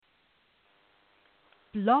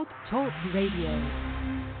Blog Talk Radio.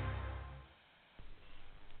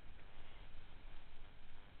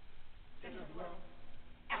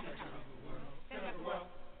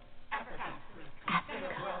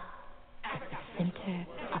 Center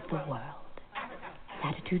of the world.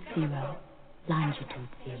 Latitude 0, longitude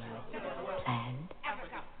 0. Planned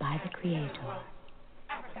by the Creator.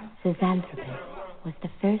 Cisanthropus was the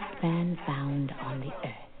first man found on the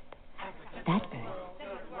earth. That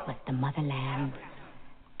earth was the motherland,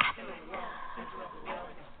 Africa.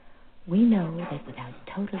 We know that without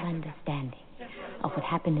total understanding of what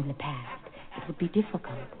happened in the past, it would be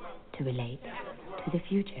difficult to relate to the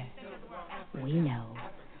future. We know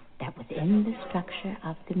that within the structure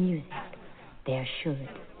of the music, there should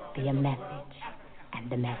be a message, and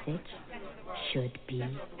the message should be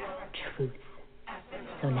truth.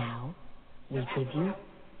 So now, we give you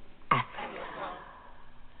Africa,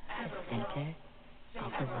 the center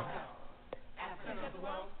of the world.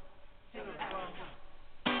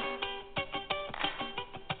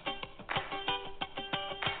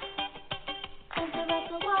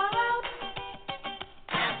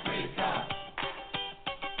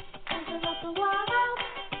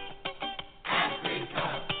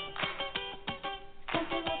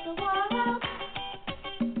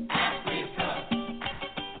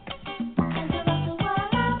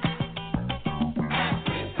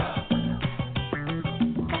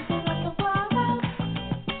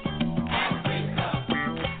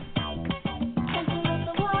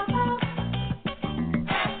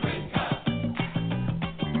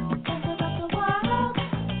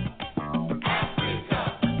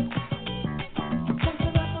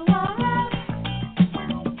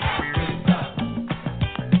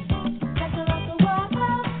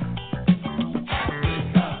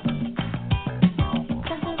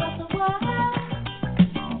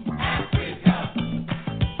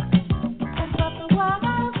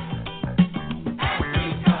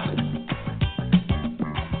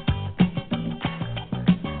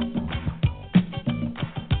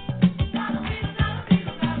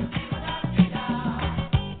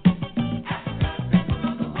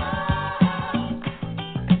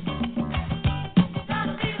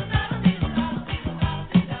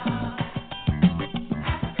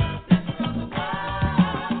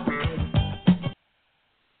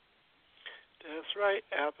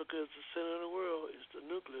 Africa is the center of the world. It's the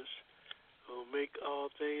nucleus. Will make all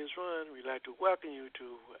things run. We'd like to welcome you to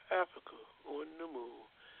Africa on the Move.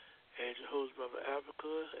 As your host, Brother Africa,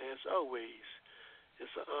 as always,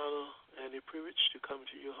 it's an honor and a privilege to come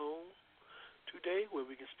to your home today where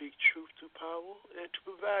we can speak truth to power and to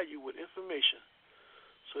provide you with information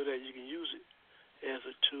so that you can use it as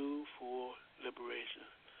a tool for liberation.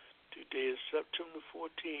 Today is September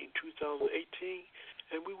 14, 2018,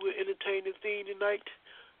 and we will entertain the theme tonight,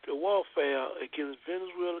 the warfare against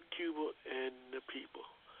Venezuela, Cuba, and the people.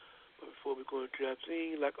 But before we go into that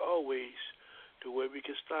theme, like always, the way we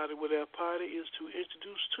get started with our party is to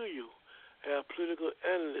introduce to you our political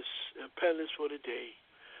analysts and panelists for the day.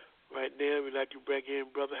 Right now, we'd like to bring in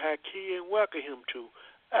Brother Haki and welcome him to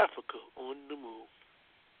Africa on the Move.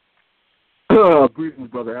 Greetings,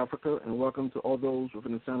 Brother Africa, and welcome to all those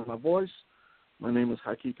within the sound of my voice. My name is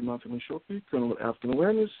Haki Kamati Mishoki, Colonel of African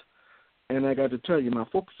Awareness, and I got to tell you, my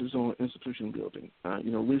focus is on institution building.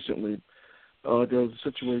 Recently, there was a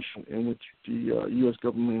situation in which the U.S.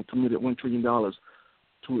 government committed $1 trillion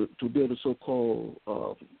to build a so-called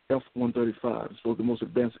F-135, so the most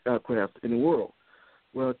advanced aircraft in the world.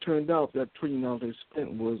 Well, it turned out that $1 trillion they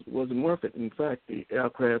spent wasn't worth it. In fact, the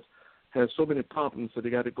aircraft has so many problems that they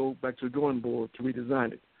got to go back to the drawing board to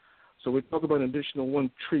redesign it. So we talk about an additional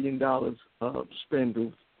 $1 trillion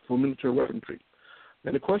spend for military weaponry.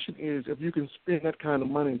 Now the question is, if you can spend that kind of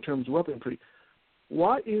money in terms of weaponry,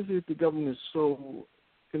 why is it the government is so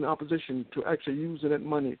in opposition to actually using that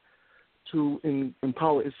money to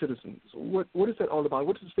empower its citizens? What is that all about?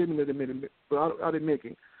 What is the statement that they made? What are they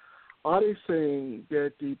making? Are they saying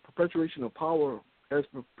that the perpetuation of power as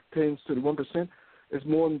pertains to the 1% is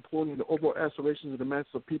more important than the overall aspirations of the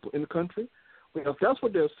masses of people in the country? Well, if that's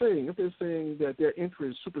what they're saying, if they're saying that their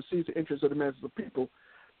interest supersedes the interests of the masses of people,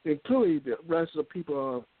 then clearly the masses of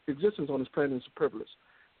people's existence on this planet is superfluous,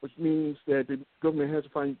 which means that the government has to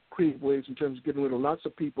find creative ways in terms of getting rid of lots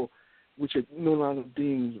of people which it no longer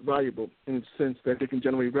deems valuable in the sense that they can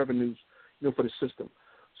generate revenues, for the system.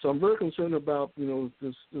 So I'm very concerned about,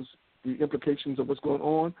 the implications of what's going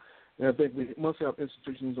on, and I think we must have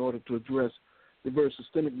institutions in order to address the very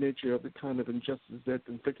systemic nature of the kind of injustice that's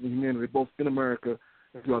inflicting humanity both in America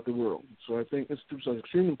and throughout the world. So I think institutions are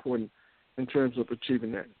extremely important in terms of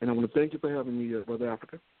achieving that. And I want to thank you for having me, Brother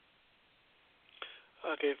Africa.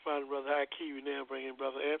 Okay, Father, Brother Haki, we now bring in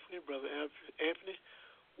Brother Anthony. Brother Anthony,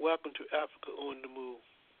 welcome to Africa on the Move.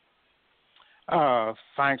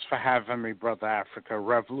 Thanks for having me, Brother Africa.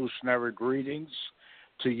 Revolutionary greetings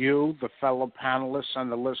to you, the fellow panelists,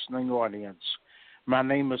 and the listening audience. My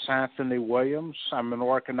name is Anthony Williams. I'm an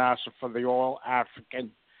organizer for the All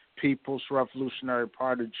African People's Revolutionary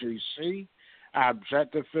Party, GC. Our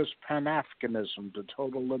objective is Pan-Africanism, the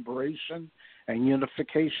total liberation and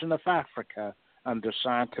unification of Africa under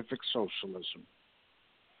scientific socialism.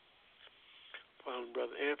 Following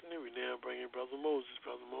Brother Anthony, we now bring in Brother Moses.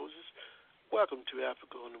 Brother Moses, welcome to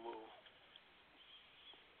Africa on the Move.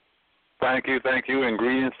 Thank you, and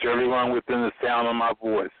greetings to everyone within the sound of my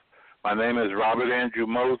voice. My name is Robert Andrew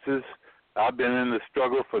Moses. I've been in the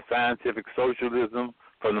struggle for scientific socialism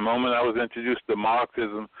from the moment I was introduced to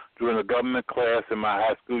Marxism during a government class in my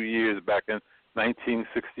high school years back in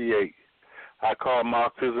 1968. I call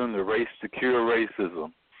Marxism the race to cure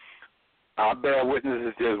racism. I bear witness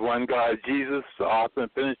that there's one God, Jesus, the author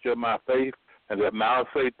and finisher of my faith, and that Mao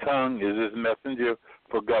Zedong is his messenger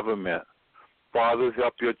for government. Fathers,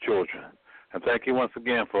 help your children. And thank you once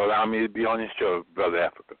again for allowing me to be on your show, Brother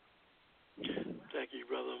Africa. Thank you,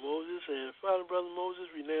 Brother Moses. And Father, Brother Moses,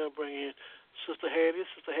 we now bring in Sister Hattie.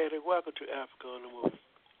 Sister Hattie, welcome to Africa on the Move.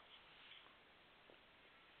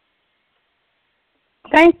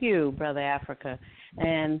 Thank you, Brother Africa.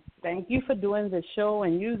 And thank you for doing the show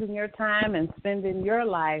and using your time and spending your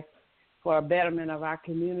life for a betterment of our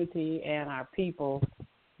community and our people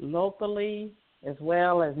locally as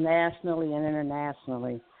well as nationally and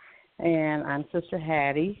internationally. And I'm Sister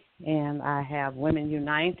Hattie, and I have Women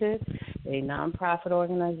United, a nonprofit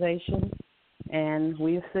organization, and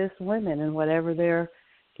we assist women in whatever their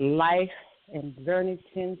life and journey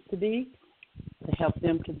tends to be to help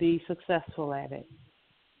them to be successful at it.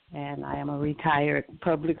 And I am a retired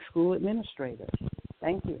public school administrator.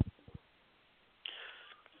 Thank you.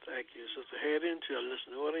 Thank you, Sister Hattie. To our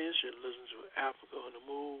listening audience, you're listening to Africa on the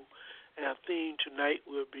Move. And our theme tonight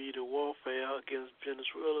will be the warfare against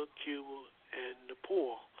Venezuela, Cuba, and the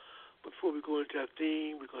poor. Before we go into our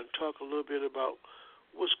theme, we're going to talk a little bit about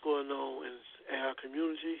what's going on in our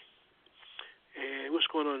community and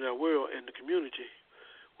what's going on in our world and the community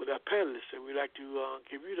with our panelists. And we'd like to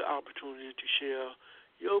give you the opportunity to share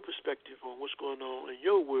your perspective on what's going on in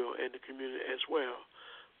your world and the community as well.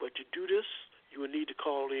 But to do this, you will need to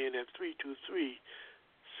call in at 323-679-0841,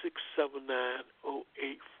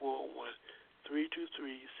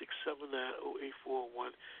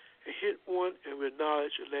 323-679-0841, and hit 1 and we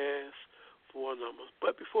acknowledge your last 4 numbers.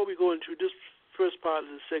 But before we go into this first part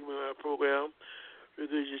of the segment of our program, we'll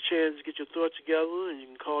give you a chance to get your thoughts together, and you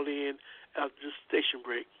can call in after this station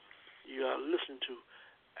break. You are listening to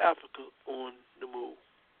Africa on the Move.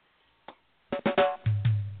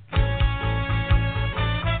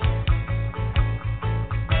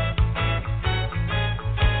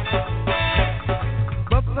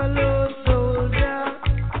 Buffalo soldier,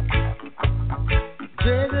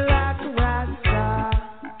 dreaded like a white star.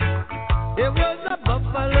 It was a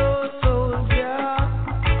buffalo soldier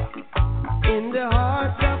in the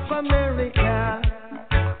heart of America,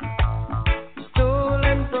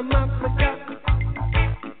 stolen from Africa,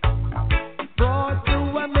 brought to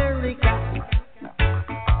America.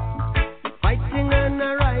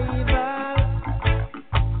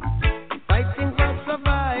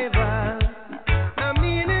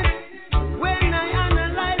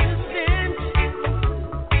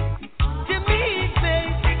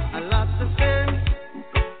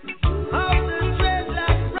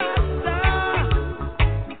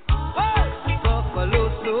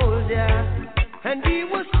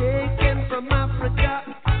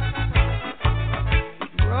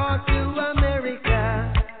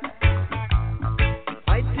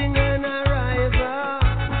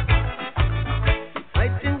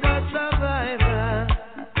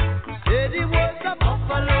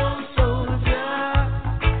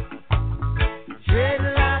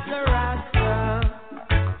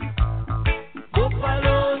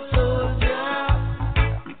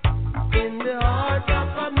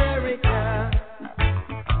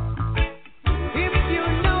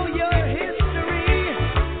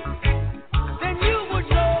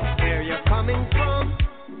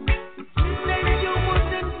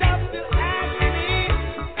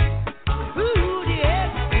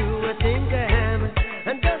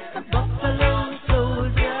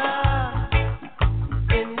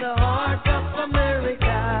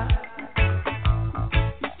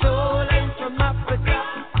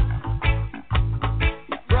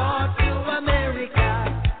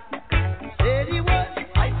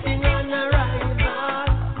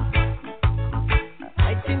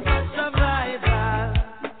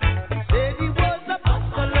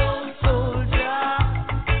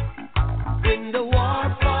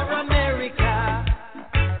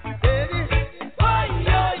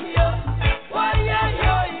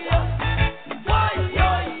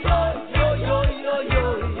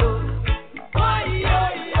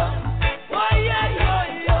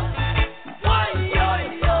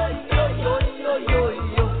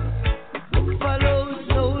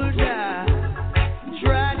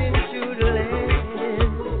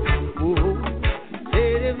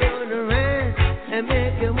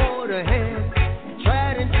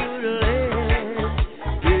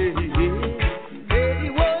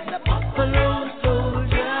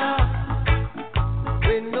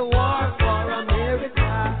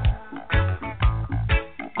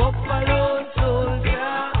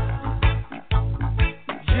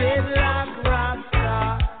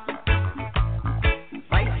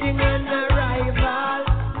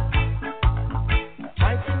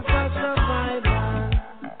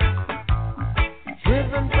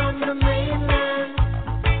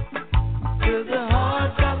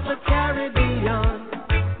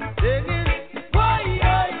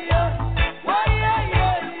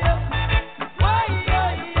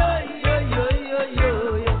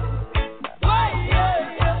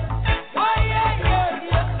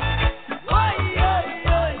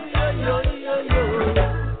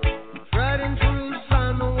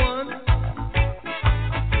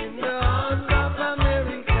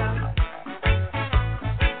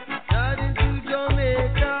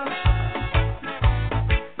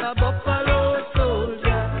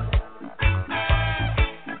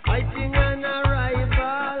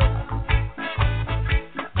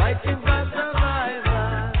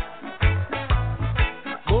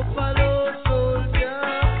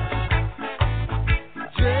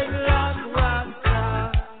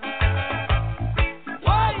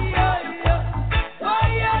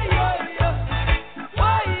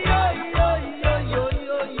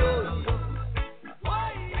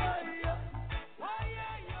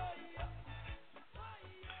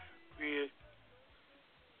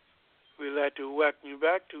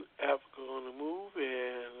 to Africa on the Move,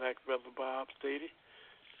 and like Brother Bob stated,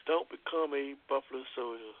 don't become a buffalo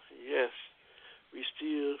soldier. Yes, we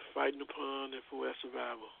still fighting upon and for our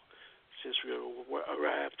survival since we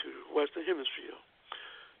arrived to the Western Hemisphere.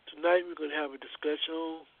 Tonight we're going to have a discussion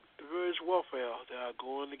on the various warfare that are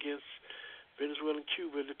going against Venezuela and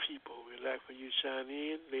Cuba and the people. We'd like for you to chime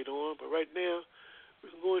in later on, but right now we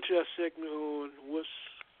can go into our segment on what's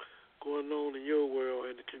going on in your world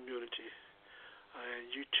and the community.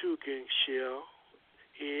 And you too can share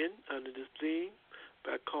in under this theme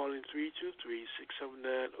by calling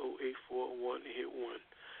 323-679-0841 and hit 1.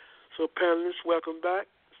 So panelists, welcome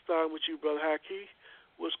back. Starting with you, Brother Haki.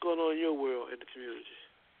 What's going on in your world and the community?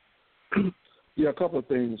 Yeah, a couple of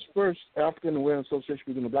things. First, African Awareness Association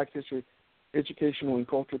begin the Black History Educational and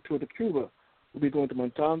Cultural Tour to Cuba. We'll be going to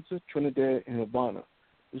Matanzas, Trinidad, and Havana.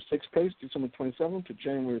 This takes place December 27th to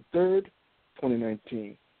January 3rd,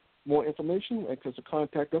 2019. More information, access to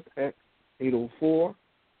contact us at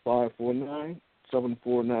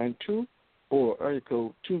 804-549-7492 or area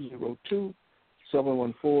code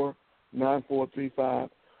 202-714-9435,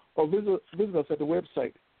 or visit us at the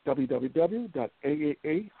website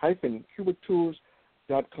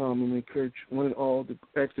www.aaa-cubatours.com, and we encourage one and all to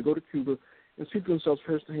actually go to Cuba and see for themselves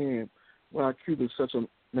firsthand why Cuba is such a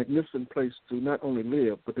magnificent place to not only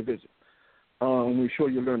live but to visit. We're sure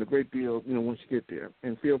you'll learn a great deal, once you get there.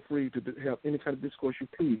 And feel free to have any kind of discourse you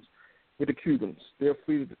please with the Cubans. They're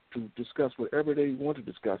free to discuss whatever they want to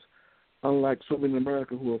discuss, unlike so many in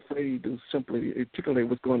America who are afraid to simply articulate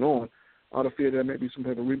what's going on out of fear there may be some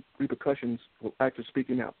type of repercussions for actually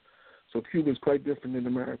speaking out. So Cuba is quite different than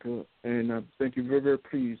America, and I think you're very, very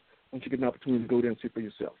pleased once you get an opportunity to go there and see for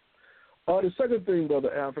yourself. The second thing,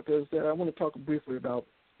 Brother Africa, is that I want to talk briefly about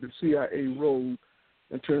the CIA role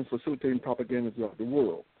in terms of facilitating propaganda throughout the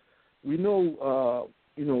world. We know,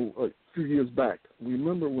 a few years back, we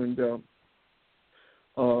remember when the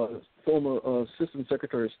former Assistant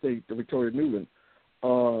Secretary of State, Victoria Nuland,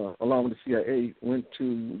 along with the CIA, went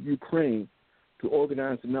to Ukraine to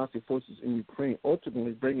organize the Nazi forces in Ukraine,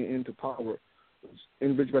 ultimately bringing into power an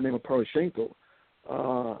individual by the name of Poroshenko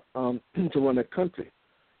to run that country.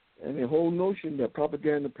 And the whole notion that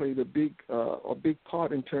propaganda played a big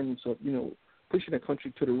part in terms of, pushing that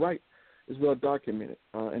country to the right is well documented.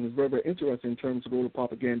 And it's very, very interesting in terms of the role of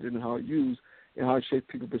propaganda and how it used and how it shaped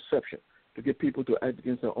people's perception to get people to act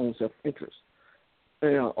against their own self-interest.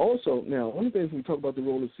 And also, one of the things when we talk about the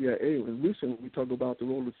role of CIA, and recently we talked about the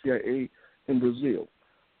role of CIA in Brazil.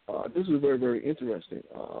 This is very, very interesting.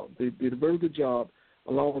 They did a very good job,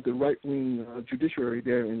 along with the right-wing judiciary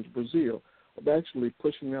there in Brazil, of actually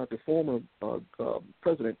pushing out the former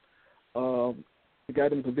president. They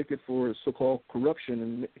got him convicted for so-called corruption,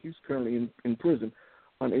 and he's currently in prison,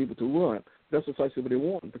 unable to run. That's precisely what they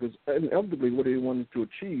wanted, because inevitably what they wanted to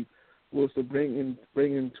achieve was to bring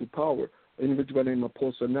into power an individual by the name of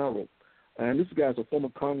Bolsonaro. And this guy's a former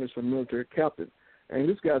congressman, military captain, and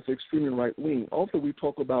this guy's extremely right-wing. Also, we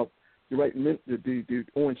talk about the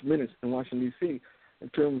Orange Menace in Washington, D.C., in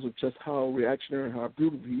terms of just how reactionary and how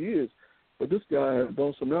abusive he is. But this guy,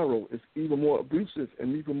 Bolsonaro, is even more abusive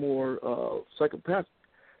and even more psychopathic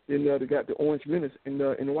than the Orange Menace in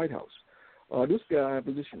the White House. This guy's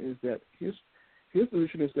position is that his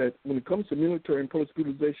position is that when it comes to military and police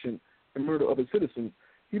brutalization and murder of a citizen,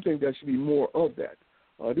 he thinks there should be more of that.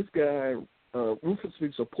 This guy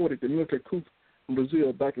ruthlessly supported the military coup in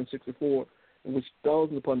Brazil back in '64, in which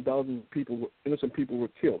thousands upon thousands of innocent people were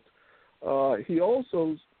killed. He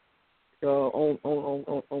also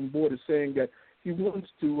on board is saying that he wants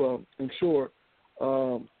to ensure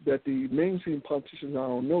that the mainstream politicians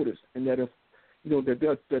are on notice, and that if he alluded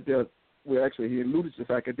to the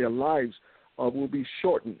fact that their lives will be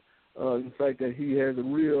shortened. In fact, that he has a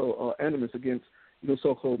real animus against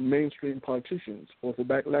so-called mainstream politicians, or for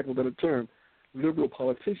lack of a better term, liberal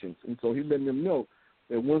politicians. And so he's letting them know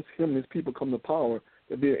that once him and his people come to power,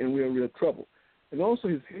 that they're in real trouble. And also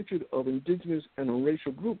his hatred of indigenous and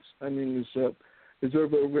racial groups, is very,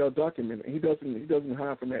 very well documented. And he doesn't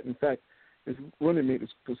hide from that. In fact, his running mate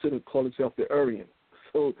is considered to call himself the Aryan.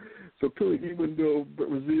 So clearly, even though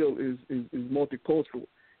Brazil is multicultural,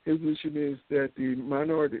 his position is that the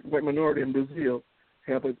white minority in Brazil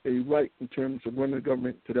have a right in terms of running the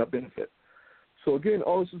government to their benefit. So again,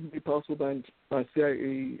 all this is made possible by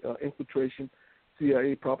CIA infiltration,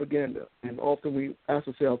 CIA propaganda. And often we ask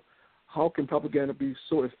ourselves, how can propaganda be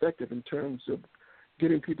so effective in terms of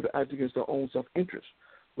getting people to act against their own self-interest?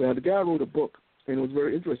 Well, the guy wrote a book, and it was a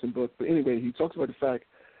very interesting book. But anyway, he talks about the fact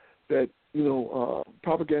that,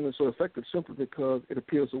 propaganda is so effective simply because it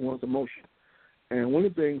appeals to one's emotion. And one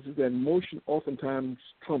of the things is that emotion oftentimes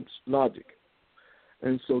trumps logic.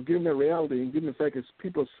 And so given that reality and given the fact that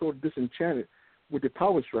people are so disenchanted with the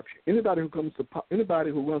power structure, anybody who runs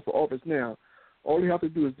for office now, all you have to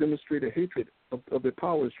do is demonstrate a hatred of the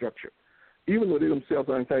power structure. Even though they themselves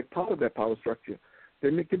are, in fact, part of that power structure, they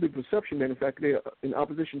give the perception that, in fact, they are in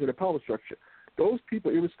opposition to the power structure. Those people,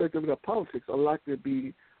 irrespective of their politics, are likely to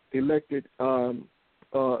be elected to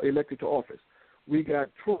office. We got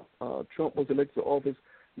Trump. Trump was elected to office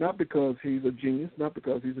not because he's a genius, not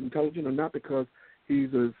because he's intelligent, or not because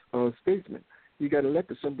he's a statesman. He got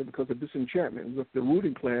elected simply because of disenchantment with the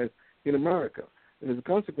ruling class in America. And as a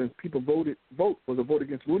consequence, people vote was a vote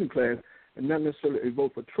against the ruling class and not necessarily a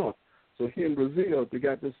vote for Trump. So here in Brazil, they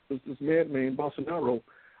got this madman, Bolsonaro,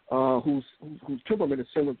 whose temperament is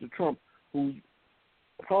similar to Trump, who's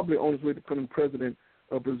probably on his way to becoming president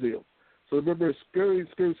of Brazil. So it's a very, very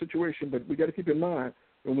scary situation, but we got to keep in mind,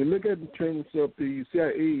 when we look at in terms of the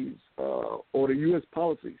CIA's or the U.S.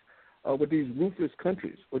 policies with these ruthless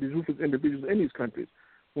countries or these ruthless individuals in these countries,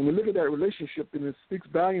 when we look at that relationship, then it speaks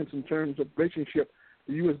volumes in terms of relationship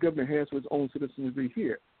the U.S. government has with its own citizenry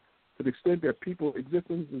here. To the extent that people's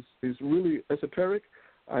existence is really esoteric,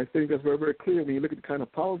 I think that's very, very clear when you look at the kind of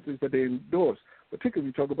policies that they endorse, particularly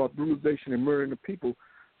when you talk about brutalization and murdering of people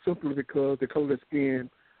simply because they color their skin,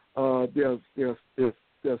 their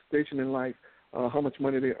station in life, how much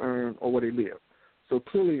money they earn, or where they live. So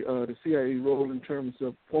clearly the CIA role in terms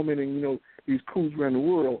of fomenting, these coups around the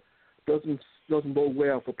world doesn't bode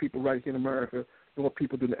well for people right here in America, nor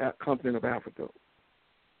people in the continent of Africa.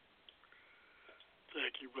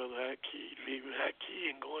 Thank you, Brother Haki. Leaving Haki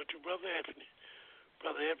and going to Brother Anthony.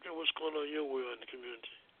 Brother Anthony, what's going on in your world in the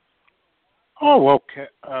community? Oh,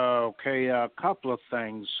 okay. A couple of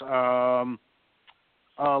things.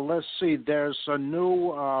 Let's see. There's a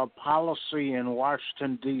new policy in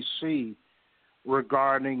Washington, D.C.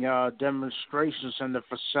 regarding demonstrations in the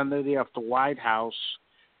vicinity of the White House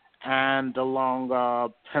and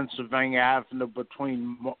along Pennsylvania Avenue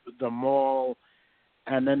between the Mall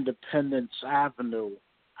and Independence Avenue,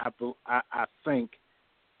 I think.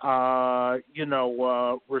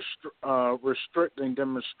 Restricting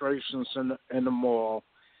demonstrations in the mall,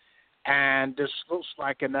 and this looks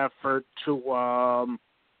like an effort to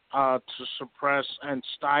suppress and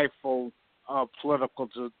stifle political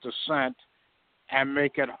dissent and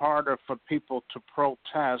make it harder for people to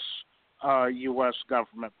protest U.S.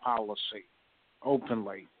 government policy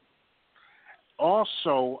openly.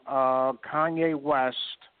 Also, Kanye West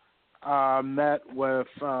met with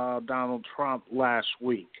Donald Trump last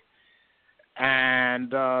week,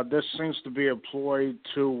 and this seems to be a ploy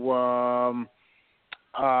to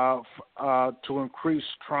increase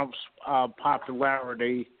Trump's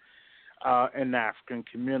popularity in the African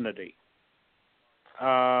community,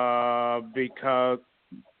 because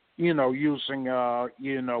using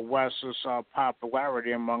West's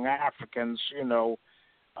popularity among Africans,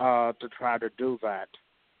 to try to do that.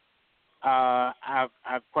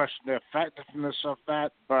 I've questioned the effectiveness of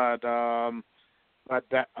that, but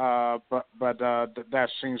that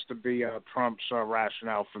seems to be Trump's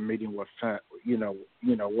rationale for meeting with him,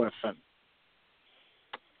 with him.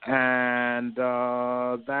 And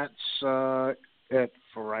that's it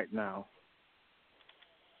for right now.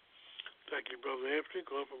 Thank you, Brother Anthony.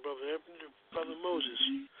 Going from Brother Anthony to Brother Moses.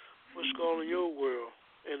 What's going on in your world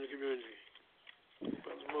and the community?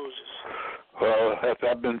 Brother Moses. Well, as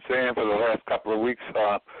I've been saying for the last couple of weeks,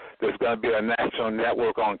 there's going to be a national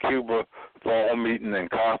network on Cuba fall meeting and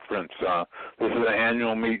conference. This is an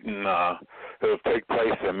annual meeting. It'll take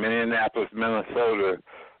place in Minneapolis, Minnesota,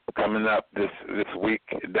 coming up this week,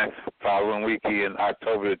 next following week, in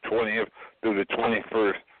October the 20th through the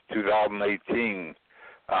 21st, 2018.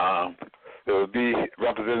 There will be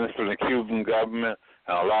representatives from the Cuban government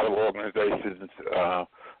and a lot of organizations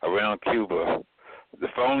around Cuba. The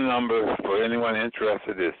phone number for anyone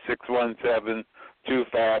interested is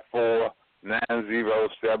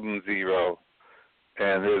 617-254-9070.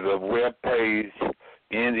 And there's a web page,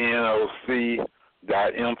 nnoc.info,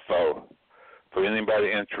 for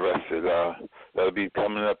anybody interested. That'll be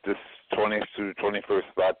coming up this 20th to 21st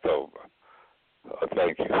of October.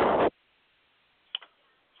 Thank you.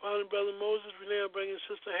 Finally, Brother Moses, we now bring in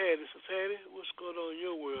Sister Hattie. Sister Hattie, what's going on in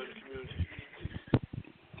your world and community?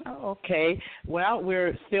 Okay. Well,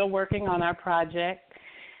 we're still working on our project,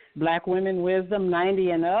 Black Women Wisdom 90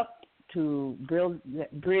 and Up, to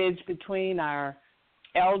bridge between our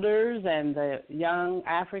elders and the young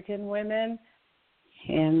African women,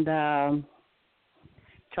 and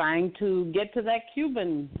trying to get to that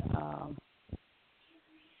Cuban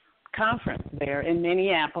conference there in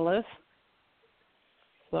Minneapolis.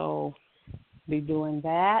 So be doing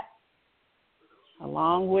that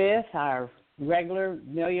along with our regular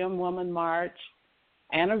Million Woman March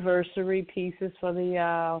anniversary pieces for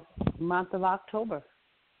the month of October.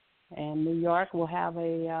 And New York will have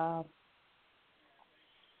a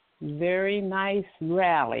very nice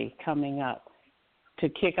rally coming up to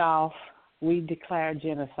kick off We Declare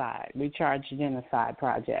Genocide, We Charge Genocide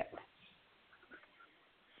Project.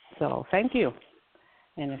 So thank you.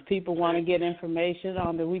 And if people want to get information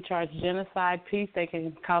on the We Charge Genocide piece, they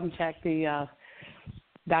can contact the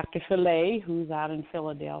Dr. Fillet, who's out in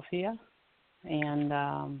Philadelphia, and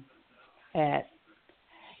at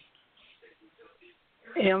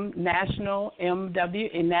National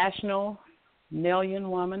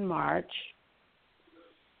Million Woman March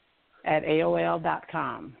at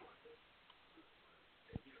AOL.com.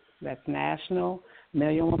 That's National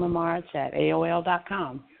Million Woman March at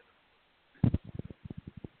AOL.com.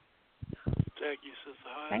 Thank you, Sister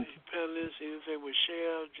Hardy. Thank you. Panelists, anything with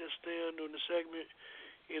Shell just there during the segment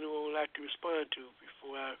anyone would like to respond to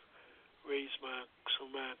before I raise some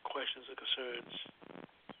of my questions or concerns?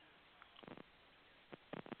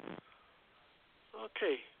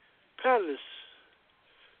 Okay. Panelists,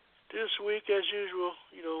 this week, as usual,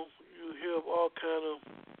 you hear of all kind of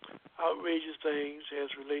outrageous things as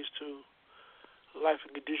relates to life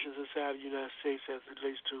and conditions inside the United States as it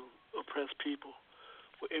relates to oppressed people,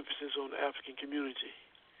 with emphasis on the African community.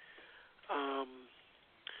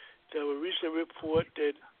 There was a recent report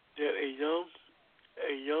that a young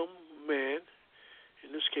man,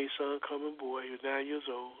 in this case, son, coming boy, he was 9 years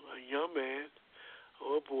old, a young man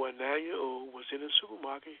or a boy, 9-year-old, was in a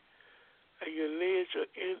supermarket and he alleged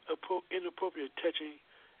inappropriate touching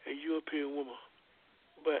a European woman.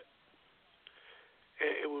 But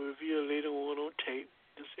it was revealed later on tape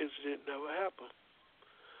this incident never happened.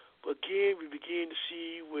 But again, we begin to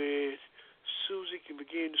see where Susie can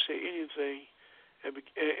begin to say anything and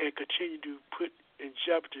continue to put in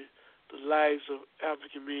jeopardy the lives of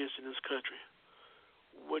African men in this country.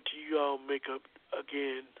 What do you all make up,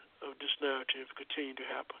 again, of this narrative continue to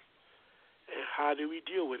happen? And how do we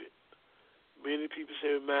deal with it? Many people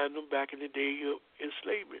say remind them back in the day of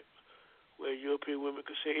enslavement, where European women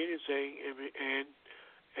could say anything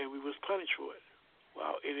and we was punished for it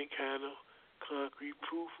without any kind of concrete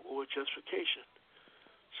proof or justification.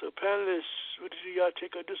 So panelists, what do y'all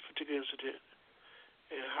take on this particular incident?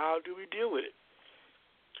 And how do we deal with it?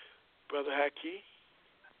 Brother Haki,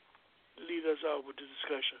 lead us out with the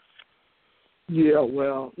discussion. Yeah,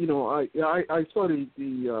 well, I saw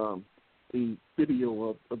the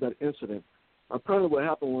video of that incident. Apparently what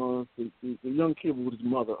happened was the young kid was with his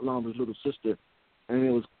mother along with his little sister, and he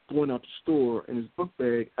was going out the store, and his book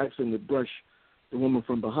bag accidentally brushed the woman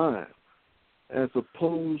from behind. As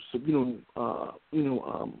opposed to,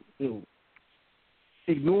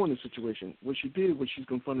 ignoring the situation. What she did was she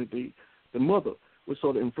confronted the mother, which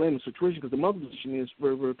sort of inflamed the situation, because the mother's position is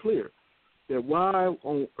very, very clear. That why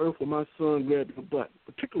on earth would my son grab your butt,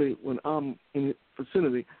 particularly when I'm in the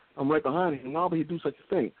vicinity, I'm right behind him, why would he do such a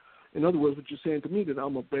thing? In other words, what you're saying to me that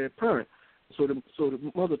I'm a bad parent. So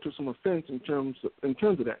the mother took some offense in terms of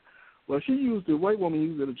that. Well, the white woman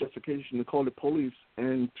used it as a justification to call the police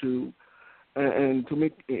and to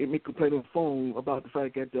make complaint on the phone about the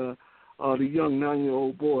fact that the young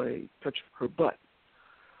 9-year-old boy touched her butt.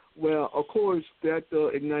 Well, of course, that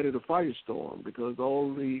ignited a firestorm because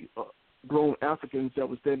all the grown Africans that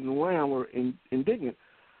were standing around were indignant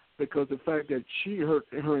because the fact that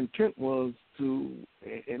her intent was to,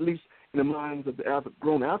 at least in the minds of the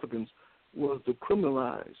grown Africans, was to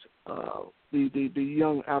criminalize the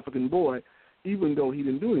young African boy, even though he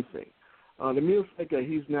didn't do anything. The mere fact that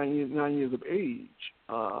he's 9 years of age,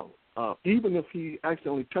 even if he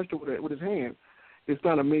accidentally touched her with his hand, it's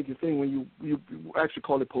not a major thing when you actually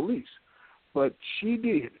call the police. But she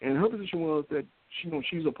did, and her position was that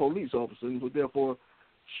she's a police officer, and so therefore,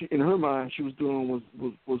 in her mind, she was doing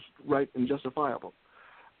was right and justifiable.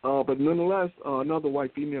 But nonetheless, another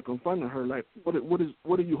white female confronted her like, what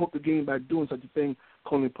do you hope to gain by doing such a thing,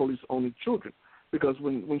 calling the police on the children? Because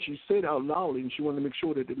when she said out loudly, and she wanted to make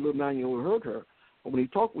sure that the little 9-year-old heard her, but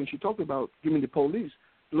when she talked about giving the police,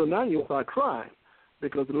 the little 9-year-old started crying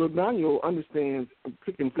because the little 9-year-old understands,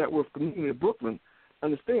 particularly in Flat Worth community in Brooklyn,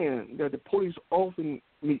 understand that the police often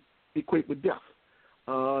equate with death.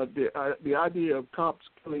 The idea of cops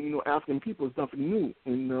killing African people is nothing new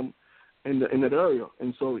in that area,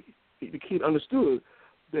 and so the kid understood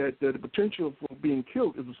that the potential for being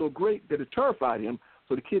killed was so great that it terrified him.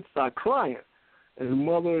 So the kid started crying, and his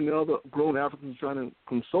mother and the other grown Africans trying to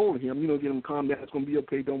console him, get him calm down. It's going to be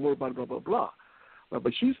okay. Don't worry about it. Blah blah blah.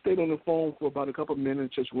 But she stayed on the phone for about a couple of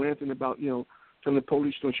minutes, just ranting about telling the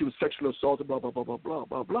police she was sexually assaulted. Blah blah blah blah blah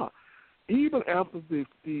blah blah. Even after the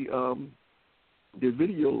the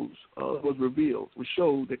videos was revealed, which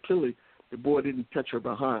showed that clearly the boy didn't touch her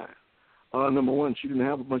behind. Number one, she didn't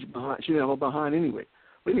have a bunch of behind. She didn't have a behind anyway.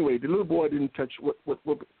 But anyway, the little boy didn't touch what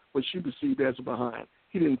she perceived as a behind.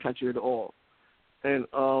 He didn't touch her at all. And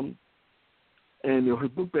her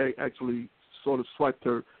book bag actually sort of swiped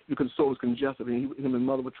her. You could so it was congested, and him and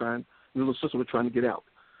mother were trying. His little sister were trying to get out.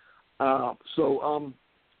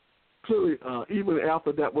 Clearly, even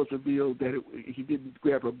after that was revealed that he didn't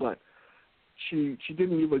grab her butt, she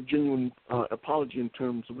didn't give a genuine apology in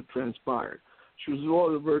terms of what transpired. She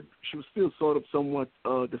was still sort of somewhat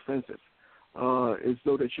defensive, as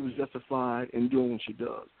though that she was justified in doing what she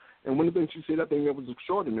does. And one of the things she said, I think that was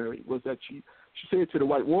extraordinary, was that she said to the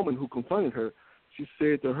white woman who confronted her, she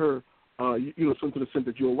said to her, something to the sense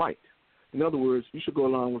that you're white. In other words, you should go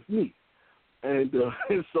along with me. And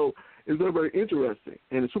so it's very, very interesting.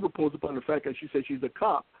 And it's superposed upon the fact that she said she's a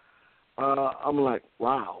cop. I'm like,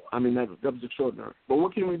 wow. I mean, that was extraordinary. But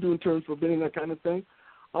what can we do in terms of preventing that kind of thing?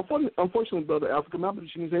 Unfortunately, Brother Africa, my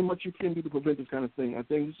position is ain't much you can do to prevent this kind of thing. I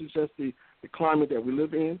think this is just the climate that we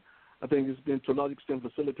live in. I think it's been to a large extent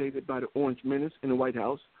facilitated by the Orange Menace in the White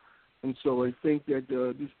House. And so I think that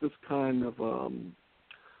this kind of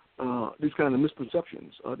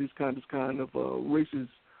misperceptions, this kind of racist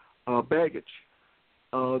baggage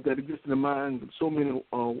that exists in the minds of so many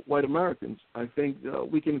white Americans, I think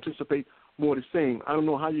we can anticipate more of the same. I don't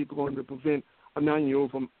know how you're going to prevent a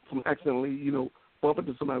 9-year-old from accidentally, bump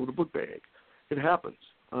into somebody with a book bag. It happens.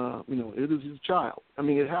 It is his child. I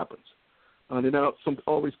mean, it happens. They're not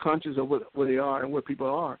always conscious of where they are and where people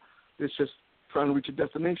are. It's just trying to reach a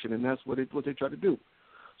destination, and that's what they try to do.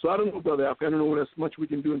 So I don't know, Brother Africa. I don't know what else much we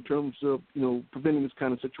can do in terms of, preventing this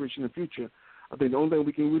kind of situation in the future. I think the only thing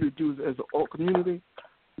we can really do is, as an all community,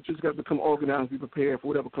 we just got to become organized, be prepared for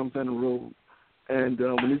whatever comes down the road. And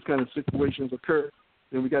when these kind of situations occur,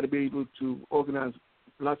 then we got to be able to organize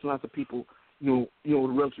lots and lots of people, in a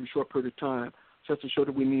relatively short period of time, just to show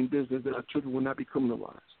that we mean business, that our children will not be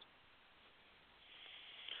criminalized.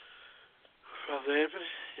 Brother Anthony,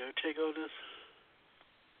 your take on this?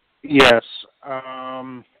 Yes.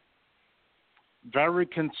 Very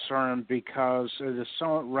concerned because it is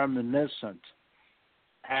somewhat reminiscent,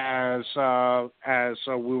 as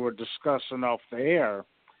we were discussing off the air,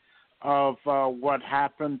 of what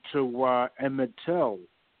happened to Emmett Till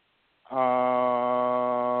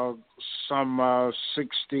some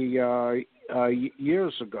 60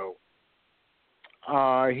 years ago.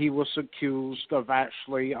 He was accused of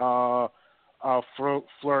actually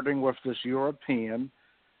flirting with this European.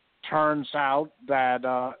 Turns out that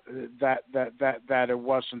that it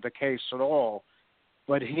wasn't the case at all,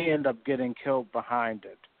 but he ended up getting killed behind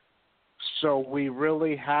it. So we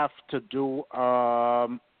really have to do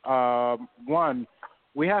one.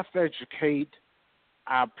 We have to educate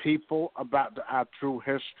our people about our true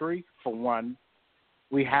history. For one,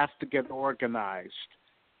 we have to get organized,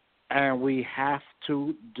 and we have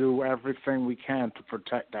to do everything we can to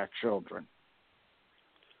protect our children.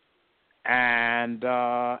 And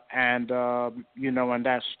that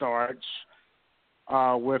starts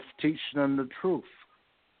with teaching them the truth.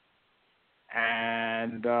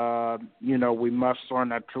 And, we must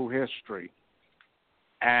learn our true history.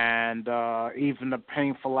 And even the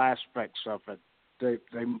painful aspects of it,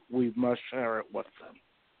 we must share it with them.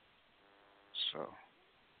 So.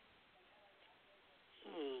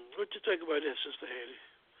 What do you think about that, Sister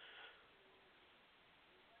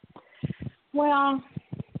Hattie? Well,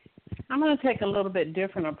 I'm going to take a little bit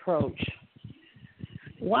different approach.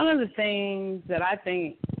 One of the things that I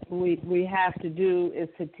think we have to do is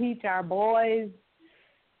to teach our boys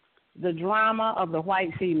the drama of the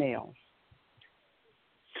white female.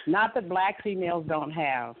 Not that black females don't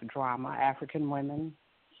have drama. African women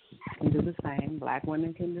can do the same. Black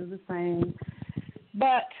women can do the same.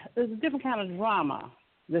 But there's a different kind of drama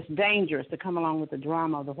that's dangerous to come along with the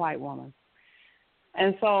drama of the white woman.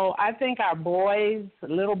 And so I think our boys,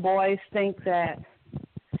 little boys, think that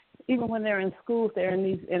even when they're in school, they're in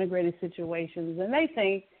these integrated situations, and they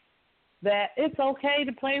think that it's okay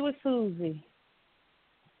to play with Susie,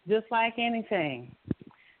 just like anything.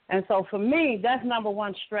 And so for me, that's number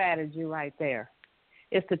one strategy right there,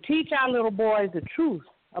 is to teach our little boys the truth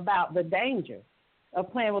about the danger of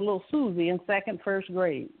playing with little Susie in first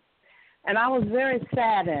grade. And I was very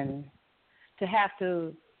saddened to have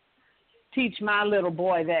to teach my little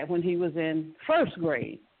boy that when he was in first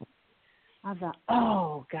grade. I thought,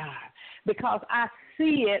 oh, God, because I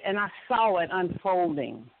see it and I saw it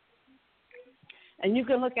unfolding. And you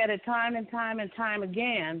can look at it time and time and time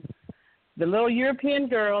again. The little European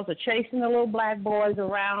girls are chasing the little black boys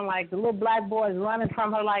around, like the little black boys running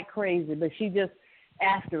from her like crazy, but she just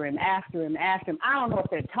after him. I don't know if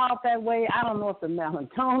they're taught that way. I don't know if the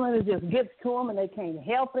melatonin just gets to them and they can't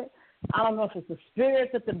help it. I don't know if it's the spirit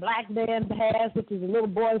that the black man has, which is a little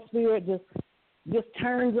boy spirit, just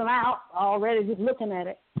turns them out already just looking at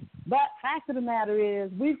it. But fact of the matter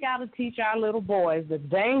is, we've got to teach our little boys the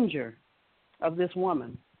danger of this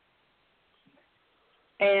woman.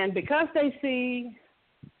 And because they see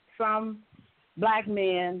some black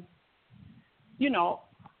men,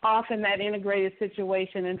 off in that integrated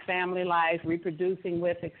situation in family life, reproducing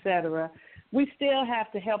with, etc., we still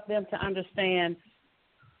have to help them to understand,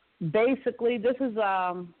 basically, this is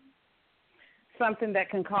something that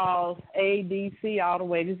can cause A, B, C, all the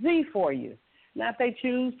way to Z for you. Now, if they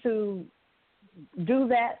choose to do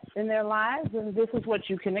that in their lives, then this is what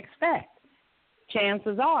you can expect.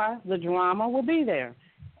 Chances are the drama will be there.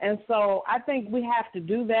 And so I think we have to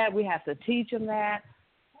do that. We have to teach them that.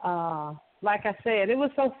 Like I said, it was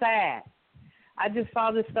so sad. I just saw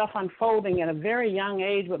this stuff unfolding at a very young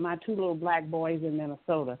age with my 2 little black boys in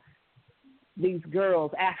Minnesota. These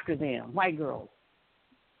girls after them, white girls.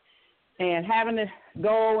 And having to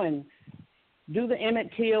go and do the Emmett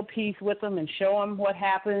Till piece with them and show them what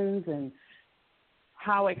happens and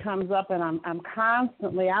how it comes up. And I'm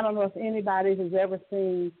constantly, I don't know if anybody has ever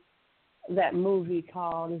seen that movie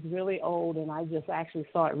called, it's really old, and I just actually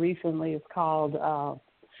saw it recently. It's called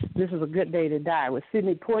This Is a Good Day to Die, with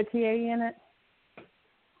Sidney Poitier in it.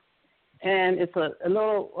 And it's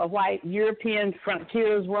a white European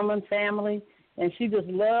frontierswoman family, and she just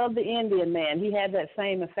loved the Indian man. He had that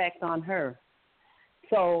same effect on her.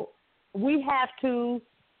 So we have to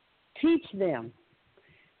teach them.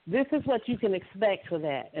 This is what you can expect for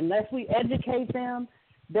that. Unless we educate them,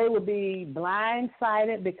 they will be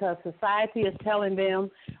blindsided because society is telling them,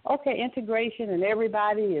 okay, integration and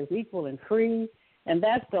everybody is equal and free. And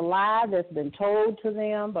that's the lie that's been told to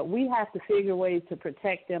them. But we have to figure ways to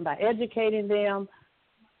protect them by educating them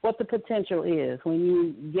what the potential is when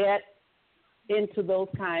you get into those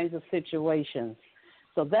kinds of situations.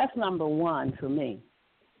 So that's number one for me,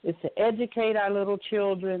 is to educate our little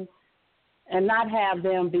children and not have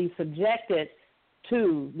them be subjected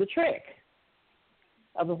to the trick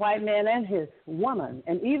of the white man and his woman.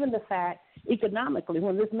 And even the fact, economically,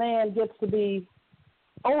 when this man gets to be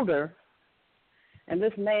older and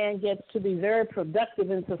this man gets to be very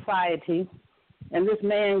productive in society and this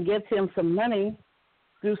man gets him some money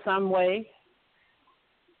through some way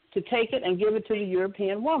to take it and give it to the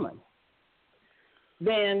European woman,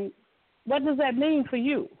 then what does that mean for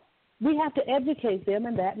you? We have to educate them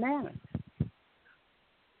in that manner.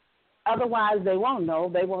 Otherwise, they won't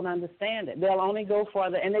know. They won't understand it. They'll only go for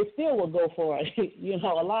and they still will go for it.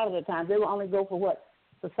 A lot of the times they will only go for what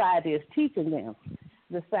society is teaching them.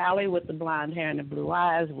 The Sally with the blonde hair and the blue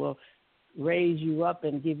eyes will raise you up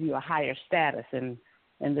and give you a higher status in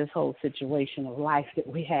this whole situation of life that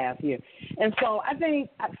we have here. And so I think,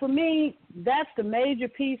 for me, that's the major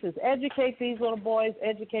piece, is educate these little boys,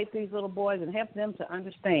 and help them to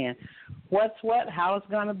understand what's what, how it's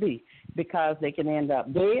going to be, because they can end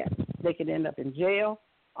up dead, they can end up in jail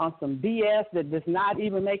on some BS that does not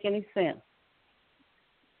even make any sense,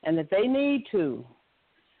 and that they need to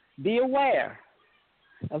be aware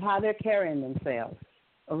of how they're carrying themselves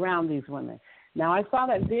around these women. Now, I saw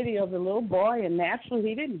that video of the little boy, and naturally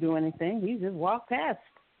he didn't do anything. He just walked past.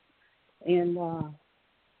 And,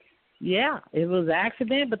 it was an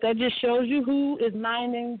accident, but that just shows you who is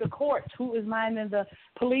minding the courts, who is minding the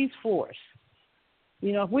police force.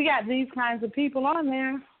 If we got these kinds of people on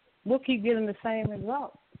there, we'll keep getting the same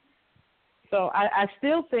result. So I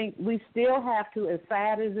still think we still have to, as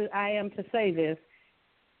sad as I am to say this,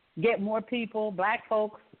 get more people, black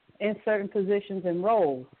folks, in certain positions and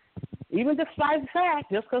roles. Even despite the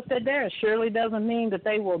fact, just because they're there, surely doesn't mean that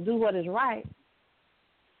they will do what is right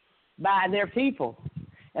by their people.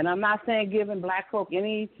 And I'm not saying giving black folk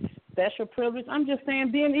any special privilege. I'm just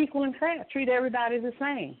saying being equal and fair. Treat everybody the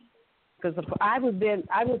same. Because I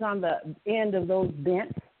was on the end of those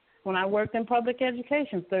bents when I worked in public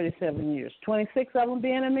education 37 years, 26 of them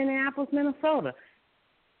being in Minneapolis, Minnesota.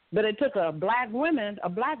 But it took a black woman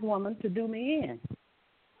to do me in.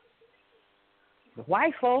 The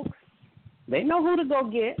white folks, they know who to go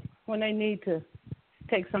get when they need to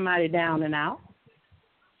take somebody down and out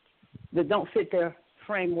that don't fit their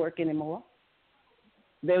framework anymore.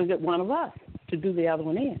 They'll get one of us to do the other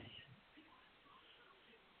one in.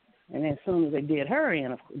 And then as soon as they did her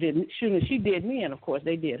in, as soon as she did me in, of course,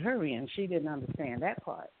 they did her in. She didn't understand that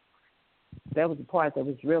part. That was the part that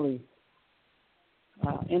was really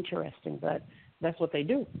interesting, but that's what they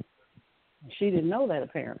do. She didn't know that,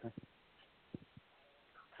 apparently.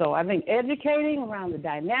 So I think educating around the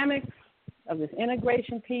dynamics of this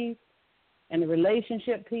integration piece and the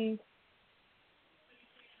relationship piece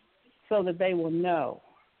so that they will know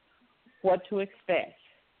what to expect.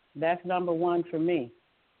 That's number one for me.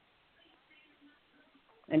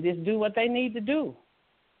 And just do what they need to do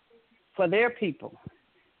for their people.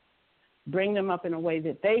 Bring them up in a way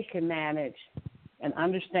that they can manage and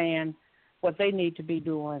understand what they need to be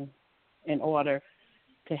doing in order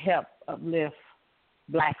to help uplift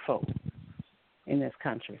black folk in this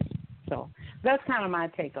country. So that's kind of my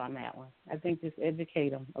take on that one. I think just educate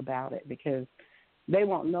them about it because they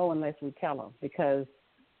won't know unless we tell them, because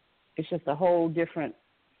it's just a whole different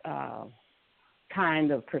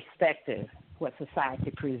kind of perspective what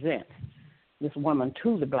society presents this woman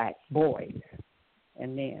to the black boys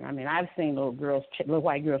and men. I mean, I've seen little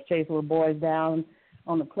white girls chase little boys down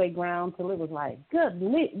on the playground till it was like,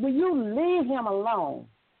 will you leave him alone?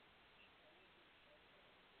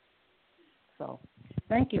 So,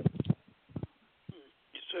 thank you.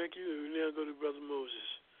 Thank you. We now go to Brother Moses.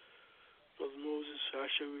 Brother Moses, how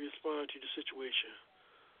shall we respond to the situation?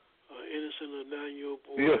 Innocent 9-year-old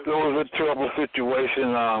boy. Yes, it was a terrible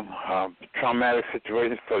situation, traumatic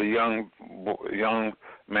situation for the young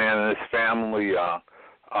man and his family.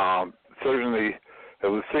 Certainly,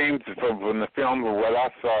 it seemed from the film, what I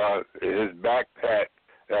saw, his backpack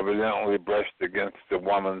evidently brushed against the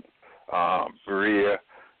woman's rear,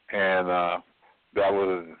 and that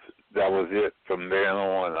was it from then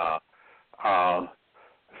on.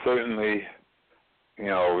 Certainly, you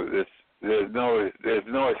know, there's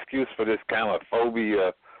no excuse for this kind of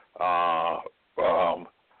phobia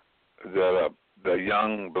that the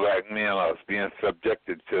young black men are being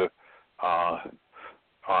subjected to.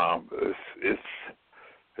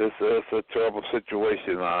 It's a terrible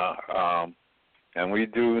situation, and we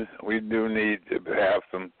do need to have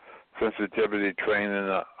some sensitivity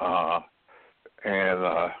training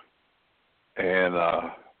and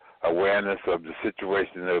awareness of the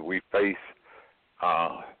situation that we face.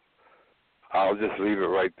 I'll just leave it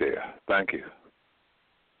right there. Thank you.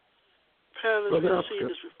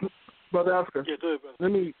 Brother Oscar. Yeah, go ahead, brother.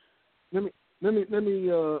 Let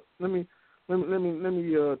me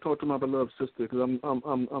talk to my beloved sister, because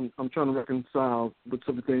I'm trying to reconcile with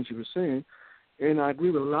some of the things she was saying, and I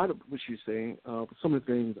agree with a lot of what she's saying. Some of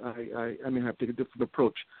the things I may have to take a different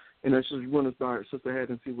approach, and I should run our sister ahead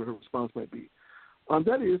and see what her response might be.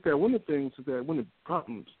 That is that one of the things is that one of the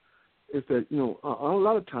problems is that, you know, a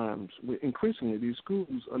lot of times, increasingly, these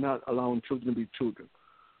schools are not allowing children to be children,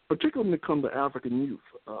 particularly when it comes to African youth.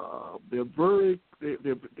 They're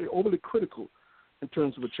overly critical in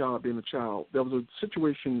terms of a child being a child. There was a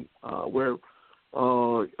situation where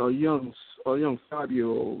a young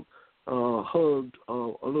 5-year-old hugged a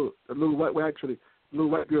little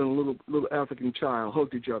white girl and a little African child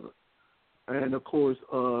hugged each other, and of course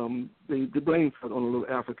the blame fell on a little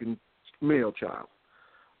African male child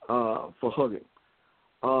for hugging.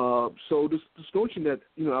 So this notion that,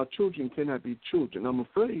 you know, our children cannot be children, I'm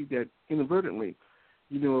afraid that inadvertently,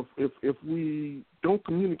 you know, if we don't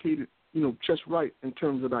communicate it, you know, just right in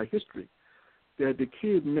terms of our history, that the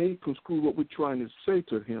kid may construe what we're trying to say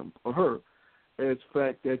to him or her as the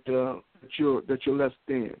fact that you're less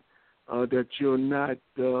than, that you're not,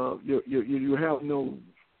 you have no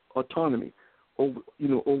autonomy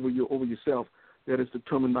over yourself that is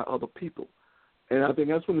determined by other people. And I think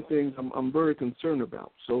that's one of the things I'm very concerned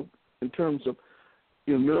about. So in terms of,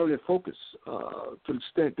 you know, merely focus to the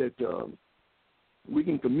extent that we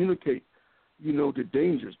can communicate, you know, the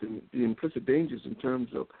dangers, the implicit dangers in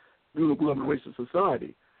terms of doing a global racist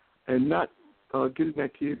society, and not getting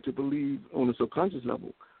that kid to believe on a subconscious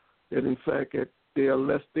level that in fact that they are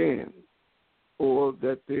less than, or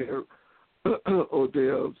that they're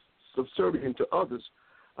subservient to others.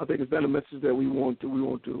 I think it's not a message that we want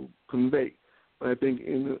to convey. But I think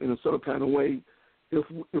in a sort of kind of way, if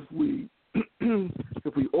we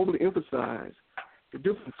overly emphasize the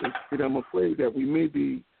differences, then I'm afraid that we may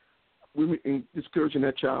be discouraging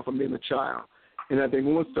that child from being a child. And I think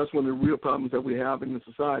that's one of the real problems that we have in the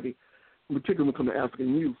society, particularly when it comes to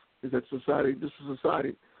African youth, is that society,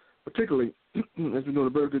 particularly, has been doing a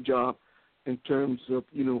very good job in terms of,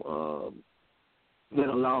 you know, not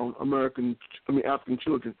allowing African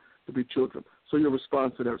children to be children. So your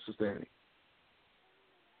response to that, Sister Annie?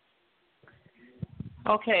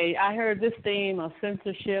 Okay, I heard this theme of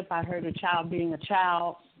censorship. I heard a child being a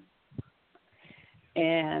child.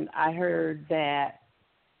 And I heard that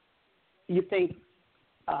you think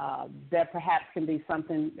that perhaps can be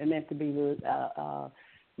something meant to be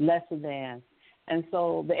lesser than. And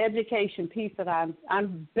so the education piece that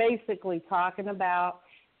I'm basically talking about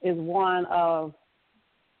is one of,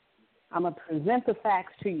 I'm going to present the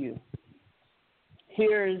facts to you,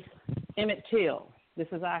 here's Emmett Till. This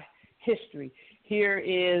is our history. Here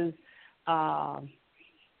is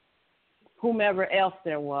whomever else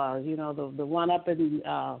there was, the one up in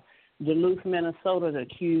Duluth, Minnesota that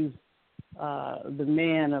accused the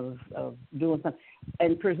men of doing something,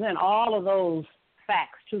 and present all of those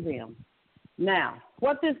facts to them. Now,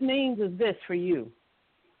 what this means is this for you.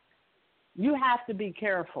 You have to be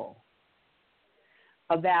careful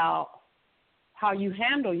about how you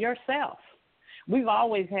handle yourself. We've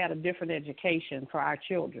always had a different education for our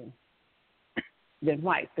children than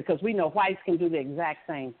whites, because we know whites can do the exact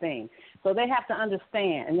same thing. So they have to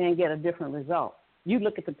understand and then get a different result. You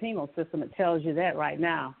look at the penal system, it tells you that right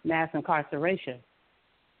now, mass incarceration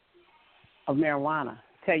of marijuana.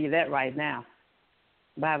 Tell you that right now.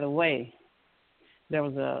 By the way, there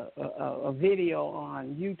was a video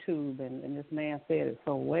on YouTube, and this man said it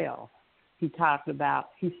so well. He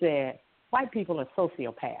said, white people are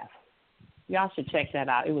sociopaths. Y'all should check that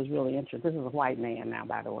out. It was really interesting. This is a white man now,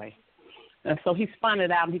 by the way. And so he spun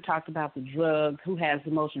it out, and he talked about the drugs, who has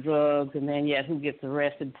the most drugs, and then yet who gets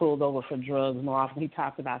arrested, pulled over for drugs more often. He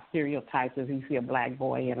talked about stereotypes. If you see a black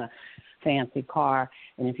boy in a fancy car,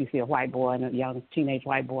 and if you see a white boy and a young teenage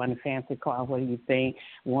white boy in a fancy car, what do you think?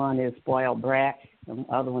 One is spoiled brat, and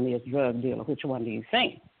the other one is drug dealer. Which one do you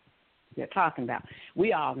think they're talking about?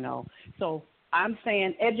 We all know. So I'm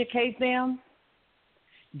saying educate them,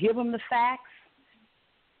 give them the facts.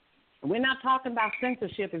 We're not talking about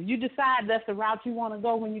censorship. If you decide that's the route you want to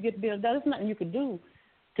go when you get to be an adult, there's nothing you can do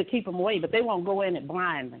to keep them away, but they won't go in it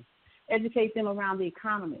blindly. Educate them around the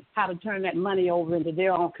economy, how to turn that money over into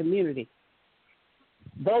their own community.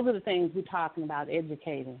 Those are the things we're talking about,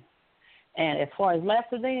 educating. And as far as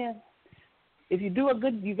lesser than, if you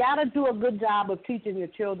got to do a good job of teaching your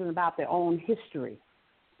children about their own history.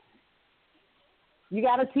 You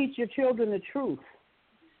got to teach your children the truth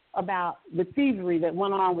about the thievery that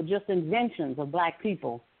went on with just inventions of black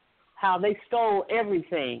people, how they stole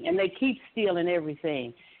everything, and they keep stealing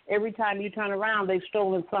everything. Every time you turn around, they've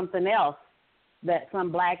stolen something else that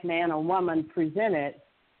some black man or woman presented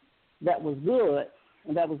that was good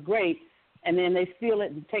and that was great, and then they steal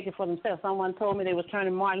it and take it for themselves. Someone told me they was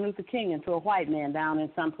turning Martin Luther King into a white man down in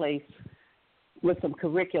some place with some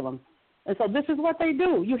curriculum. And so this is what they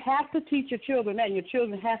do. You have to teach your children that, and your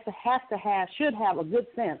children should have a good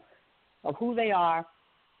sense of who they are,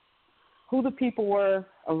 who the people were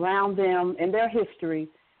around them in their history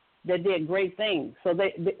that did great things. So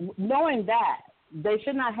they knowing that, they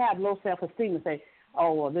should not have low self-esteem and say,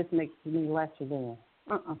 oh, well, this makes me lesser than.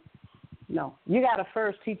 No. You got to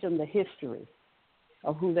first teach them the history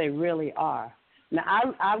of who they really are. Now,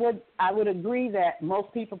 I would agree that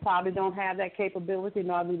most people probably don't have that capability,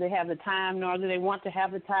 nor do they have the time, nor do they want to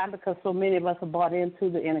have the time, because so many of us are bought into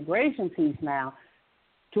the integration piece now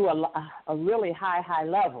to a really high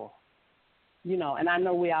level, and I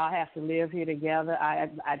know we all have to live here together.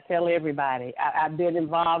 I tell everybody, I've been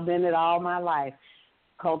involved in it all my life,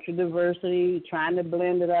 cultural diversity, trying to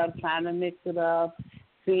blend it up, trying to mix it up,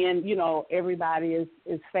 seeing, everybody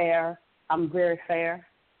is fair. I'm very fair.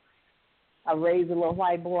 I raised a little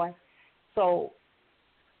white boy. So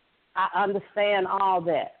I understand all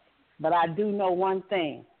that. But I do know one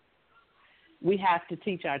thing. We have to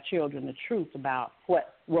teach our children the truth about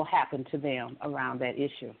what will happen to them around that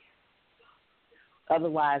issue.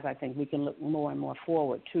 Otherwise, I think we can look more and more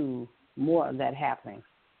forward to more of that happening.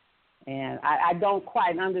 And I don't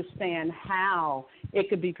quite understand how it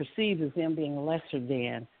could be perceived as them being lesser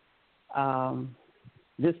than,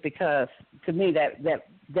 just because, to me,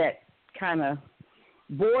 that kind of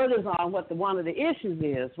borders on what one of the issues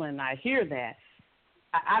is when I hear that.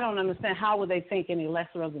 I don't understand how would they think any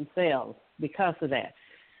lesser of themselves because of that.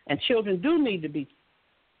 And children do need to be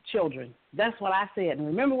children. That's what I said. And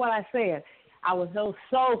remember what I said. I was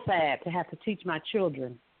so sad to have to teach my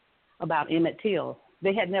children about Emmett Till.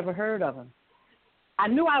 They had never heard of him. I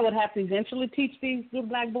knew I would have to eventually teach these little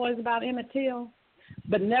black boys about Emmett Till,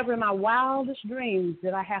 but never in my wildest dreams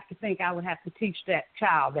did I have to think I would have to teach that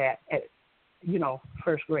child that at,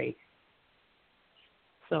 first grade.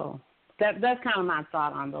 So that's kind of my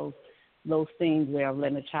thought on those things there of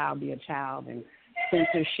letting a child be a child and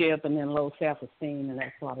censorship and then low self-esteem and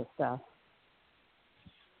that sort of stuff.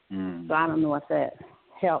 So I don't know if that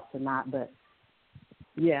helps or not, but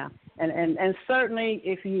yeah. And certainly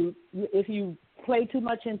if you play too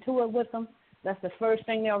much into it with them, that's the first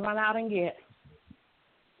thing they'll run out and get.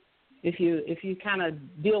 If you kind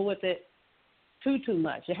of deal with it too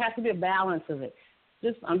much, it has to be a balance of it.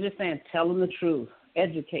 I'm just saying, tell them the truth,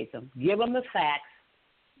 educate them, give them the facts,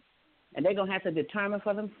 and they're gonna have to determine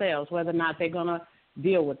for themselves whether or not they're gonna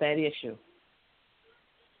deal with that issue.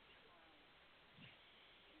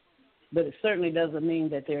 but it certainly doesn't mean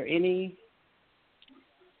that there are any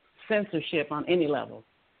censorship on any level.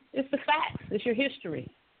 It's the facts. It's your history.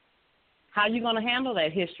 How you going to handle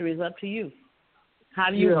that history is up to you.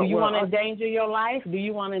 Do you want to endanger your life? Do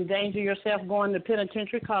you want to endanger yourself going to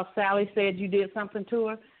penitentiary because Sally said you did something to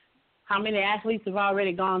her? How many athletes have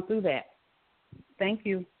already gone through that? Thank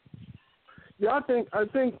you. Yeah, I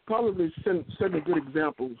think probably setting a good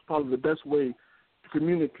example is probably the best way to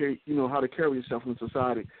communicate, how to carry yourself in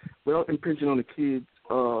society without impinging on the kids,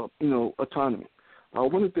 autonomy.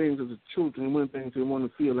 One of the things as a children, one of the things they want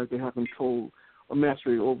to feel like they have control or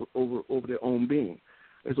mastery over their own being.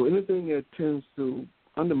 And so anything that tends to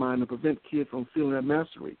undermine or prevent kids from feeling that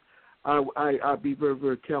mastery, I'd be very,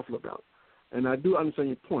 very careful about. And I do understand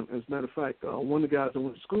your point. As a matter of fact, one of the guys I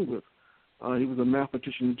went to school with, he was a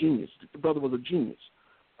mathematician genius. The brother was a genius.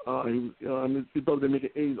 His brother been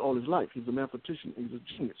making A's all his life. He was a mathematician. He was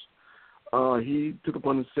a genius. He took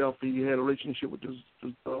upon himself, he had a relationship with this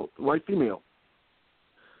white female,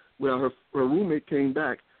 where her roommate came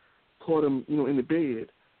back, caught him, in the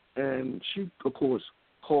bed, and she, of course,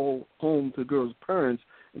 called home to the girl's parents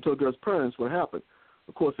and told the girl's parents what happened.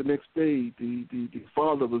 Of course, the next day, the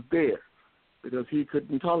father was there because he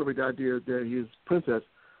couldn't tolerate the idea that his princess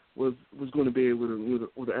was going to be with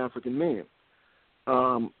an African man.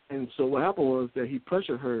 And so what happened was that he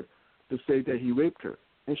pressured her to say that he raped her,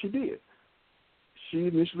 and she did. She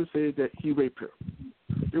initially said that he raped her.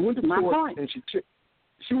 They went to court, and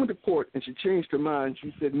she went to court, and she changed her mind.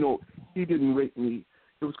 She said, no, he didn't rape me.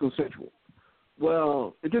 It was consensual.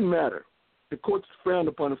 Well, it didn't matter. The courts frowned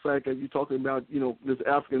upon the fact that you're talking about, this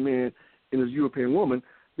African man and this European woman.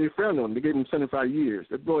 They frowned on him. They gave him 75 years.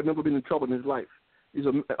 That boy had never been in trouble in his life. He's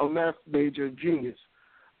a math major, genius,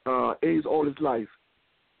 A's all his life.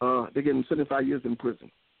 They gave him 75 years in prison.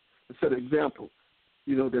 To set an example,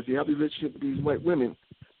 that if you have a relationship with these white women,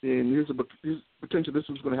 then there's potential this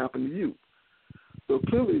was going to happen to you. So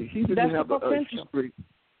clearly he didn't have a history.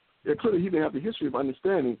 Yeah, clearly he didn't have the history of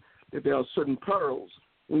understanding that there are certain perils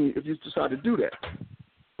if you decide to do that.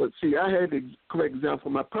 But see, I had the correct example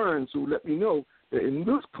from my parents who let me know that in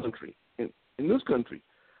this country,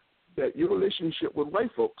 that your relationship with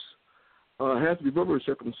white folks has to be very, very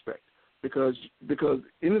circumspect because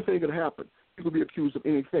anything can happen. You could be accused of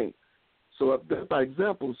anything. So by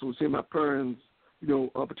example, so say my parents,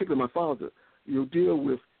 particularly my father, deal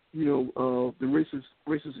with the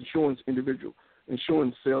racist insurance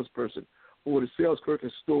salesperson, or the sales clerk at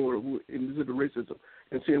the store who exhibit racism,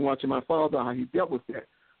 and seeing watching my father how he dealt with that.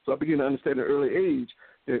 So I began to understand at an early age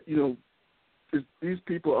that these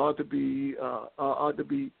people ought to be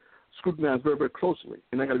scrutinized very, very closely,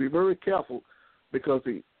 and I got to be very careful because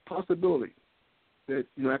the possibility that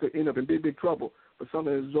I could end up in big, big trouble for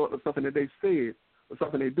something as a result of something that they said or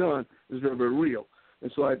something they done is very, very real.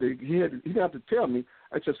 And so he didn't have to tell me.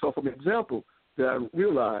 I just saw from an example that I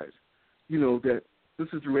realized, that this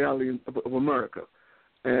is the reality of America.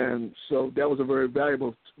 And so that was a very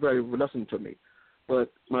valuable lesson to me. But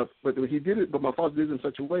he did it. But my father did it in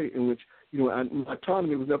such a way in which my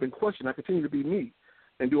autonomy was never in question. I continued to be me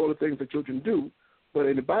and do all the things that children do. But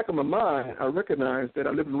in the back of my mind, I recognized that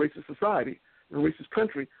I live in a racist society, in a racist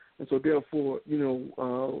country, and so therefore,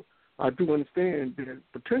 I do understand that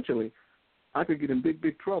potentially I could get in big,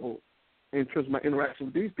 big trouble in terms of my interaction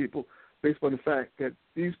with these people based on the fact that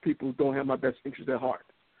these people don't have my best interest at heart.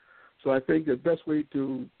 So I think the best way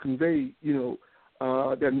to convey,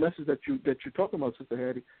 that message that you're talking about, Sister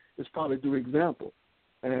Hattie, is probably through example,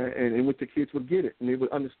 and in which the kids would get it and they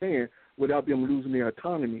would understand without them losing their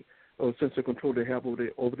autonomy or sense of control they have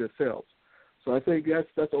over themselves. So I think that's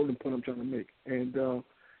the only point I'm trying to make. And I'll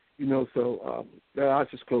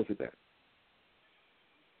just close with that.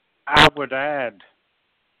 I would add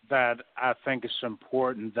that I think it's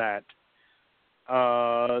important that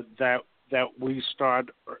we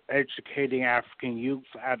start educating African youth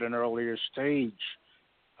at an earlier stage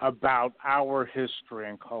about our history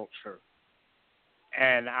and culture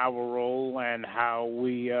and our role and how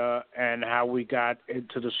we got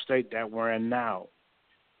into the state that we're in now.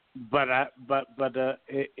 But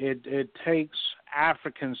it takes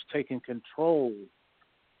Africans taking control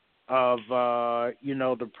of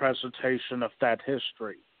the presentation of that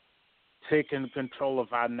history, taking control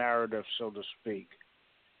of our narrative, so to speak.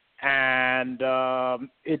 And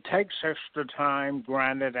it takes extra time,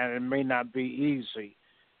 granted, and it may not be easy,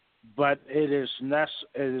 but it is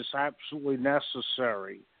absolutely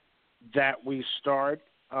necessary that we start,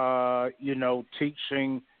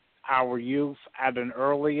 teaching our youth at an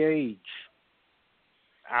early age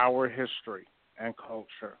our history and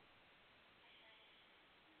culture.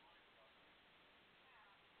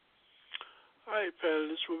 All right,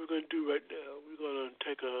 panelists, what we're going to do right now, we're going to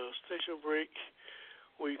take a station break.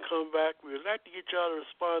 When we come back, we'd like to get y'all to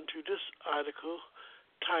respond to this article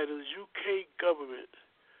titled UK Government.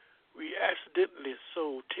 We accidentally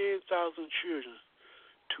sold 10,000 children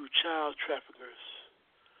to child traffickers.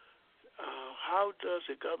 How does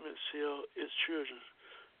the government sell its children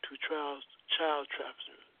to child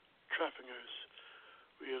traffickers?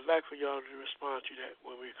 We would like for y'all to respond to that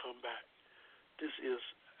when we come back. This is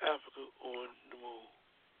Africa on the Move.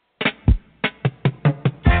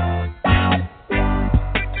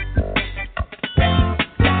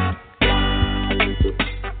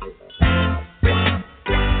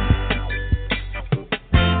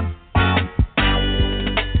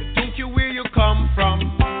 Don't you where you come from?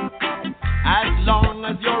 As long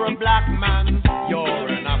as you're a black man, you're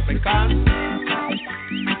an African.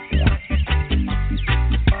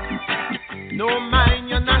 No mind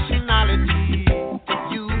your nationality,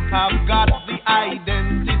 you have got the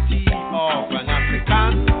identity of an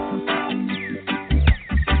African.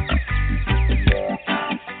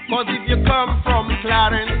 'Cause if you come from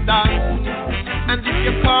Clarendon, and if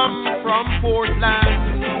you come from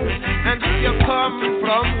Portland, and if you come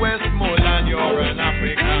from Westmoreland, you're an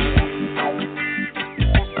African.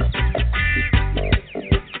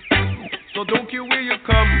 So don't care where you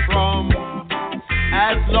come from,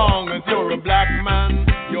 as long as you're a black man,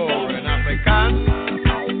 you're an African.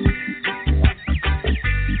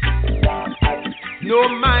 No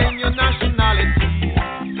mind your nationality,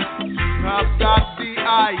 you have got the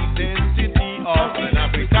identity of an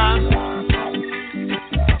African.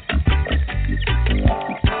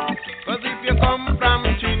 'Cause if you come from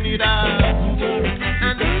Trinidad,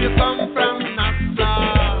 and if you come from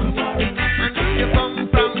Nassau, and if you come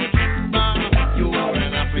from Cuba, you're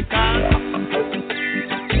an African.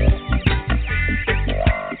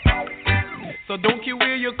 So don't care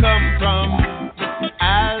where you come from,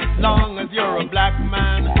 as long as you're a black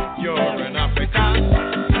man, you're an African.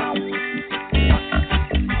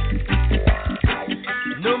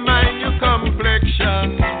 No mind your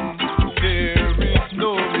complexion, there is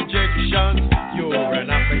no rejection, you're an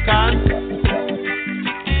African.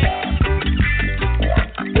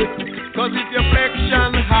 'Cause if your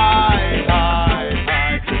flexion high,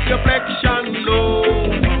 if your flexion low,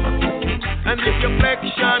 and if your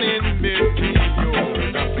flexion in between, you're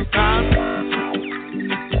an African.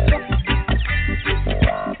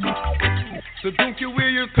 So don't care where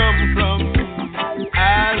you come from,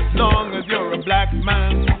 as long as you're a black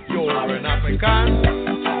man, you're an African.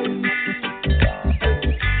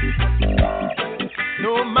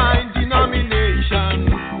 No mind denomination,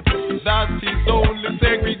 that is only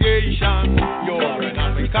segregation, you're an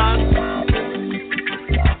African.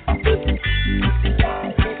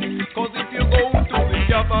 'Cause if you go to the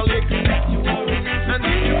Catholic, and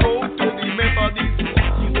if you go to the Methodist,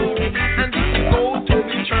 and if you go to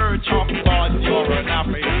the Church of God, you're an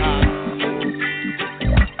African.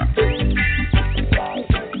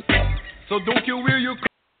 So don't you where you come.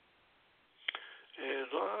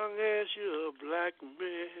 As long as you're a black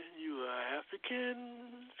man, you are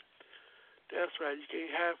African. That's right, you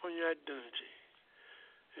can't hide from your identity.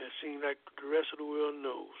 It seems like the rest of the world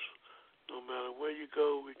knows. No matter where you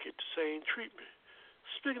go, we get the same treatment.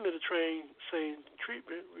 Speaking of the same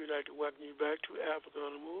treatment, we'd like to welcome you back to Africa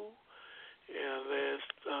on the Move. And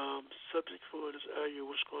last subject for this area,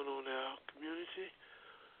 what's going on in our community.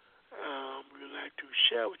 We'd like to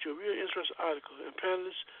share with you a real interesting article. And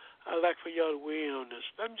panelists, I'd like for y'all to weigh in on this.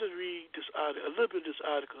 Let me just read this article, a little bit of this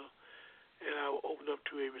article, and I will open up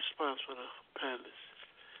to a response from the panelists.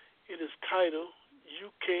 It is titled,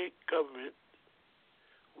 UK Government,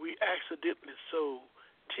 We Accidentally Sold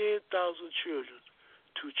 10,000 Children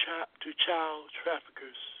to Child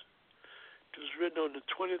Traffickers. It was written on the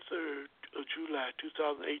 23rd of July,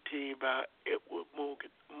 2018 by Edward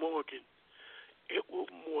Morgan.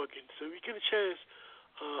 So if you get a chance,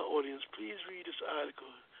 audience, please read this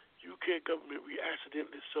article. UK Government, We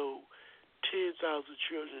Accidentally Sold 10,000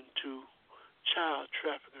 Children to Child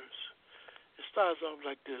Traffickers. It starts off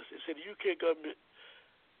like this. It said the UK government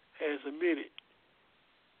has admitted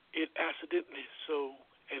it accidentally sold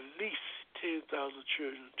at least 10,000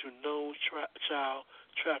 children to known child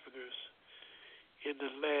traffickers in the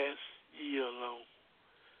last year alone.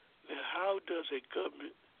 Now, how does a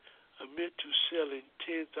government admit to selling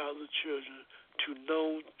 10,000 children to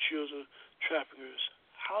known children traffickers?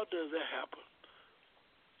 How does that happen?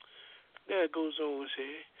 Now it goes on to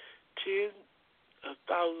say,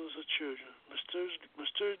 thousands of children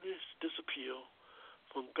mysteriously disappear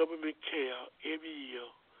from government care every year,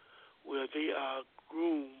 where they are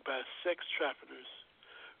groomed by sex traffickers.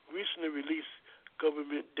 Recently released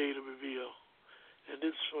government data reveal and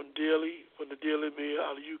this is from the Daily Mail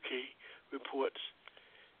out of UK reports.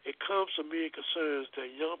 It comes to me concerns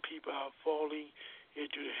that young people are falling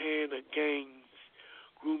into the hand of gangs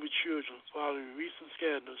grooming children following recent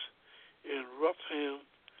scandals in Rougham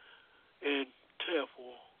and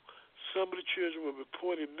Telford. Some of the children were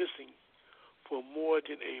reported missing for more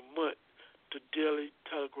than a month, the Daily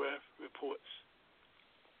Telegraph reports.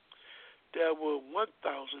 There were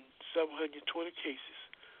 1,720 cases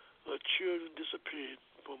of children disappeared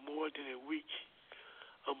for more than a week.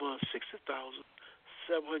 Among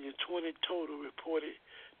 60,720 total reported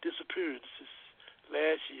disappearances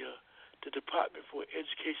last year, the Department for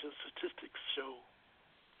Education statistics show.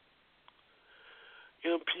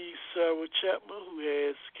 MP Sarah Chapman, who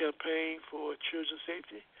has campaigned for children's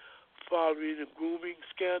safety following the grooming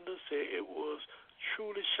scandal, said it was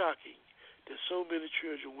truly shocking that so many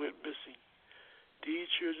children went missing. These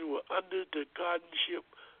children were under the guardianship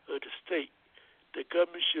of the state. The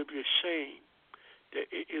government should be ashamed that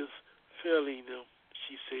it is failing them,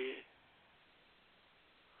 she said.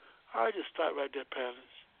 I just start right there,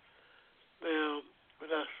 panelists. Now, when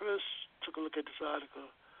I first took a look at this article,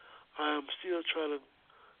 I am still trying to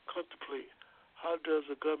contemplate how does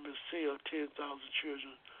the government sell 10,000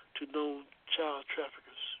 children to known child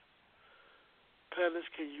traffickers. Panelists,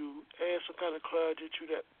 can you add some kind of clarity to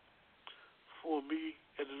that for me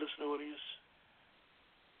and the listening audience?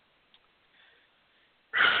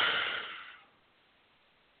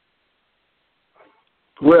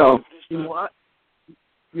 Well, can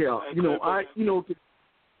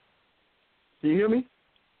you hear me?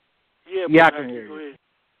 Yeah, I can hear you.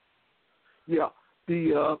 Yeah,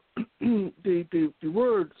 the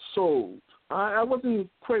word sold. I wasn't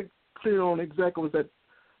quite clear on exactly what they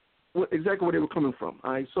were coming from.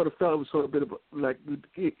 I sort of felt it was sort of a bit of like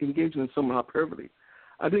engaging in some hyperbole.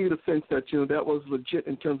 I didn't get a sense that that was legit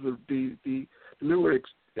in terms of the lyrics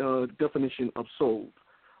definition of sold.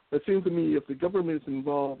 It seems to me if the government is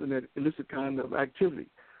involved in that illicit kind of activity,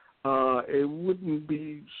 it wouldn't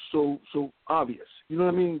be so obvious. You know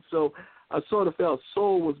what I mean? So I sort of felt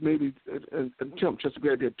soul was maybe an attempt just to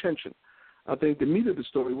grab their attention. I think the meat of the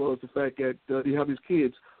story was the fact that you have these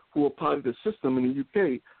kids who are part of the system in the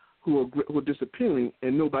UK who are disappearing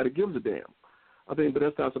and nobody gives a damn. I think, but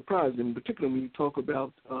that's not surprising, particularly when you talk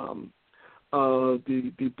about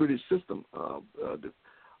the British system.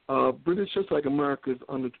 British, just like America, is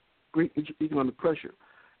under great economic pressure.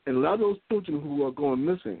 And a lot of those children who are going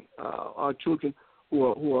missing are children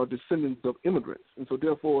who are descendants of immigrants. And so,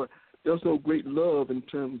 therefore, there's no great love in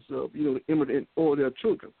terms of, the immigrant or their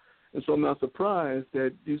children. And so I'm not surprised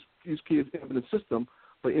that these kids end up in the system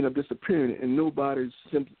but end up disappearing and nobody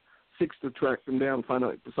seeks to track them down and find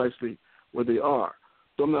out precisely where they are.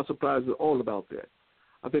 So I'm not surprised at all about that.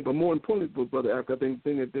 I think, but more importantly, Brother Africa, I think the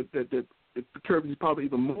thing that perturbs you probably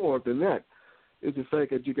even more than that is the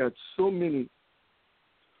fact that you got so many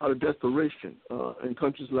out of desperation in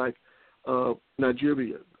countries like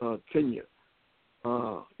Nigeria, Kenya,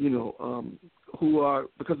 who are,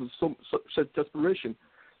 because of such desperation,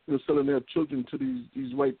 selling their children to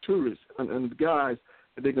these white tourists and the guys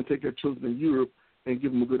that they can take their children to Europe and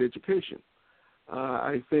give them a good education.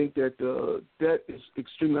 I think that that is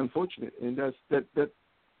extremely unfortunate, and that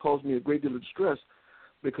caused me a great deal of distress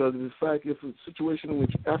because of the fact if a situation in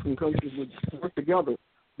which African countries would work together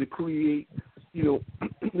to create, to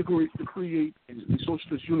create a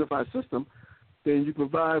socialist unified system, then you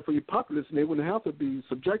provide for your populace, and they wouldn't have to be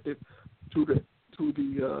subjected to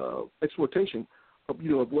the exploitation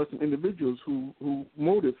of Western individuals who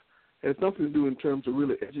motive has nothing to do in terms of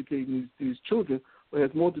really educating these children, but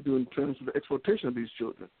has more to do in terms of the exploitation of these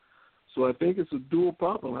children. So I think it's a dual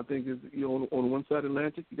problem. I think it's, on one side of the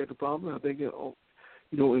Atlantic, you got the problem. I think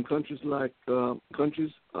in countries like in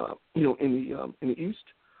the East,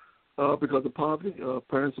 because of poverty,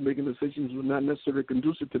 parents are making decisions that are not necessarily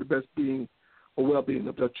conducive to the best being or well-being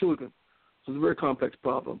of their children. So it's a very complex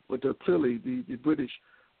problem. But clearly, the British,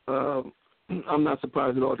 I'm not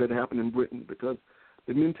surprised at all that it happened in Britain because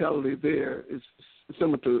the mentality there is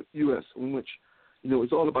similar to U.S., in which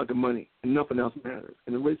it's all about the money and nothing else matters.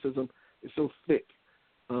 And the racism is so thick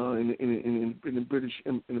in the British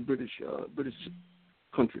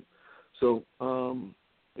country. So in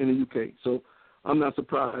the UK. So I'm not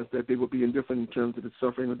surprised that they would be indifferent in terms of the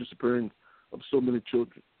suffering or disappearance of so many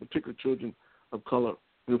children, particularly children of color,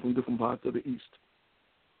 from different parts of the East.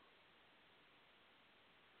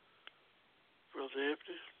 Brother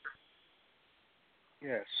Anthony?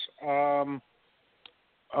 Yes.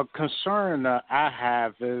 A concern that I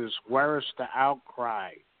have is where is the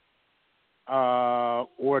outcry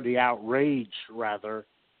or the outrage, rather,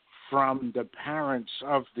 from the parents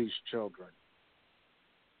of these children?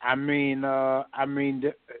 Is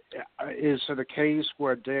it a case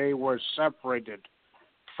where they were separated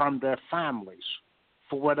from their families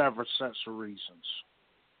for whatever sets of reasons?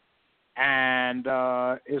 And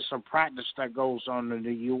it's a practice that goes on in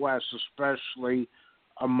the U.S., especially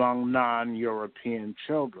among non-European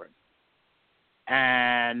children.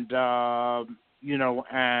 And at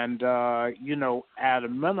a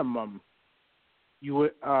minimum, you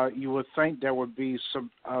would think there would be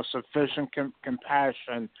some sufficient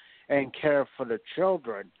compassion and care for the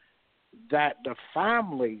children, that the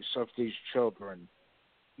families of these children,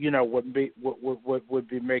 would be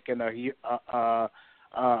making a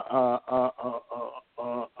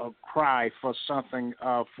cry for something,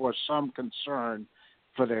 for some concern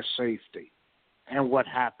for their safety and what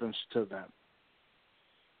happens to them.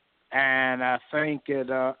 And I think it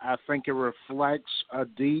reflects a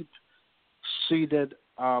deep-seated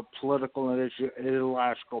political and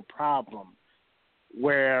ideological problem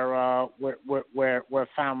where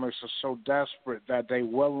families are so desperate that they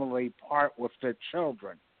willingly part with their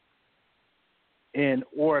children in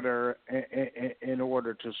order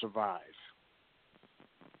to survive.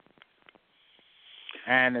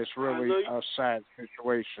 And it's really a sad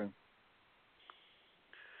situation.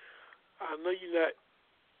 I know you're not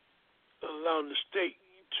allowing the state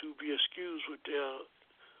to be excused in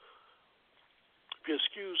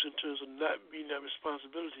terms of not being that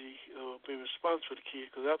responsibility or being responsible for the kid,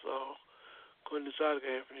 because after all, according to this article,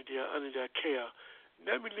 Anthony, they are under their care.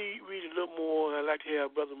 Let me read a little more. I'd like to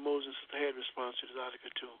have Brother Moses had response to this article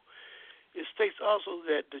too. It states also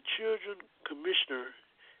that the Children Commissioner,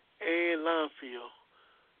 Ann Longfield,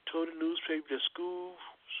 told the newspaper that schools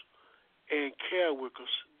and care workers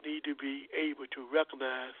need to be able to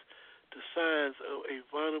recognize the signs of a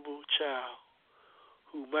vulnerable child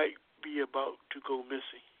who might be about to go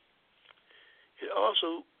missing. It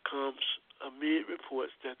also comes amid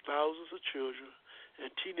reports that thousands of children and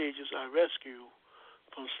teenagers are rescued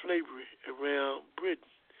from slavery around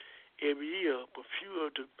Britain every year, but few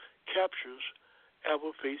of the captures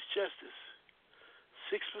ever face justice.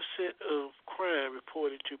 6% of crime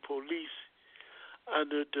reported to police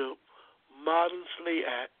under the Modern Slavery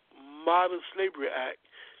Act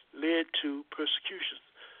led to persecution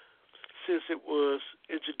since it was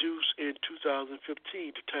introduced in 2015,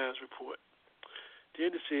 the Times report.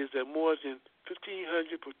 Then it says that more than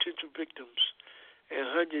 1,500 potential victims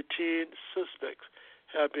and 110 suspects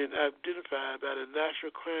have been identified by the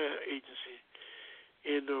National Crime Agency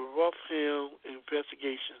in the Rougham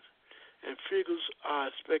investigation, and figures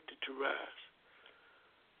are expected to rise.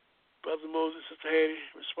 Brother Moses, Sister Hattie,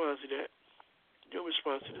 response to that. Your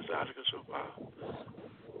response to this article so far.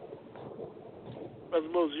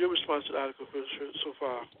 Brother Moses, your response to the article so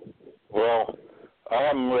far. Well, I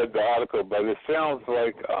haven't read the article, but it sounds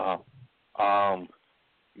like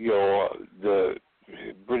the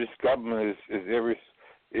British government is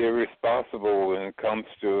irresponsible when it comes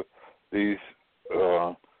to these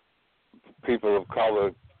people of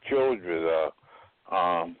color children,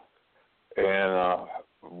 and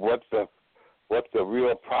what the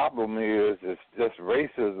real problem is just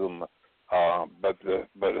racism. But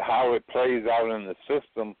how it plays out in the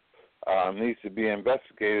system needs to be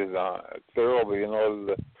investigated thoroughly in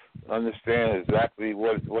order to understand exactly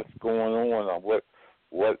what's going on,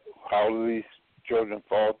 or how do these children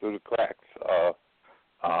fall through the cracks.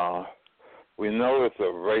 We know it's a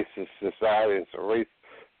racist society. It's a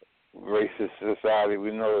racist society.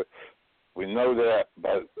 We know that,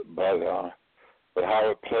 but how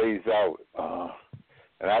it plays out.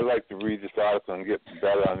 And I'd like to read this article and get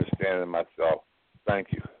better understanding myself.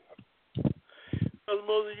 Thank you. Brother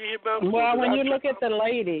Moses, you hear about well, when you look at the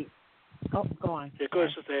lady, go on. Yeah, go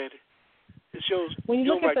ahead, Sister Hattie. It shows when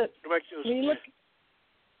you look at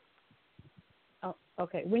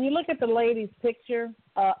okay. When you look at the lady's picture,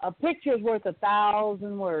 a picture is worth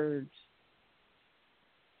 1,000 words.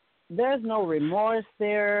 There's no remorse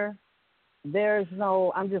there. There's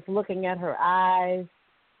no. I'm just looking at her eyes,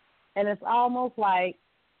 and it's almost like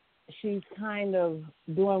she's kind of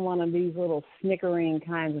doing one of these little snickering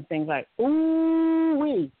kinds of things, like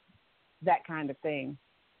ooh-wee, that kind of thing.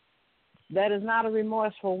 That is not a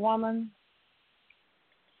remorseful woman.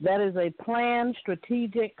 That is a planned,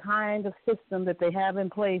 strategic kind of system that they have in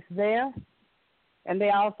place there. And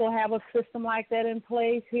they also have a system like that in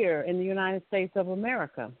place here in the United States of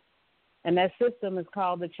America. And that system is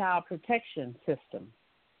called the Child Protection System.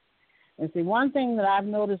 And see, one thing that I've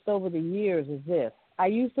noticed over the years is this. I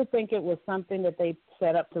used to think it was something that they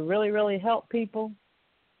set up to really, really help people.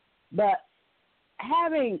 But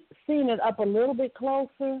having seen it up a little bit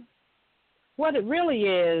closer, what it really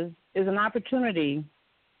is an opportunity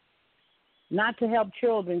not to help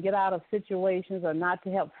children get out of situations or not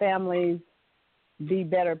to help families be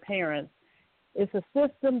better parents. It's a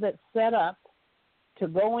system that's set up to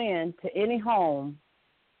go into any home,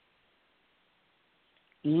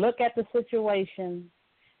 look at the situation,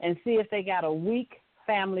 and see if they got a weak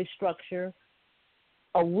family structure,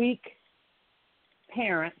 a weak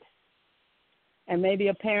parent, and maybe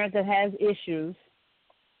a parent that has issues,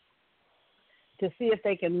 to see if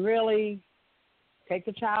they can really take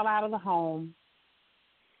the child out of the home,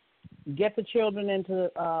 get the children into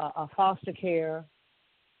a foster care,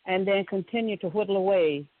 and then continue to whittle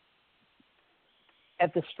away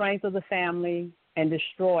at the strength of the family and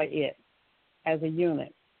destroy it as a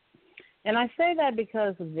unit. And I say that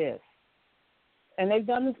because of this. And they've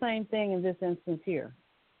done the same thing in this instance here.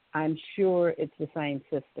 I'm sure it's the same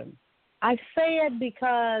system. I say it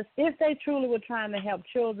because if they truly were trying to help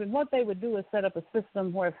children, what they would do is set up a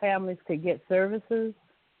system where families could get services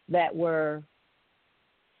that were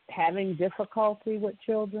having difficulty with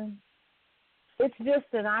children. It's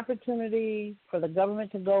just an opportunity for the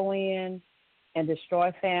government to go in and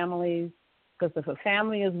destroy families, because if a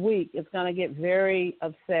family is weak, it's going to get very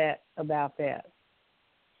upset about that.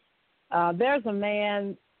 There's a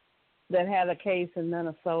man that had a case in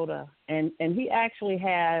Minnesota, and he actually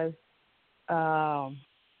has a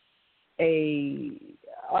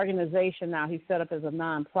organization now he set up as a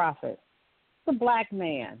nonprofit. It's a black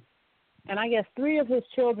man, and I guess 3 of his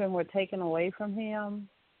children were taken away from him.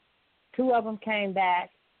 2 of them came back,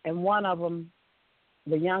 and 1 of them,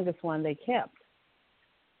 the youngest one, they kept.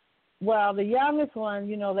 Well, the youngest one,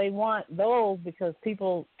 they want those because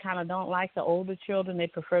people kind of don't like the older children. They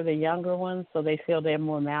prefer the younger ones, so they feel they're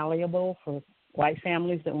more malleable for white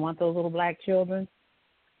families that want those little black children.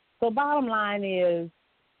 So bottom line is,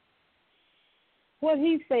 what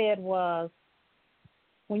he said was,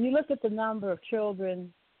 when you look at the number of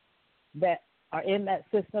children that are in that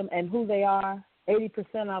system and who they are,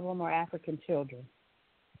 80% of them are African children.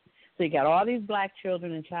 So you got all these black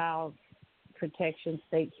children in child protection,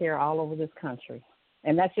 state care all over this country.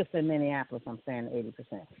 And that's just in Minneapolis, I'm saying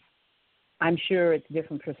 80%. I'm sure it's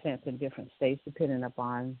different percents in different states depending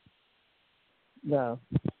upon the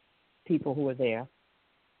people who are there.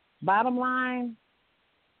 Bottom line,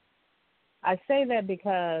 I say that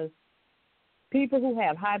because people who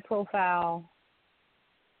have high-profile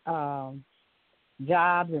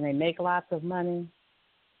jobs and they make lots of money,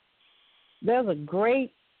 there's a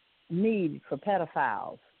great need for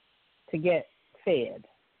pedophiles to get fed.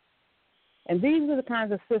 And these are the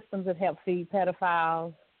kinds of systems that help feed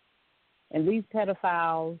pedophiles. And these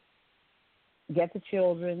pedophiles get the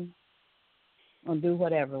children and do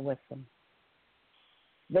whatever with them.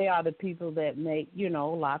 They are the people that make,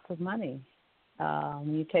 lots of money.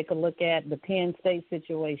 When you take a look at the Penn State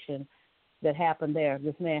situation that happened there,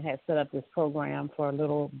 this man had set up this program for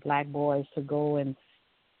little black boys to go and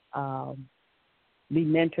be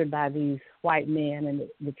mentored by these white men. And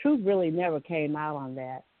the truth really never came out on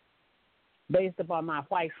that. Based upon my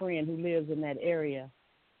white friend who lives in that area,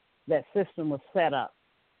 that system was set up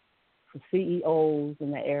for CEOs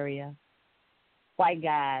in the area, white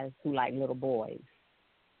guys who like little boys.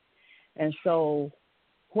 And so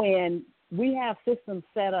when we have systems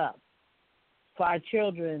set up for our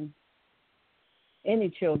children, any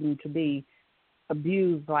children, to be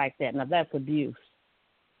abused like that, now that's abuse.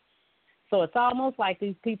 So it's almost like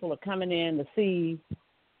these people are coming in to see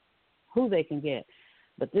who they can get.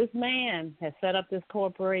 But this man has set up this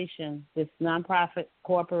corporation, this nonprofit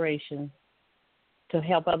corporation, to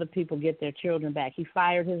help other people get their children back. He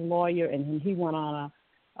fired his lawyer, and he went on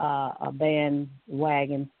a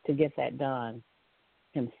bandwagon to get that done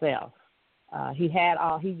himself. He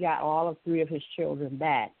got all 3 of his children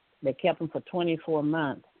back. They kept him for 24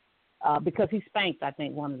 months because he spanked, I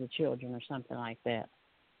think, one of the children or something like that.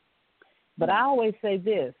 But I always say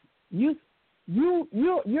this: you're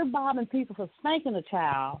bothering people for spanking a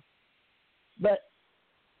child, but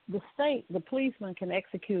the policeman can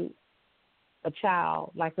execute a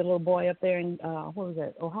child, like the little boy up there in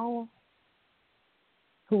Ohio,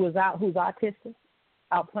 who's autistic,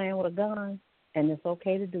 out playing with a gun, and it's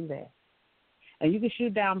okay to do that. And you can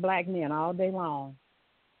shoot down black men all day long,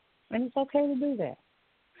 and it's okay to do that.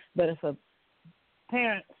 But if a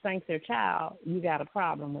parent spanks their child, you got a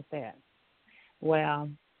problem with that. Well,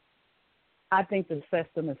 I think the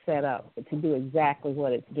system is set up to do exactly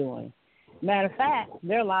what it's doing. Matter of fact,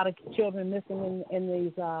 there are a lot of children missing in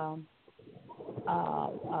these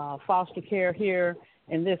foster care here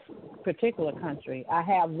in this particular country. I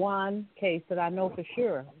have one case that I know for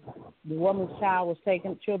sure. The woman's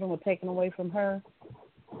children were taken away from her,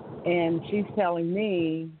 and she's telling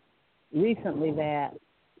me recently that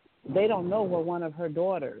They don't know where one of her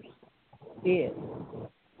daughters is.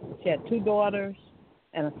 She had 2 daughters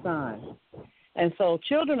and a son. And so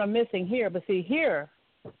children are missing here, but see, here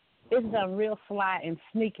it's done real sly and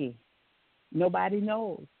sneaky. Nobody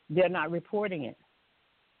knows. They're not reporting it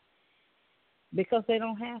because they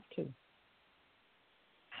don't have to.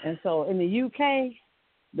 And so in the UK,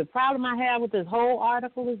 the problem I have with this whole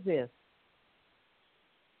article is this.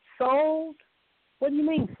 Sold? What do you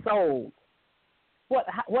mean sold? What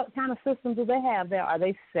kind of system do they have there? Are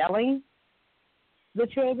they selling the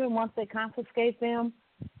children once they confiscate them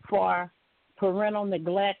for parental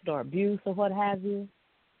neglect or abuse or what have you?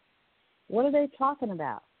 What are they talking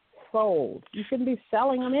about? Sold. You shouldn't be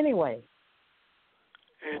selling them anyway.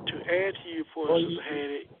 And to add to your point, Sister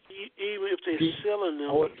Hattie, even if they're selling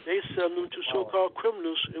them, they sell them to so-called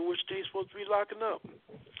criminals in which they're supposed to be locking up.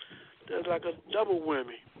 That's like a double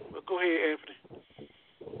whammy. But go ahead, Anthony.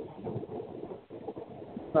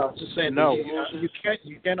 I was just saying, no, you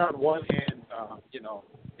can't on one hand,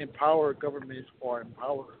 empower government or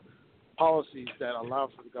empower policies that allow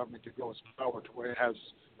for the government to grow its power to where it has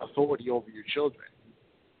authority over your children.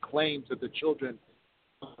 Claims that the children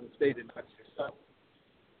of the state did not accept.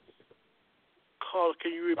 Carla,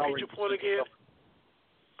 can you repeat your point again?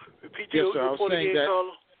 Repeat yes, your sir. point again,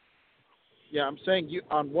 Carla. Yeah, I'm saying you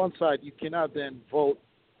on one side you cannot then vote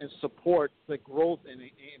and support the growth and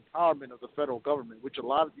empowerment of the federal government, which a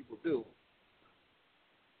lot of people do.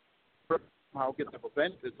 I'll get the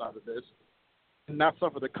benefits out of this and not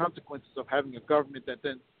suffer the consequences of having a government that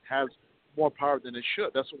then has more power than it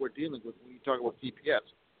should. That's what we're dealing with when you talk about DPS,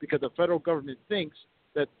 because the federal government thinks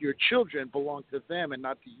that your children belong to them and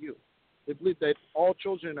not to you. They believe that all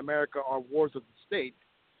children in America are wards of the state,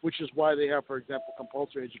 which is why they have, for example,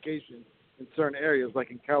 compulsory education in certain areas,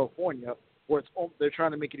 like in California, where they're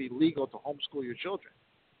trying to make it illegal to homeschool your children.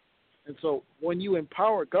 And so when you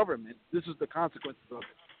empower government, this is the consequences of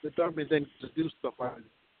it. The government then to do stuff like this.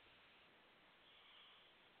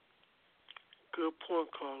 Good point,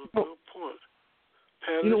 Carla. Good point.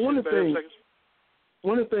 Pat, one of the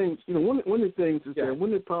things is that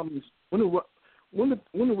one of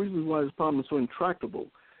the reasons why this problem is so intractable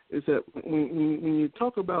is that when you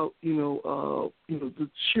talk about the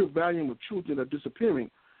sheer volume of children that are disappearing,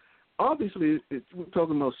 obviously we're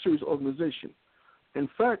talking about a serious organization. In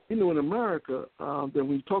fact, in America, that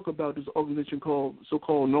when you talk about this organization called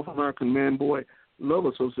so-called North American Man-Boy Love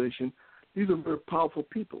Association, these are very powerful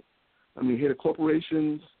people. I mean, head of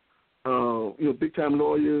corporations, big-time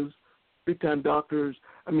lawyers, big-time doctors.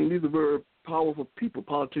 I mean, these are very powerful people,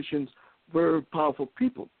 politicians, very powerful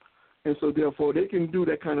people. And so, therefore, they can do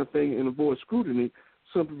that kind of thing and avoid scrutiny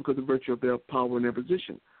simply because of virtue of their power and their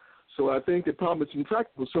position. So I think the problem is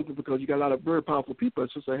intractable simply because you got a lot of very powerful people, as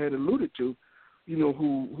I had alluded to,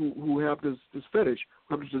 who have this fetish,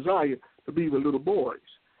 have this desire to be with little boys.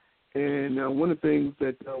 And one of the things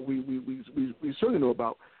that we certainly know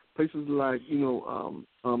about, places like,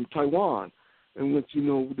 Taiwan, in which,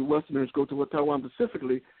 the Westerners go to Taiwan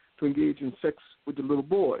specifically to engage in sex with the little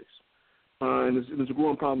boys. And it's a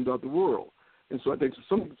growing problem throughout the world. And so I think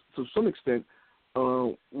to some extent,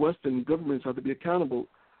 Western governments have to be accountable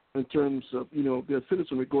in terms of, their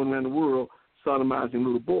citizenry going around the world sodomizing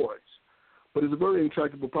little boys. But it's a very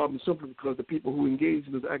intractable problem simply because the people who engage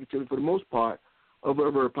in this activity, for the most part, are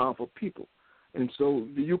very, very powerful people. And so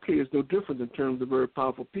the UK is no different in terms of very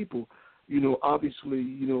powerful people, obviously,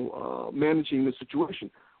 managing the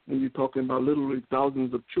situation when you're talking about literally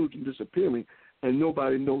thousands of children disappearing and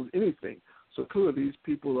nobody knows anything. So clearly these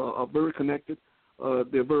people are very connected,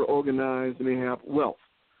 they're very organized, and they have wealth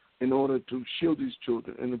in order to shield these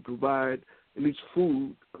children and to provide at least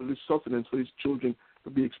food, at least sustenance for these children to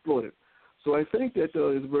be exploited. So I think that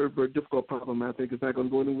is a very, very difficult problem. I think it's not going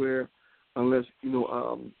to go anywhere unless,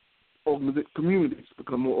 communities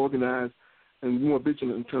become more organized and more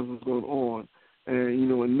vigilant in terms of what's going on,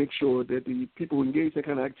 and, and make sure that the people who engage in that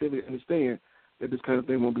kind of activity understand that this kind of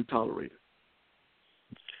thing won't be tolerated.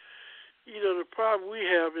 The problem we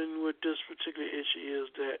have with this particular issue is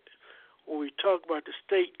that when we talk about the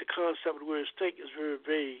state, the concept of the word state is very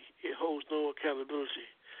vague. It holds no accountability.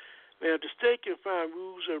 Now, if the state can find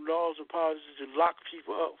rules and laws and policies to lock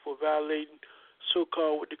people up for violating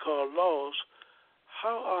so-called what they call laws,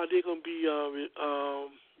 how are they going to be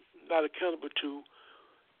not accountable to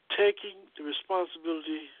taking the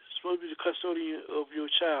responsibility, supposed to be the custodian of your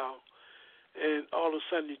child, and all of a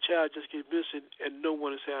sudden your child just gets missing and no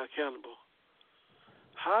one is held accountable?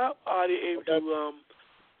 How are they able to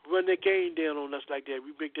run their game down on us like that?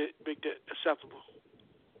 We make that acceptable.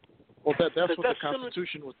 Well, that's what the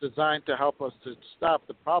Constitution was designed to help us to stop.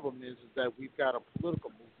 The problem is that we've got a political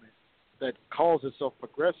movement that calls itself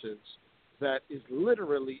progressives that is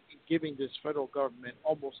literally giving this federal government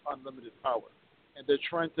almost unlimited power. And they're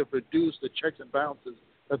trying to reduce the checks and balances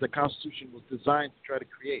that the Constitution was designed to try to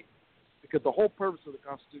create. Because the whole purpose of the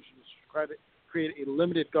Constitution is to try to create a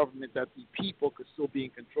limited government that the people could still be in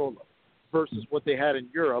control of, versus what they had in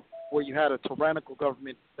Europe, where you had a tyrannical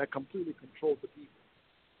government that completely controlled the people.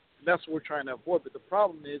 And that's what we're trying to avoid. But the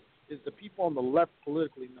problem is the people on the left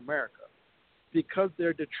politically in America, because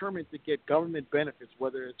they're determined to get government benefits,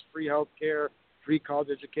 whether it's free health care, free college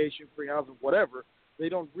education, free housing, whatever, they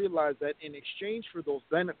don't realize that in exchange for those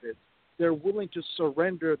benefits, they're willing to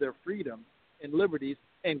surrender their freedom and liberties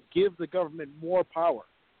and give the government more power.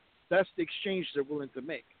 That's the exchange they're willing to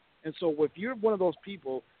make. And so if you're one of those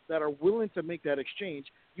people that are willing to make that exchange,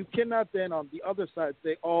 you cannot then on the other side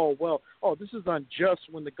say, this is unjust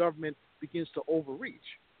when the government begins to overreach.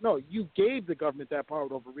 No, you gave the government that power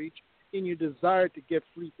to overreach in your desire to get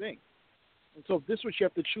free things. And so this is what you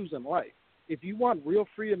have to choose in life. If you want real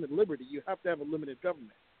freedom and liberty, you have to have a limited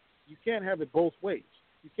government. You can't have it both ways.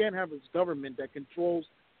 You can't have this government that controls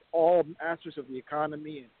all aspects of the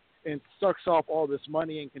economy and sucks off all this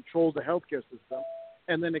money and controls the healthcare system,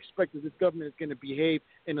 and then expect that this government is going to behave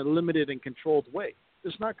in a limited and controlled way.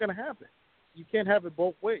 It's not going to happen. You can't have it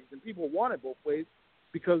both ways. And people want it both ways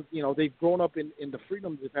because, they've grown up in the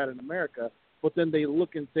freedoms they've had in America, but then they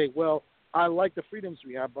look and say, well, I like the freedoms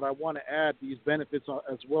we have, but I want to add these benefits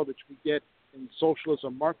as well that we get in socialist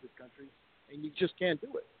or Marxist countries, and you just can't do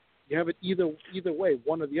it. You have it either way,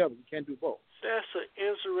 one or the other. You can't do both. That's an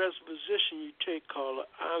interesting position you take, caller.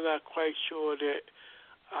 I'm not quite sure that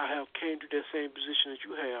I have came to that same position that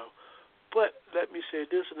you have. But let me say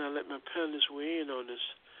this, and I'll let my panelists weigh in on this.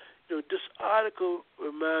 This article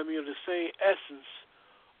reminds me of the same essence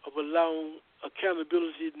of allowing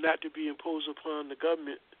accountability not to be imposed upon the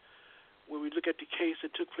government. When we look at the case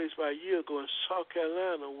that took place about a year ago in South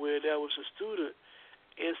Carolina, where there was a student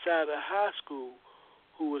inside a high school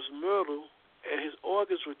who was murdered, and his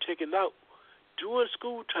organs were taken out during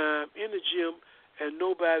school time in the gym, and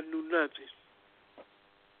nobody knew nothing.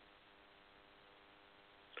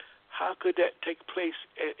 How could that take place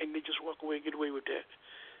and they just walk away and get away with that?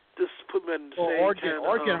 This put me in the same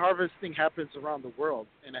organ harvesting happens around the world,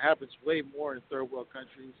 and it happens way more in third world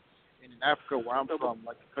countries and in Africa, where I'm from,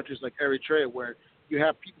 like countries like Eritrea, where you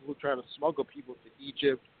have people who try to smuggle people to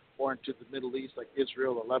Egypt or into the Middle East, like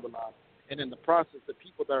Israel or Lebanon, and in the process, the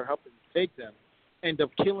people that are helping take them end up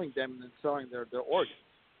killing them and then selling their organs.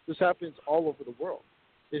 This happens all over the world.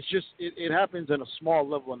 It's just it happens in a small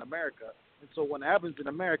level in America, and so when it happens in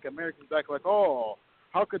America, Americans act like, oh,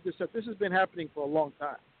 how could this happen? This has been happening for a long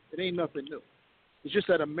time. It ain't nothing new. It's just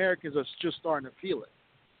that Americans are just starting to feel it.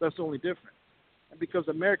 That's the only difference. And because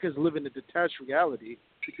Americans live in a detached reality,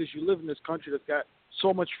 because you live in this country that's got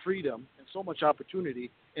so much freedom and so much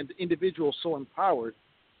opportunity, and the individual is so empowered,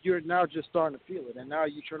 you're now just starting to feel it. And now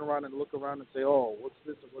you turn around and look around and say, oh, what's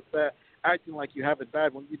this and what's that, acting like you have it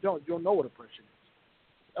bad when you don't. You don't know what oppression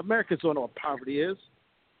is. Americans don't know what poverty is.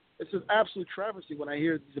 It's an absolute travesty when I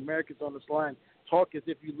hear these Americans on this line talk as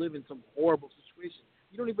if you live in some horrible situation.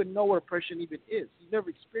 You don't even know what oppression even is. You've never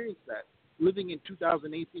experienced that. Living in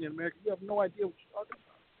 2018 in America, you have no idea what you're talking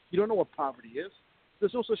about. You don't know what poverty is.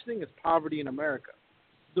 There's no such thing as poverty in America.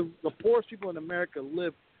 The poorest people in America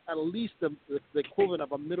live at least the equivalent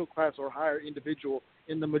of a middle class or higher individual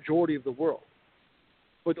in the majority of the world.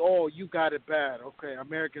 But, you got it bad. Okay,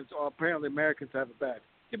 apparently Americans have it bad.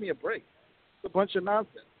 Give me a break. It's a bunch of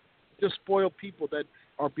nonsense. Just spoil people that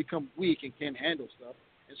are become weak and can't handle stuff.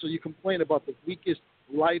 And so you complain about the weakest,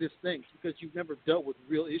 lightest things because you've never dealt with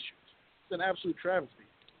real issues. It's an absolute travesty.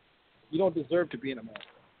 You don't deserve to be in America.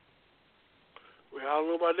 Well, I don't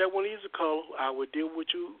know about that one either, caller. I would deal with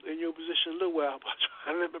you in your position a little while by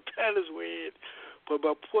trying to let the panelists weigh in. But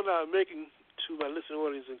my point I'm making to my listening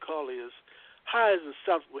audience and callers is, how is it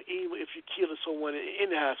acceptable, even if you kill someone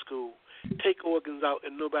in high school, take organs out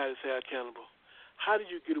and nobody's held accountable? How did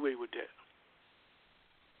you get away with that?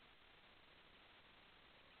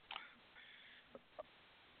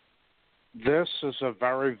 This is a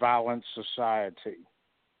very violent society,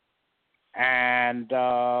 and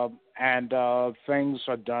things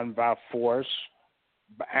are done by force.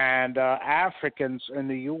 And Africans in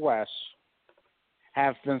the U.S.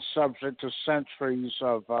 have been subject to centuries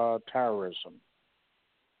of terrorism,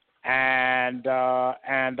 and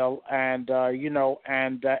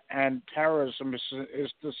terrorism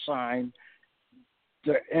is designed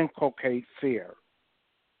to inculcate fear.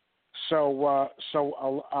 So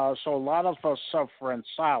a lot of us suffer in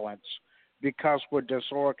silence because we're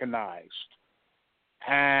disorganized,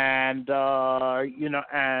 And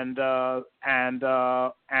and the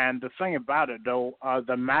thing about it, though,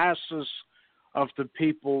 the masses of the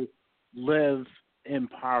people live in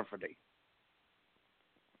poverty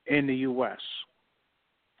in the U.S.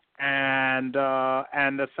 And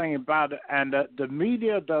the thing about it, and the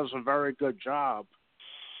media does a very good job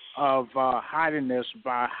of hiding this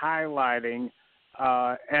by highlighting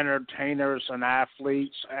entertainers and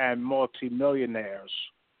athletes and multimillionaires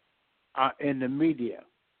in the media.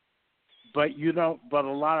 But you don't. But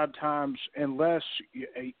a lot of times, unless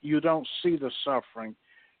you don't see the suffering,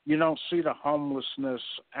 you don't see the homelessness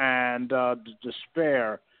and the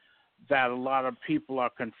despair that a lot of people are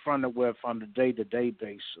confronted with on a day-to-day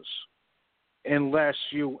basis, unless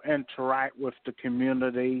you interact with the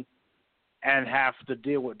community and have to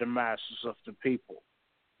deal with the masses of the people.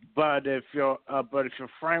 But if your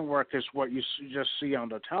framework is what you just see on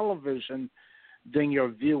the television, then your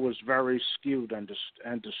view is very skewed and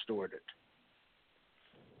distorted.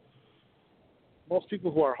 Most people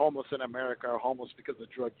who are homeless in America are homeless because of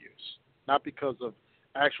drug use, not because of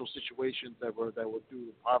actual situations that were due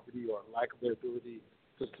to poverty or lack of their ability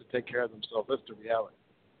just to take care of themselves. That's the reality.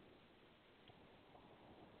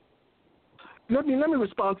 Let me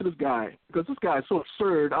respond to this guy, because this guy is so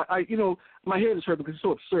absurd. I my head is hurt because he's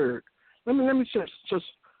so absurd. Let me just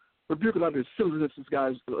rebuke a lot of the silliness this guy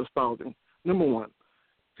is espousing. Number one,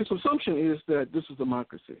 his assumption is that this is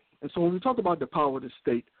democracy. And so when we talk about the power of the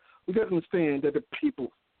state, we got to understand that the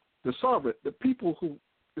people, the sovereign, the people who,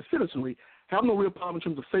 the citizenry, have no real power in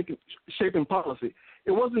terms of shaping policy.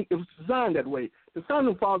 It was designed that way. The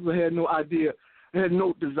founding fathers had no idea, had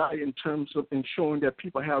no desire in terms of ensuring that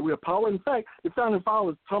people have real power. In fact, the founding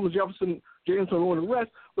fathers, Thomas Jefferson, James Monroe, and the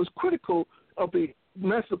rest, was critical of the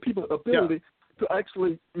mass of people's ability to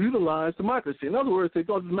actually utilize democracy. In other words, they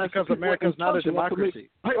thought the mass of people... Because America's not a democracy.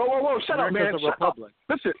 Hey, whoa, shut up, man. America's a republic.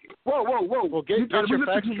 Listen, whoa. Well, get your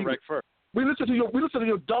facts correct first. We listen to your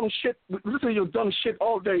dumb shit. We listen to your dumb shit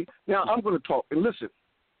all day. Now I'm going to talk and listen.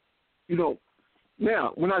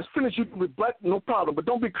 Now when I finish, you can rebut, no problem. But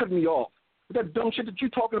don't be cutting me off. That dumb shit that you're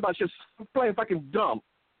talking about is just plain fucking dumb.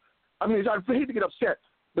 I mean, I hate to get upset,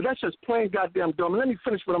 but that's just plain goddamn dumb. And let me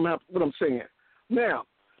finish what I'm saying. Now,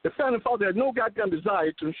 the founding fathers had no goddamn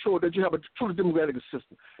desire to ensure that you have a truly democratic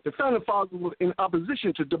system. The founding fathers were in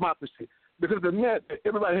opposition to democracy because it meant that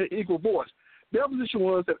everybody had equal voice. The opposition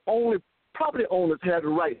was that only property owners had the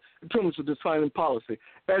right in terms of defining policy.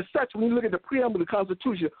 As such, when you look at the preamble of the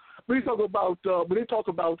Constitution, when they talk about the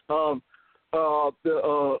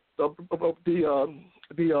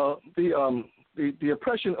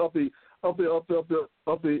oppression of the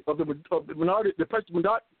minority, the oppressed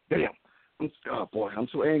minority. Damn, I'm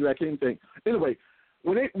so angry I can't think. Anyway,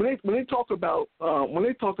 when they talk about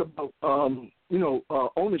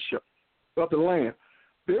ownership of the land,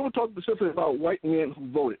 they were talking specifically about white men who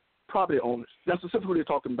voted, property owners. That's specifically what they're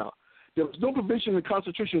talking about. There was no provision in the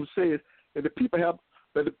Constitution that says that the people have,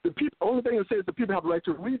 that the people, only thing that says the people have the right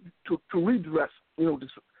to redress,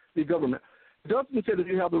 the government. It doesn't say that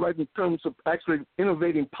you have the right in terms of actually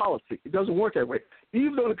innovating policy. It doesn't work that way.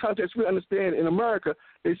 Even though in the context we understand in America,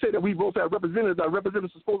 they say that we both have representatives. Our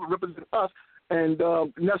representatives are supposed to represent us, and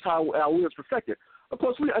that's how our will is perfected. Of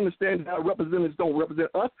course, we understand that our representatives don't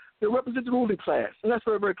represent us. They represent the ruling class, and that's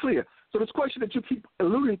very, very clear. So this question that you keep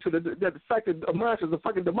alluding to, that the fact that America is a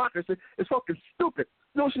fucking democracy, is fucking stupid.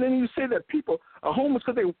 The notion that you say that people are homeless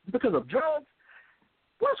because of drugs,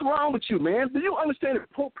 what's wrong with you, man? Do you understand the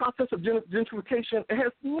whole process of gentrification? It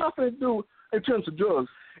has nothing to do in terms of drugs.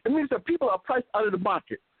 It means that people are priced out of the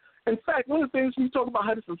market. In fact, one of the things we talk about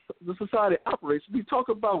how the society operates, we talk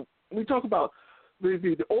about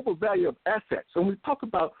the overvalue of assets, and we talk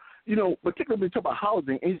about, particularly we talk about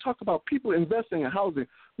housing, and you talk about people investing in housing,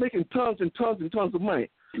 making tons and tons and tons of money.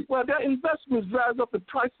 Well, that investment drives up the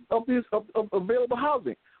price of available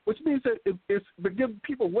housing, which means that if giving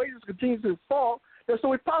people wages continues to fall, that's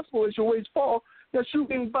only possible as your wages fall, that you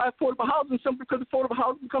can buy affordable housing simply because affordable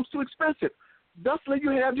housing becomes too expensive. Thusly,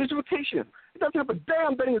 you have gentrification. It doesn't have a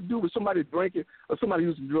damn thing to do with somebody drinking or somebody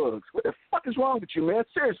using drugs. What the fuck is wrong with you, man?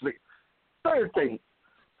 Seriously. Third thing,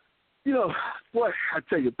 I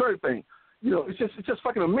tell you, third thing, it's just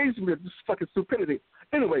fucking amazing that this fucking stupidity.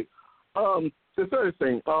 Anyway, the third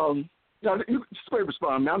thing, you just go ahead and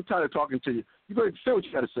respond, man. I'm tired of talking to you. You go ahead and say what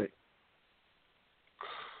you got to say.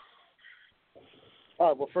 All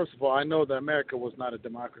right, well, first of all, I know that America was not a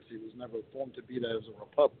democracy. It was never formed to be that as a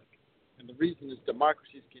republic. And the reason is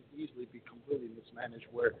democracies can easily be completely mismanaged,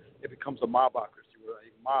 where it becomes a mobocracy, where a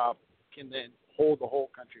mob can then hold the whole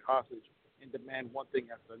country hostage and demand one thing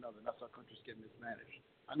after another. And that's how countries get mismanaged.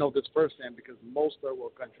 I know this firsthand because most third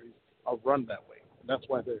world countries are run that way. And that's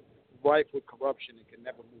why they're rife with corruption and can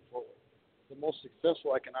never move forward. The most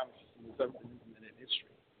successful economic system that's ever been implemented in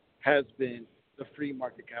history has been the free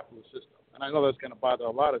market capitalist system. And I know that's going to bother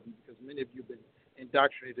a lot of you because many of you have been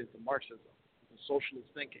indoctrinated into Marxism, into socialist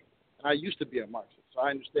thinking. And I used to be a Marxist, so I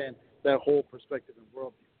understand that whole perspective and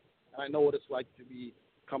worldview. And I know what it's like to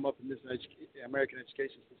come up in this American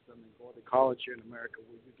education system and go to college here in America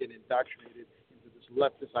where you get indoctrinated into this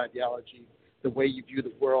leftist ideology, the way you view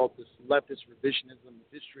the world, this leftist revisionism of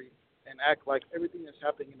history, and act like everything that's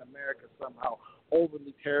happening in America is somehow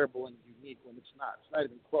overly terrible and unique when it's not. It's not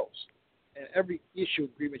even close. And every issue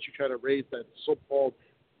agreement you try to raise that's so-called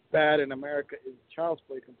bad in America is child's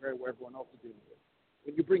play compared to what everyone else is dealing with.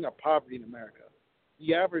 When you bring up poverty in America,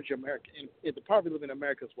 the average American, the poverty level in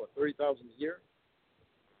America is what, 30,000 a year?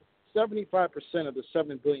 75% of the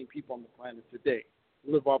 7 billion people on the planet today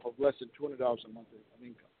live off of less than $200 a month of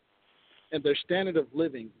income. And their standard of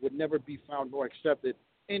living would never be found nor accepted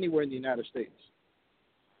anywhere in the United States.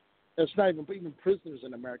 That's not even prisoners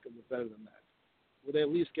in America live better than that, where they at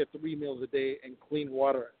least get 3 meals a day and clean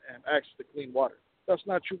water and access to clean water. That's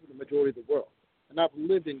not true for the majority of the world. And I've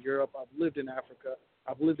lived in Europe, I've lived in Africa,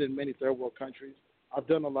 I've lived in many third world countries. I've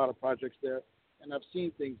done a lot of projects there, and I've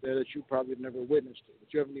seen things there that you probably have never witnessed,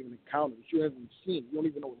 that you haven't even encountered, that you haven't seen. You don't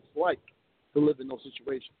even know what it's like to live in those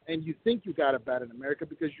situations. And you think you got it bad in America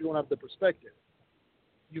because you don't have the perspective.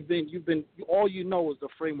 All you know is the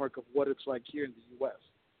framework of what it's like here in the U.S.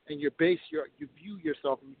 And you view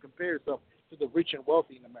yourself and you compare yourself to the rich and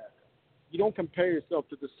wealthy in America. You don't compare yourself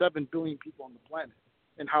to the 7 billion people on the planet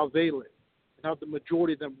and how they live and how the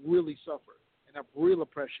majority of them really suffer and have real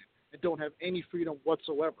oppression and don't have any freedom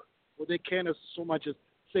whatsoever, where they can't so much as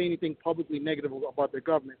say anything publicly negative about their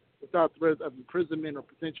government without threat of imprisonment or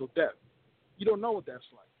potential death. You don't know what that's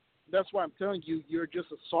like. That's why I'm telling you, you're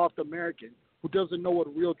just a soft American who doesn't know what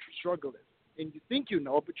real struggle is. And you think you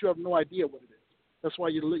know, but you have no idea what it is. That's why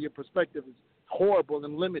your perspective is horrible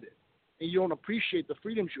and limited. And you don't appreciate the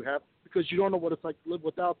freedoms you have because you don't know what it's like to live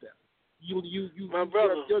without them. You're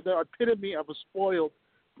the epitome of a spoiled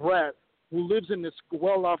brat who lives in this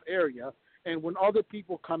well-off area, and when other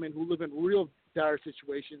people come in who live in real dire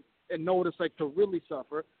situations and know what it's like to really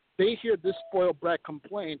suffer, they hear this spoiled brat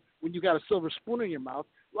complain when you got a silver spoon in your mouth,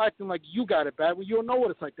 acting like you got it bad when you don't know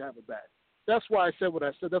what it's like to have it bad. That's why I said what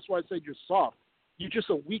I said. That's why I said you're soft. You're just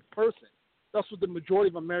a weak person. That's what the majority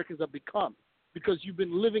of Americans have become because you've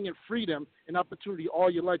been living in freedom and opportunity all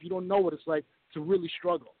your life. You don't know what it's like to really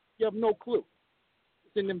struggle. You have no clue.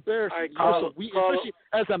 It's an embarrassment. Especially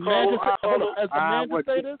as a man to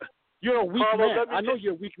say this, you're a weak man. I know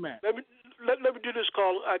you're a weak man. Let me do this,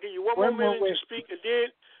 Carl. I'll give you one more minute to speak, and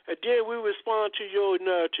then we respond to your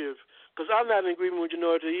narrative. Because I'm not in agreement with your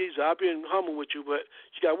narrative either. I've been humble with you, but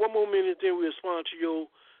you got one more minute, then we respond to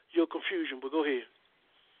your confusion. But go ahead,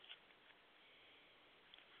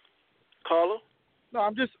 Carla. No,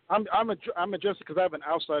 I'm adjusting because I have an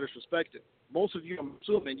outsider's perspective. Most of you, I'm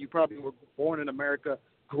assuming, you probably were born in America,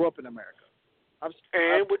 grew up in America. What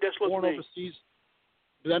that's supposed to mean? Overseas.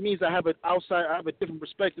 That means I have a different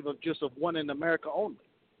perspective of one in America only.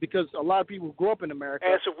 Because a lot of people who grew up in America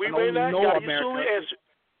and only know America.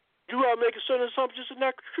 You are making certain assumptions that are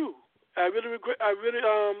not true. That's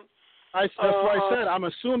what I said. I'm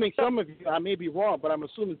assuming some of you, I may be wrong, but I'm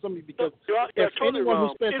assuming some of you because if totally anyone wrong.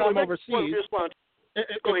 who spent time overseas,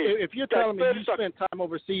 if you're telling me you spent time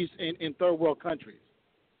overseas in third world countries,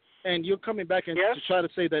 and you're coming back and to try to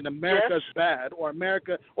say that America's bad or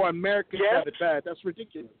Americans have it bad, that's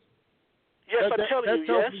ridiculous. Yes, that tells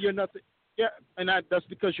me you're nothing. Yeah, and that's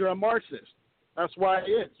because you're a Marxist. That's why it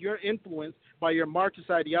is. You're influenced by your Marxist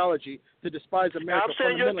ideology to despise America. I'm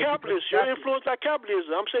saying you're a capitalist. You're influenced by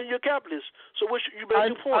capitalism. I'm saying you're a capitalist. So you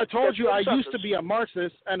make your point. I told you I used to be a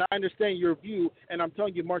Marxist, and I understand your view, and I'm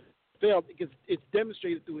telling you Marxism failed because it's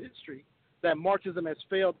demonstrated through history that Marxism has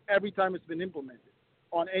failed every time it's been implemented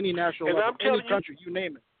on any national level, any country, you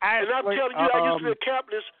name it. And I'm telling you, I used to be a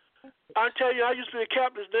capitalist. I'm telling you, I used to be a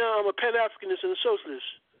capitalist. Now I'm a Pan-Africanist and a socialist.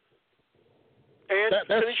 And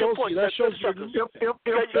that shows you. That shows you.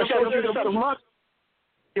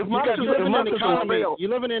 If you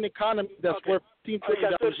live in an economy that's worth $15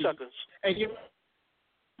 trillion, and you.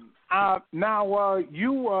 Now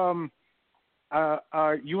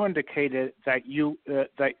you indicated that you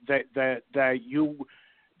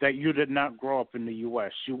you did not grow up in the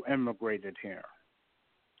U.S. You immigrated here,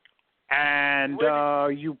 and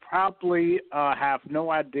you probably have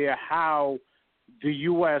no idea how the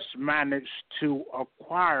U.S. managed to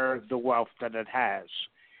acquire the wealth that it has.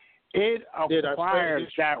 It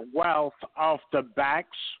acquires that wealth off the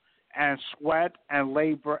backs and sweat and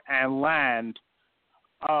labor and land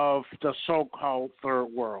of the so-called third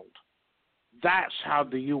world. That's how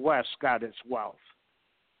the U.S. got its wealth.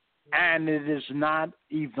 And it is not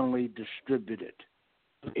evenly distributed.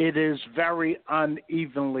 It is very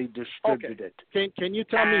unevenly distributed. Okay. Can you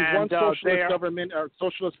tell me one socialist government or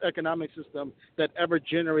socialist economic system that ever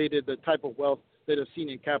generated the type of wealth that is seen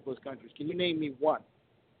in capitalist countries? Can you name me one?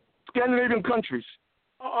 Scandinavian countries.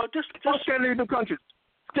 Scandinavian countries.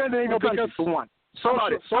 Scandinavian countries for one.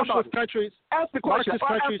 Socialist countries, Marxist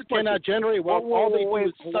countries cannot generate wealth. All they do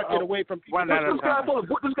is suck it away from people. This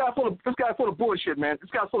guy's full of bullshit, man. This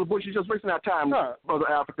guy's full of bullshit. He's just wasting our time, Brother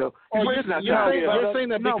Africa. He's wasting our time. You're saying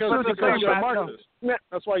that because you're a Marxist.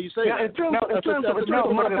 That's why you say that. In terms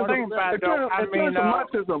of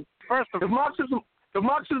Marxism, if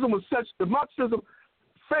Marxism was such, if Marxism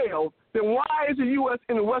failed, then why is the U.S.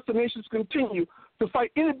 and the Western nations continue to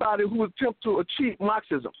fight anybody who would attempt to achieve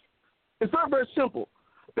Marxism? It's very, very simple.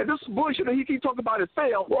 That this bullshit that he keeps talking about it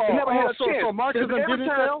failed. It never had a chance. So Marxism didn't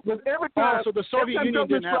fail? Every time, so the Soviet Union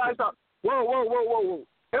didn't happen. Whoa.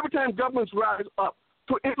 Every time governments rise up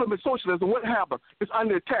to implement socialism, what happens? It's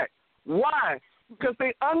under attack. Why? Because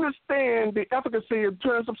they understand the efficacy in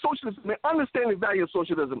terms of socialism. They understand the value of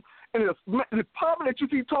socialism. And the power that you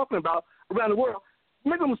keep talking about around the world,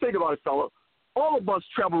 make no mistake about it, fella. All of us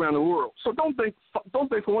travel around the world. So don't think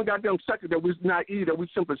for one goddamn second that we're naive, that we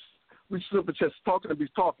simply just talking to be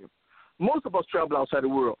talking. Most of us travel outside the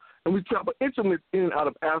world, and we travel intimately in and out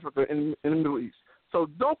of Africa and in the Middle East. So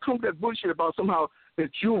don't come with that bullshit about somehow that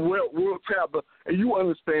you're world traveler and you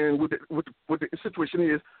understand what the situation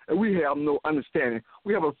is, and we have no understanding.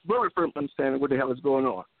 We have a very firm understanding of what the hell is going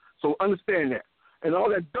on. So understand that. And all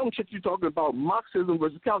that dumb shit you're talking about, Marxism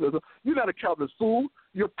versus capitalism, you're not a capitalist fool.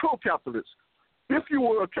 You're pro-capitalist. If you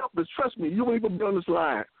were a capitalist, trust me, you wouldn't even be on this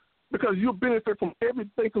line, because you benefit from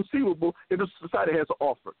everything conceivable that this society has to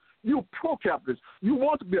offer. You're pro-capitalist. You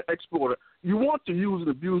want to be an exploiter. You want to use and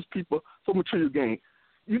abuse people for material gain.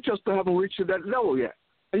 You just haven't reached that level yet,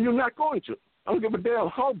 and you're not going to. I don't give a damn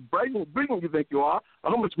how brilliant you think you are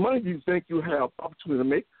or how much money you think you have opportunity to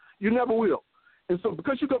make. You never will. And so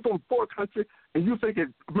because you come from a poor country and you think that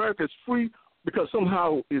America is free because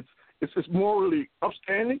somehow it's morally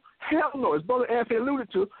upstanding, hell no. As Brother Anthony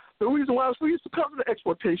alluded to, the reason why it's free is because of the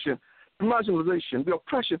exploitation, the marginalization, the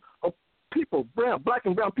oppression of people, black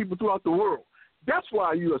and brown people throughout the world. That's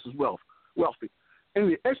why the U.S. is wealthy.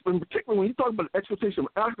 And particularly when you talk about the exploitation of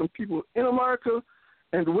African people in America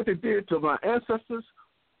and what they did to my ancestors,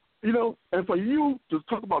 and for you to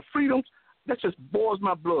talk about freedoms, that just boils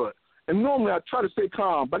my blood. And normally I try to stay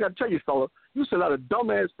calm, but I got to tell you, fella, you say a lot of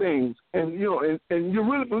dumbass things, and you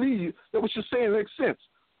really believe that what you're saying makes sense.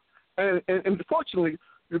 And unfortunately,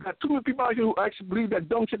 you've got too many people out here who actually believe that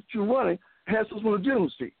dumb shit that you're running has some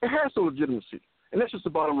legitimacy. It has some legitimacy, and that's just the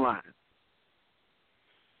bottom line.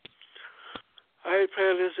 All right,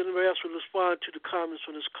 panelists, anybody else will respond to the comments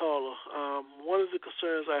from this caller? One of the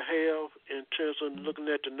concerns I have in terms of looking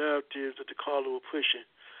at the narratives that the caller was pushing,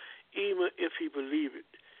 even if he believed it,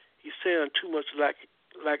 he's saying too much like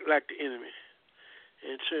the enemy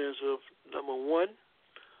in terms of, number one,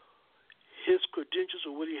 his credentials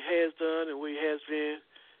of what he has done and what he has been.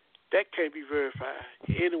 That can't be verified.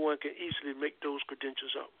 Anyone can easily make those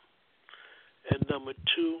credentials up. And number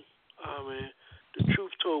two, the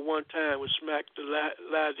truth told one time will smack the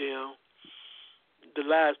lie down. The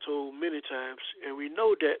lies told many times. And we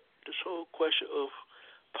know that this whole question of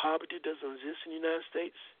poverty doesn't exist in the United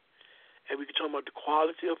States. And we can talk about the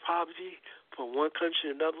quality of poverty from one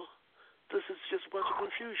country to another. This is just a bunch of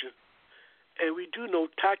confusion. And we do know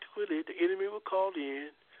tactically the enemy will call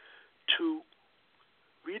in to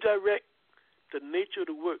redirect the nature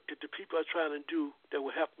of the work that the people are trying to do that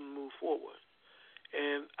will help them move forward.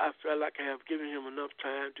 And I felt like I have given him enough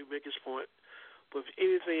time to make his point. But if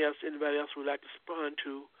anything else, anybody else would like to respond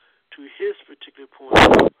to his particular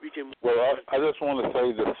point, we can. Well, I just want to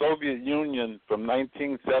say the Soviet Union from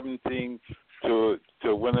 1917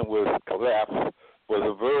 to when it was collapsed was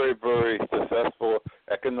a very, very successful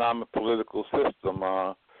economic political system.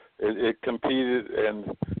 It competed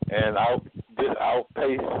and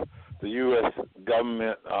outpaced the U.S.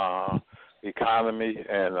 government economy,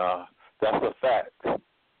 and that's a fact.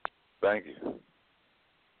 Thank you.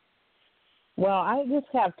 Well, I just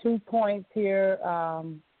have 2 points here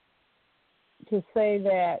to say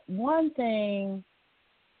that one thing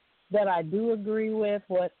that I do agree with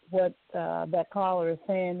what that caller is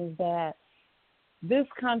saying is that this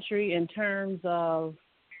country, in terms of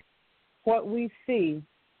what we see,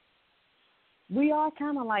 we are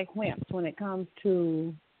kind of like wimps when it comes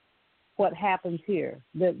to what happens here.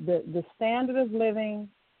 The standard of living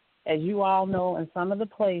as you all know, in some of the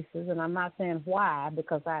places, and I'm not saying why,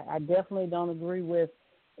 because I definitely don't agree with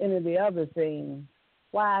any of the other things,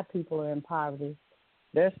 why people are in poverty.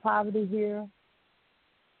 There's poverty here,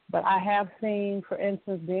 but I have seen, for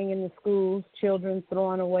instance, being in the schools, children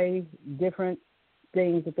throwing away different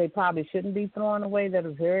things that they probably shouldn't be throwing away that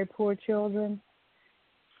are very poor children.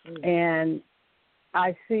 And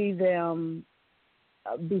I see them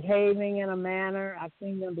behaving in a manner, I've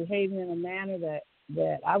seen them behaving in a manner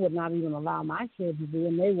that I would not even allow my kids to do,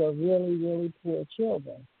 and they were really, really poor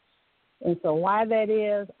children. And so why that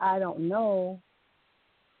is, I don't know,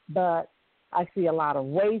 but I see a lot of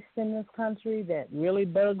waste in this country that really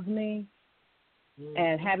bugs me.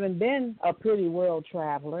 And having been a pretty world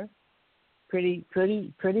traveler, pretty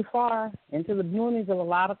far into the boonies of a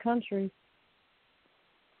lot of countries,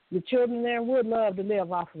 the children there would love to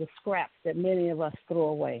live off of the scraps that many of us throw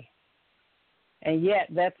away. And yet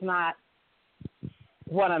that's not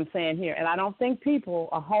what I'm saying here. And I don't think people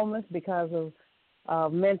are homeless because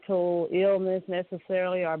of mental illness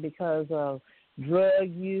necessarily or because of drug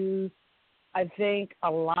use. I think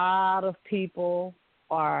a lot of people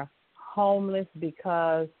are homeless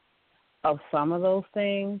because of some of those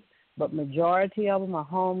things, but majority of them are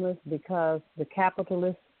homeless because the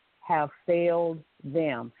capitalists have failed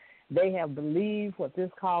them. They have believed what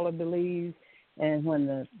this caller believes, and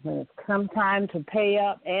when it's come time to pay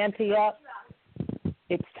up, ante up,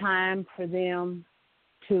 it's time for them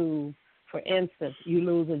to, for instance, you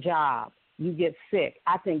lose a job, you get sick.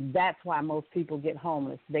 I think that's why most people get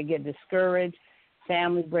homeless. They get discouraged,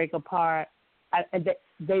 families break apart.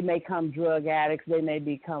 They may become drug addicts, they may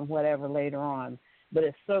become whatever later on, but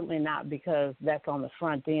it's certainly not because that's on the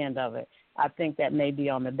front end of it. I think that may be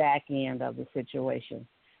on the back end of the situation.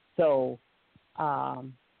 So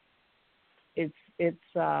it's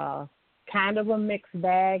kind of a mixed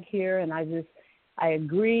bag here, and I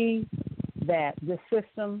agree that the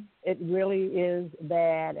system, it really is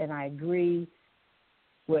bad, and I agree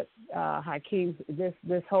with Hakeem,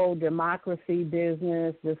 this whole democracy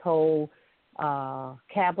business, this whole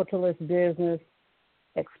capitalist business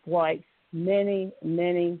exploits many,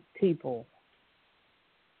 many people.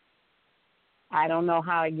 I don't know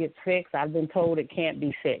how it gets fixed. I've been told it can't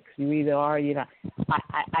be fixed. You either are or you're not.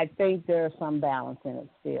 I think there's some balance in it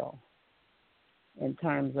still in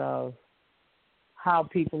terms of how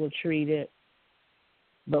people are treated.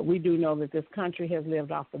 But we do know that this country has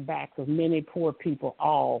lived off the backs of many poor people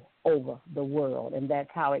all over the world, and that's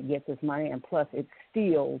how it gets its money. And plus, it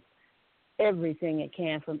steals everything it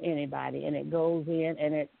can from anybody, and it goes in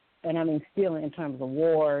and I mean stealing in terms of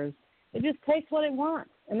wars. It just takes what it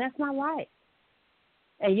wants, and that's not right.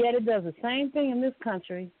 And yet it does the same thing in this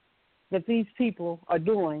country that these people are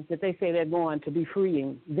doing, that they say they're going to be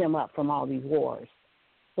freeing them up from all these wars.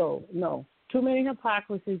 So, no, too many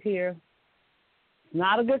hypocrisies here. It's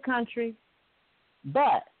not a good country,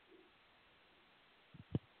 but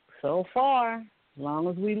so far, as long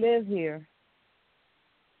as we live here,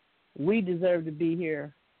 we deserve to be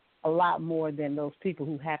here a lot more than those people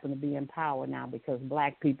who happen to be in power now because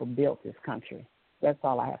black people built this country. That's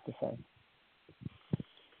all I have to say.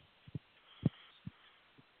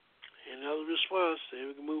 Another response, and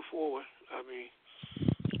we can move forward.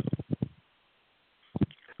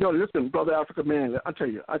 Listen, Brother Africa, man, I tell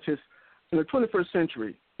you, in the 21st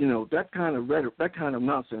century, that kind of rhetoric, that kind of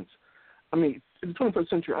nonsense, in the 21st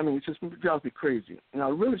century, it just drives me crazy. And I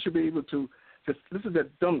really should be able to just listen to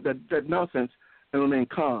that nonsense and remain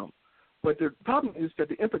calm. But the problem is that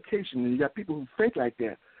the implication, and you got people who think like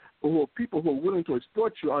that, or people who are willing to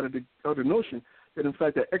exploit you out of the notion that, in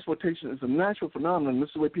fact, that exploitation is a natural phenomenon, and this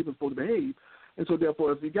is the way people are supposed to behave. And so,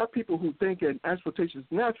 therefore, if you got people who think that exploitation is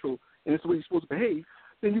natural and it's the way you're supposed to behave,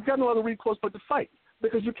 then you've got no other recourse but to fight.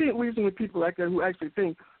 Because you can't reason with people like that who actually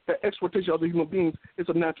think that exploitation of other human beings is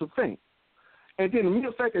a natural thing. And then the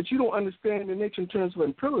mere fact that you don't understand the nature in terms of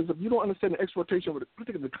imperialism, you don't understand the exploitation of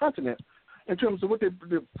particularly the continent in terms of what the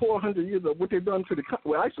 400 years of what they've done to the continent.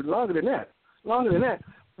 Well, actually, longer than that,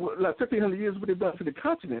 like 1,500 years of what they've done to the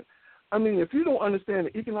continent. If you don't understand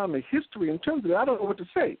the economic history in terms of it, I don't know what to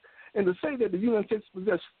say. And to say that the United States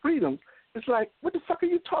possess freedoms, it's like, what the fuck are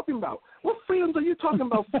you talking about? What freedoms are you talking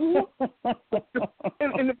about, fool?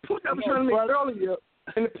 and the point I was trying to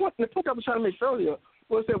make earlier,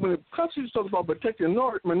 was that when the Constitution talks about protecting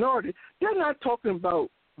minority, they're not talking about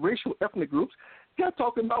racial ethnic groups. They're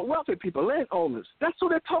talking about wealthy people, landowners. That's what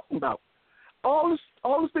they're talking about. All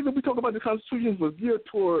this thing that we talk about in the Constitution was geared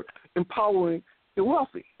toward empowering the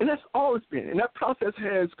wealthy, and that's all it's been. And that process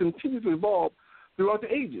has continued to evolve throughout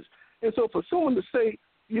the ages. And so for someone to say,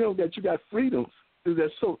 that you got freedoms,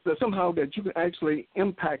 that somehow that you can actually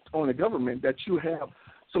impact on the government, that you have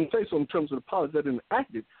some say-so in terms of the policy that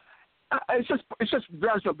enacted, it's just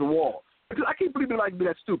drives up the wall. Because I can't believe it like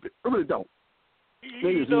that stupid. I really don't.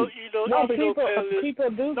 People do.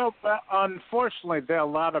 No, but unfortunately, there are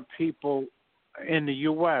a lot of people in the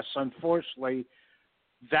U.S., unfortunately,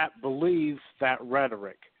 that believe that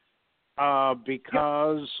rhetoric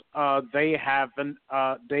because they haven't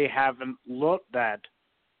looked at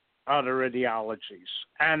other ideologies.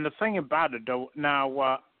 And the thing about it, though,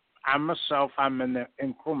 now I'm an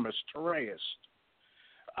incrumis terreist,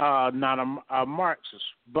 not a Marxist,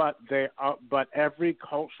 but every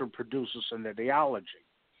culture produces an ideology.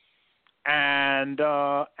 And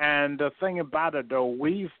the thing about it, though,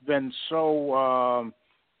 we've been so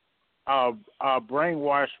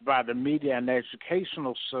brainwashed by the media and the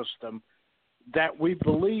educational system that we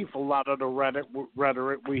believe a lot of the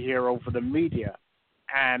rhetoric we hear over the media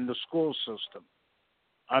and the school system,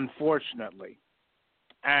 unfortunately.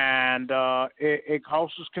 And it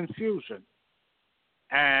causes confusion.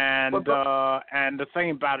 And the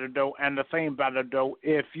thing about it though,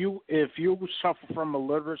 if you suffer from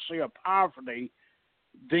illiteracy or poverty,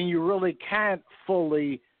 then you really can't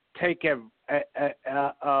fully take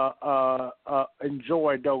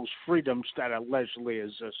enjoy those freedoms that allegedly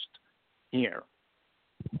exist here.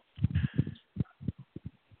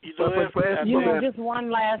 Just one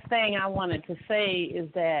last thing I wanted to say is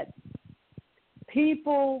that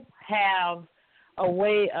people have a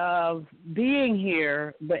way of being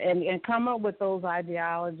here, and come up with those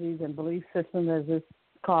ideologies and belief systems as this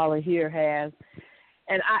caller here has,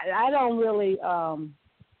 and I don't really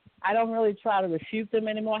try to refute them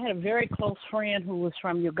anymore. I had a very close friend who was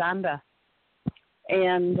from Uganda,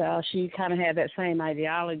 and she kind of had that same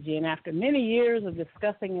ideology. And after many years of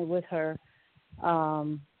discussing it with her,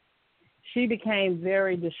 she became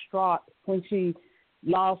very distraught when she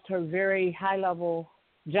lost her very high-level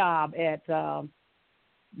job at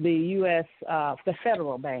the U.S. The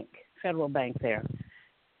Federal Bank there.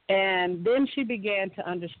 And then she began to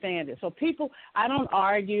understand it. So people, I don't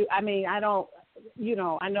argue. I mean, I don't,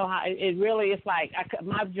 I know how it really is like,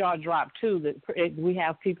 my jaw dropped too, that we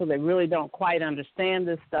have people that really don't quite understand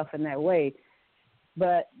this stuff in that way.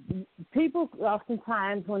 But people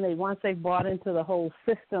oftentimes, once they've bought into the whole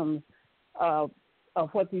system of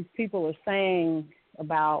what these people are saying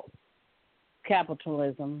about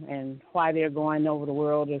capitalism and why they're going over the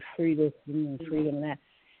world of freedom and that,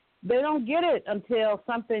 they don't get it until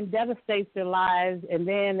something devastates their lives, and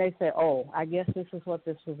then they say, oh, I guess this is what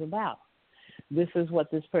this was about. This is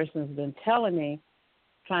what this person has been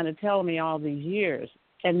trying to tell me all these years.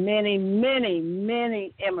 And many, many,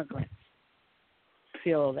 many immigrants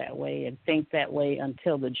feel that way and think that way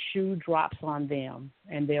until the shoe drops on them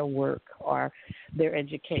and their work or their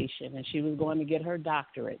education. And she was going to get her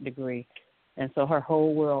doctorate degree, and so her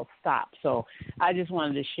whole world stopped. So I just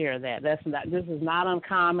wanted to share that. This is not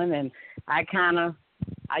uncommon, and I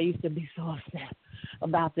used to be so upset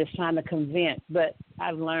about this, trying to convince, but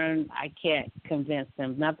I've learned I can't convince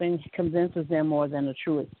them. Nothing convinces them more than a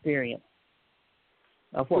true experience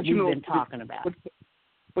of what we've been talking about.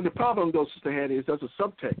 But the problem, though, Sister Hattie, is there's a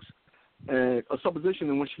subtext, a supposition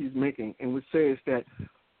in which he's making, and which says that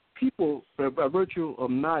people, by virtue of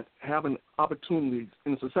not having opportunities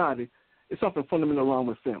in society, it's something fundamental wrong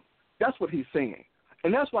with them. That's what he's saying.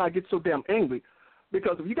 And that's why I get so damn angry,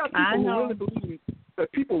 because if you got people who really believe that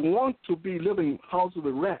people want to be living houses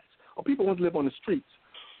with rats, or people want to live on the streets,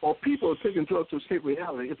 or people are taking drugs to escape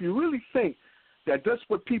reality, if you really think that that's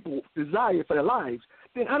what people desire for their lives,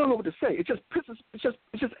 then I don't know what to say. It just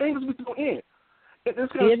angers me to no end.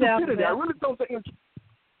 It's kind of stupidity. I really don't think in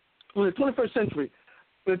the 21st century,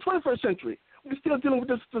 we're still dealing with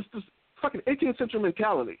this fucking 18th century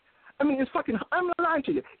mentality. I mean, it's fucking, I'm not lying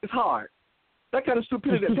to you, it's hard. That kind of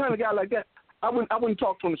stupidity, that kind of guy like that, I wouldn't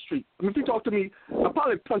talk to him on the street. I mean, if he talked to me, I'd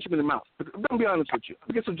probably punch him in the mouth. But let me be honest with you.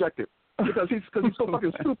 I get subjective because he's so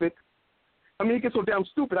fucking stupid. I mean, he gets so damn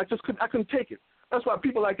stupid. I couldn't take it. That's why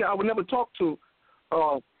people like that I would never talk to.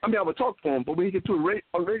 I would talk to him, but when he get too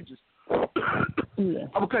outrageous, I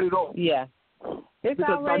would cut it off. Yeah. It's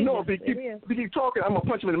because outrageous. I know if he keep talking, I'm gonna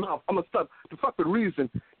punch him in the mouth. I'm gonna stop to fuck with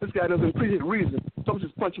reason. This guy doesn't appreciate reason, so I'm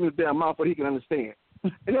just punch him in the damn mouth so he can understand.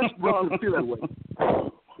 And that's wrong to feel that way.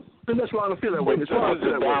 And that's wrong to feel that way. This is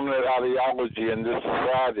the dominant ideology in this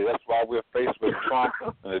society. That's why we're faced with Trump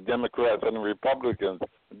and the Democrats and the Republicans.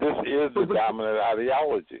 This is the dominant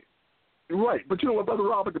ideology. Right, but you know what, Brother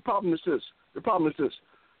Robert, the problem is this.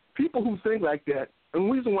 People who think like that, and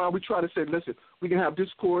the reason why we try to say, listen, we can have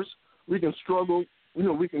discourse, we can struggle,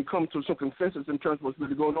 we can come to some consensus in terms of what's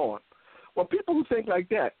really going on. Well, people who think like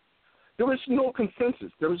that, there is no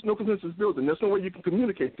consensus. There is no consensus building. There's no way you can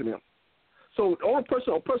communicate to them. So on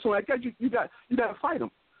a person like that, you got to fight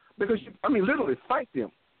them, because literally fight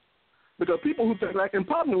them, because people who think like, and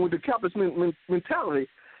problem with the capitalist mentality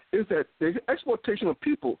is that the exploitation of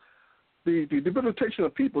people, the debilitation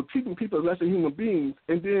of people, treating people as less than human beings,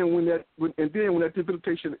 and then when that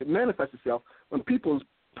debilitation manifests itself, when people's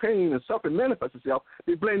pain and suffering manifests itself,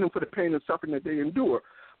 they blame them for the pain and suffering that they endure,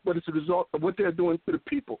 but it's a result of what they're doing to the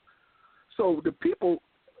people. So the people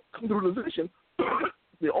come to the realization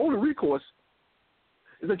the only recourse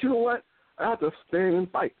is that, you know what, I have to stand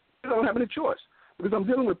and fight. I don't have any choice, because I'm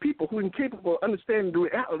dealing with people who are incapable of understanding the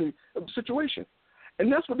reality of the situation.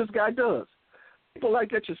 And that's what this guy does. People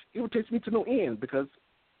like that just irritates me to no end, because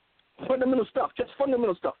fundamental stuff.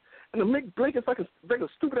 And to make blanket fucking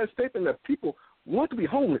stupid-ass statement that people want to be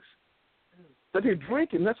homeless, that they're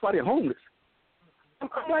drinking, that's why they're homeless. I'm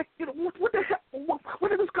like, what the hell? Where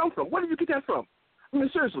did this come from? Where did you get that from?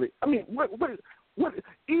 Seriously. What?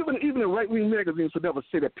 Even the right-wing magazines would never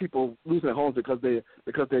say that people lose their homes because they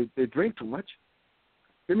drink too much.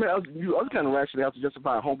 They may use other kind of rationale to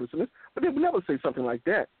justify homelessness, but they would never say something like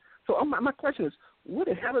that. So my question is, where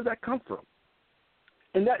the hell does that come from?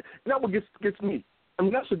 And that what gets me.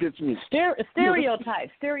 That's what gets me.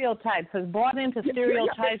 Stereotypes has brought into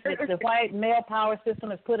stereotypes that the white male power system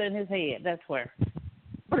has put in his head. That's where.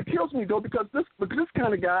 But it kills me, though, because this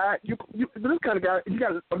kind of guy, you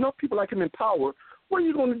got enough people like him in power. What are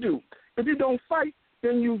you going to do? If you don't fight,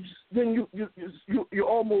 then you're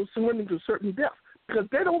almost surrendering to certain death, because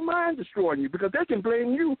they don't mind destroying you, because they can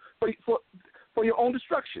blame you for your own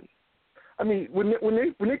destruction. When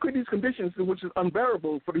they create these conditions which is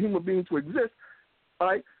unbearable for the human being to exist, all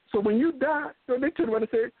right? So when you die, they turn around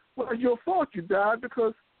and say, well, it's your fault you died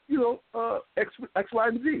because, X, Y,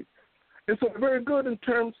 and Z. And so they're very good in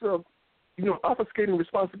terms of, obfuscating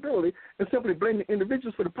responsibility and simply blaming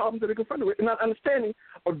individuals for the problems that they're confronted with, and not understanding,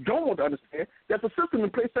 or don't want to understand, that the system in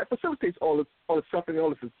place that facilitates all this suffering, all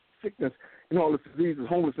this sickness, and all this diseases,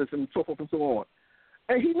 homelessness, and so forth and so on.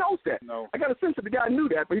 And he knows that. No. I got a sense that the guy knew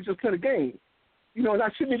that, but he just played a game. And I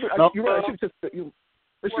shouldn't even. You're right. I should just.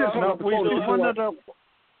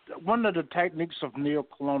 One of the techniques of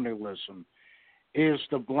neocolonialism is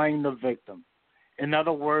to blame the victim. In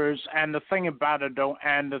other words, and the thing about it though,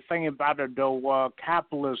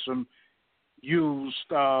 capitalism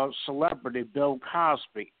used celebrity Bill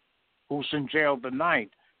Cosby, who's in jail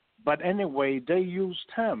tonight. But anyway, they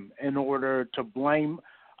used him in order to blame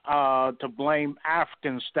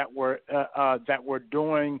Africans that were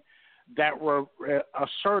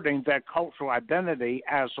asserting their cultural identity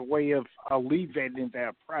as a way of alleviating their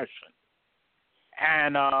oppression,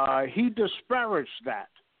 and he disparaged that.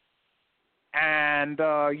 And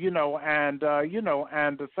the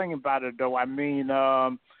thing about it though,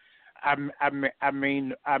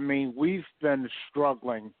 we've been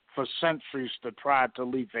struggling for centuries to try to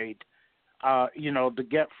alleviate, to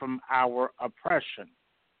get from our oppression.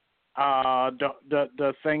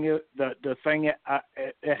 The thing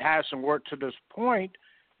it hasn't worked to this point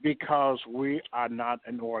because we are not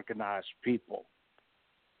an organized people.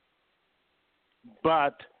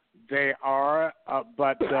 But they are.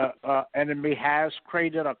 But the enemy has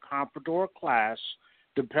created a comprador class,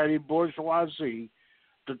 the petty bourgeoisie,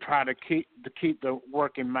 to try to keep the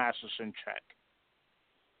working masses in check,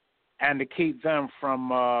 and to keep them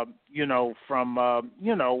from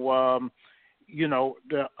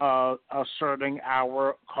asserting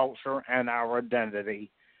our culture and our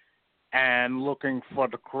identity and looking for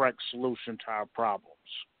the correct solution to our problems,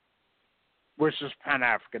 which is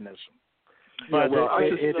Pan-Africanism. But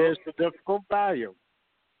it is a difficult value.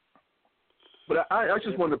 But I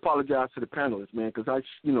just want to apologize to the panelists, man, because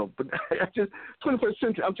 21st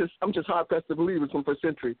century. I'm just hard pressed to believe it's 21st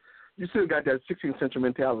century. You still got that 16th century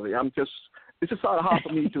mentality. It's just sort of hard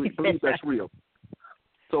for me to believe that's real.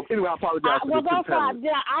 So anyway, I apologize.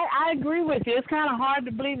 I agree with you. It's kind of hard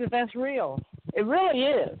to believe that that's real. It really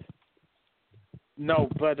is. No,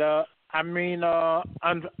 but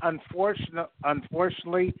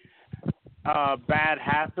unfortunately, bad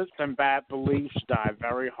habits and bad beliefs die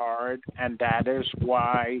very hard, and that is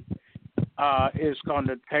why it's going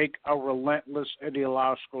to take a relentless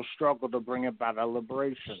ideological struggle to bring about a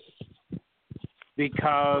liberation.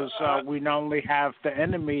 Because we not only have the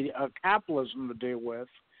enemy of capitalism to deal with,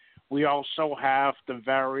 we also have the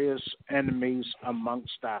various enemies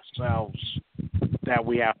amongst ourselves that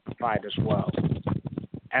we have to fight as well,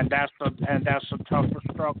 and that's a tougher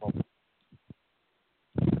struggle.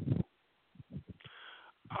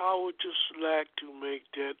 I would just like to make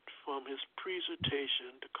that from his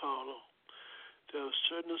presentation, the caller, there are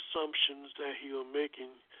certain assumptions that he was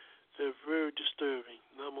making that are very disturbing.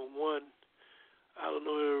 Number one, I don't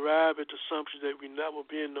know, arrive at the assumption that we never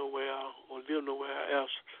been nowhere or live nowhere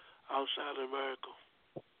else outside of America.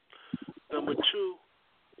 Number two,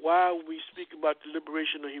 why we speak about the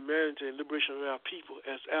liberation of humanity and liberation of our people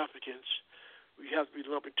as Africans, we have to be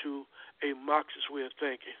lumped into a Marxist way of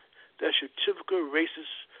thinking. That's your typical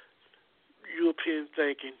racist European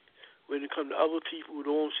thinking when it comes to other people who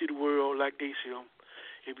don't see the world like they see them.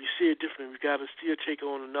 If we see it differently, we got to still take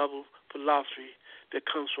on another philosophy that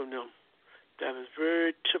comes from them. That is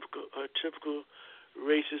very typical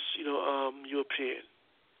racist, European.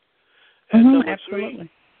 And absolutely.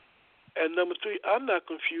 Number three, I'm not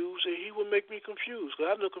confused, and he will make me confused,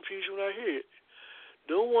 because I know confusion when I hear it.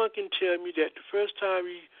 No one can tell me that the first time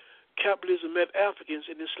capitalism met Africans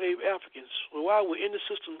and enslaved Africans. Well, why would any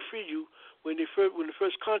system free you when the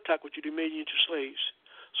first contact with you, they made you into slaves?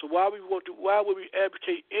 So why would we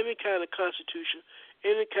advocate any kind of constitution,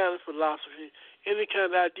 any kind of philosophy, any kind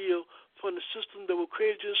of ideal from the system that was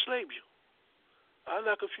created to enslave you? I'm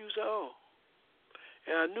not confused at all.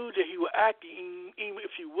 And I knew that he was acting, even if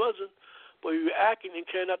he wasn't, but he was acting and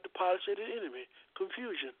carrying out the policy of the enemy,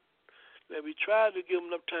 confusion. That we tried to give him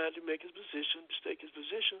enough time to make his position, to stake his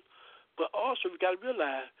position, but also we got to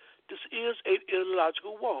realize this is an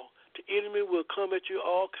ideological war. The enemy will come at you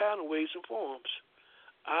all kind of ways and forms.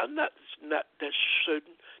 I'm not that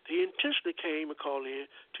certain that he intentionally came and called in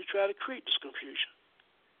to try to create this confusion.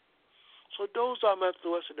 So those are my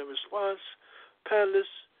thoughts and the response.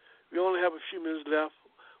 Panelists, we only have a few minutes left.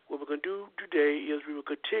 What we're going to do today is we will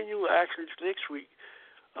continue, actually next week,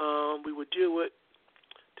 we will deal with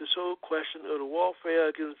this whole question of the warfare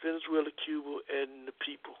against Venezuela, Cuba, and the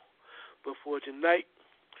people. But for tonight,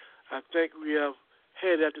 I think we have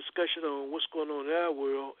had that discussion on what's going on in our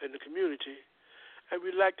world and the community. And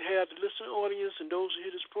we'd like to have the listening audience and those who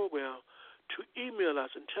hear this program to email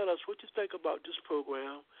us and tell us what you think about this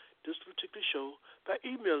program, this particular show, by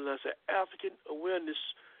emailing us at African Awareness,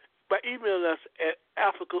 by emailing us at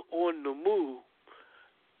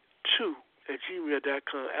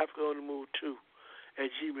AfricaOnTheMove2@gmail.com,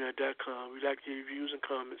 AfricaOnTheMove2@gmail.com. We'd like to hear your views and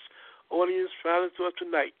comments. Audience, final thoughts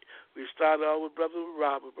tonight. We start out with Brother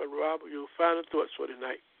Robert. Brother Robert, your final thoughts for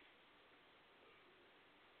tonight.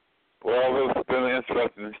 Well, it's been an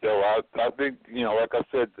interesting show. I think, like I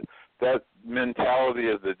said, that mentality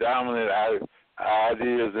is the dominant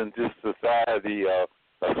ideas in this society.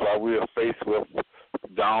 That's why we are faced with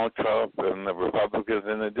Donald Trump and the Republicans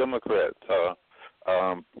and the Democrats.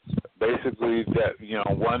 Basically, that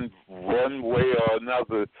one way or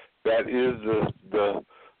another, that is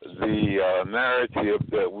the narrative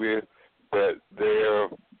that they're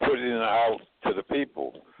putting out to the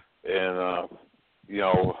people, and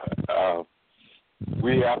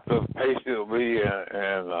we have to patiently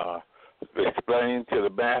and explain to the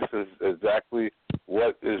masses exactly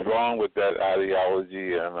what is wrong with that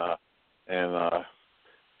ideology, and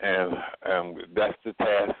that's the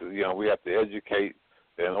task. We have to educate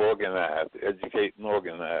and organize.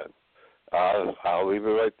 I'll leave it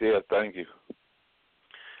right there. Thank you.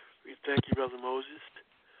 We thank you, Brother Moses.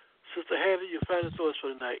 Sister Hattie, your final thoughts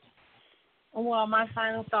for tonight. Well, my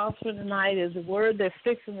final thoughts for tonight is the word that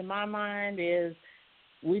sticks into my mind is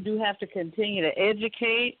we do have to continue to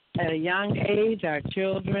educate at a young age our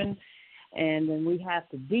children, and then we have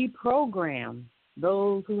to deprogram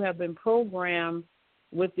those who have been programmed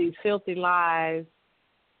with these filthy lies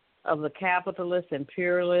of the capitalists,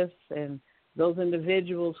 imperialists, and those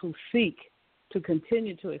individuals who seek to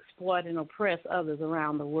continue to exploit and oppress others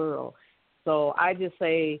around the world. So I just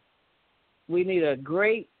say we need a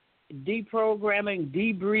great deprogramming,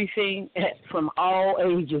 debriefing from all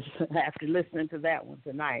ages after listening to that one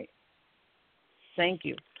tonight. Thank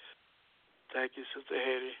you. Thank you, Sister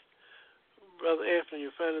Hattie. Brother Anthony,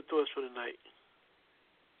 your final thoughts for tonight.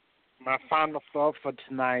 My final thought for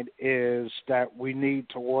tonight is that we need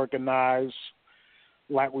to organize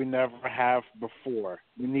like we never have before.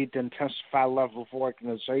 We need to intensify level of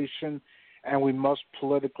organization, and we must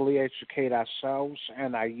politically educate ourselves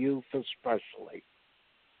and our youth especially.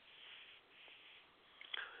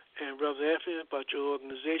 And Brother Anthony, about your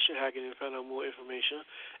organization, how can you find out more information?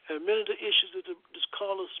 And many of the issues that this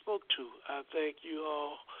caller spoke to, I thank you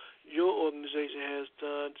all. Your organization has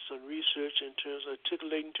done some research in terms of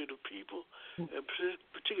articulating to the people, and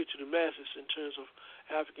particularly to the masses in terms of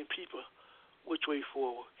African people, which way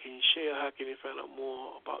forward. Can you share how can you find out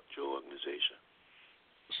more about your organization?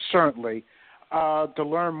 Certainly. To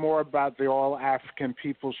learn more about the All African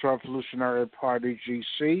People's Revolutionary Party,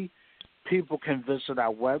 GC, people can visit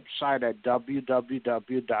our website at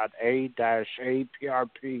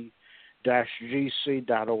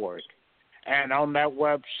www.a-aprp-gc.org. And on that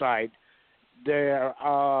website, there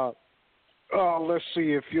Let's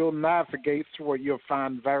see. If you'll navigate through it, you'll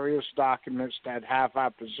find various documents that have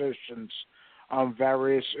our positions on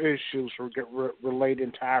various issues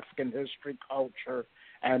relating to African history, culture,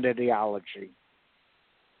 and ideology.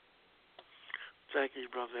 Thank you,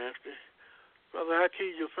 Brother Anthony. Brother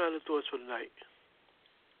Hakeem, your final thoughts for tonight.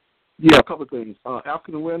 Yeah, a couple of things.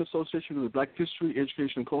 African Awareness Association with the Black History,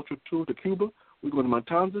 Education, and Culture Tour to Cuba. We're going to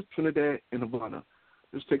Matanzas, Trinidad, and Havana.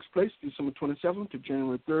 This takes place December 27th to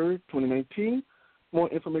January 3rd, 2019. More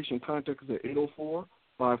information, contact us at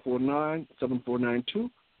 804-549-7492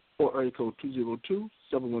 or area code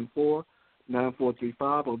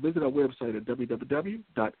 202-714-9435 or visit our website at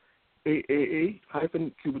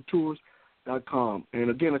www.aaa-cubatours.com. And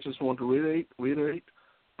again, I just want to reiterate,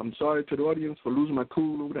 I'm sorry to the audience for losing my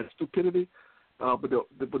cool over that stupidity, but the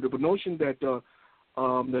notion that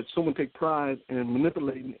that someone take pride in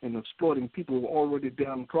manipulating and exploiting people who are already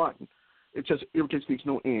downtrodden, it just irritates me to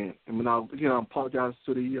no end. And I apologize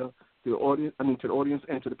to the audience, to the audience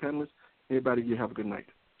and to the panelists. Everybody, you have a good night.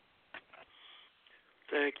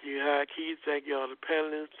 Thank you, Hakeem. Thank you all the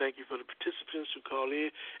panelists. Thank you for the participants who call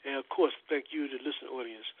in, and of course, thank you the listening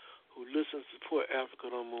audience who listens to support Africa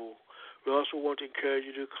Don't Move. We also want to encourage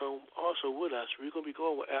you to come also with us. We're going to be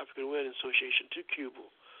going with African Awareness Association to Cuba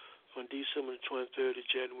from December 23rd to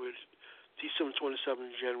December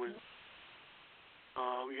 27th to January.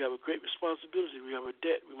 We have a great responsibility. We have a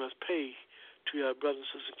debt we must pay to our brothers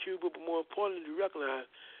and sisters in Cuba, but more importantly, to recognize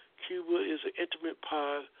Cuba is an intimate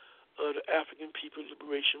part of the African People's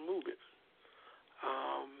Liberation Movement.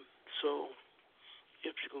 So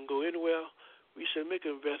if you can go anywhere, we should make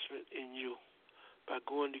an investment in you by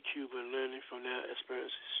going to Cuba and learning from their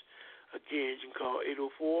experiences. Again, you can call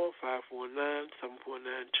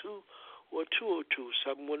 804-549-7492 or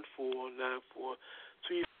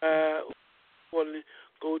 202-714-9435.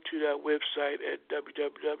 Go to that website at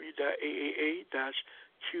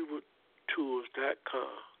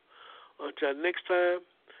www.aaa-cubatours.com. Until next time,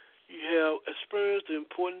 you have experienced the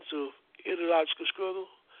importance of ideological struggle.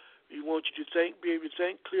 We want you to be able to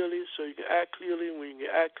think clearly so you can act clearly. And when you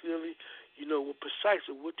can act clearly, you know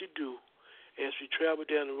precisely what to do as we travel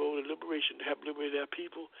down the road of liberation to help liberate our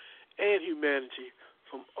people and humanity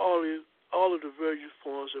from all of the various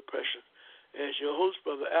forms of oppression. As your host,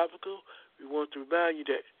 Brother Africa, we want to remind you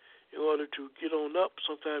that in order to get on up,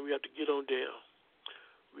 sometimes we have to get on down.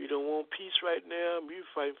 We don't want peace right now. We're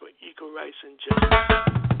fighting for equal rights and justice.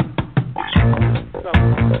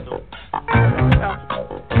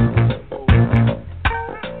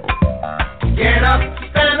 Get up,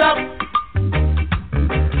 stand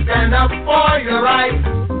up for your rights.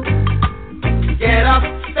 Get up,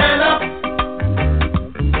 stand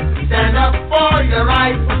up for your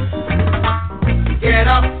rights. Get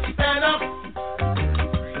up, stand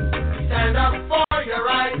up for your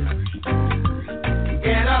rights.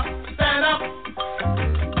 Get up, stand up,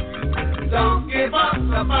 don't give up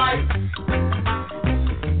the fight.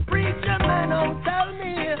 Preacher man, don't tell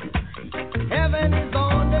me heaven is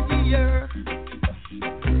on the earth.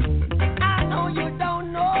 I know you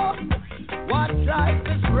don't know what life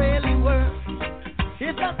is really worth.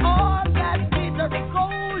 It's not all that glitters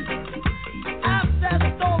gold. After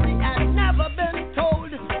story has never been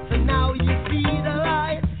told, so now you see the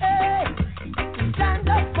light. Hey, stand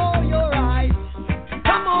up for your rights.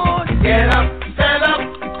 Come on, get up, stand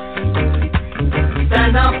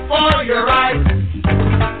up for your rights.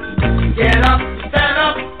 Get up, stand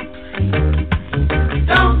up,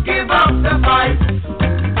 don't give up the fight.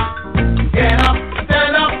 Get up,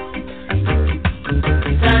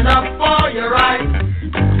 stand up for your rights.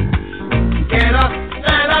 Get up,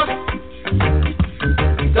 stand up,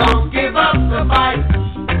 don't give up the fight.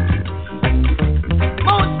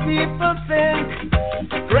 Most people think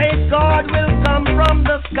great God will come from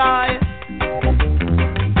the sky,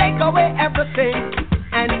 take away everything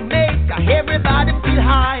and make a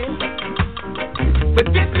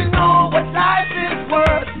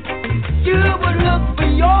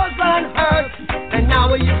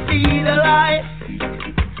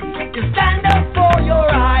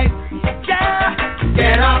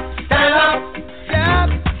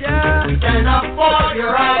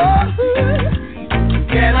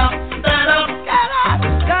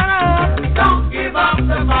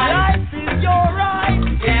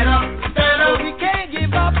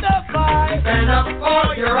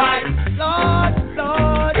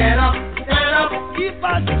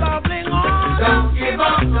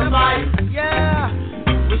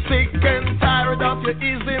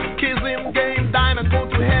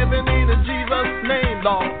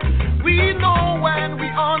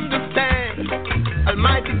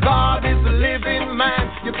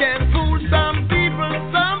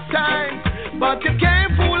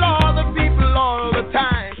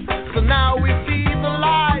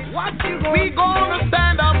We go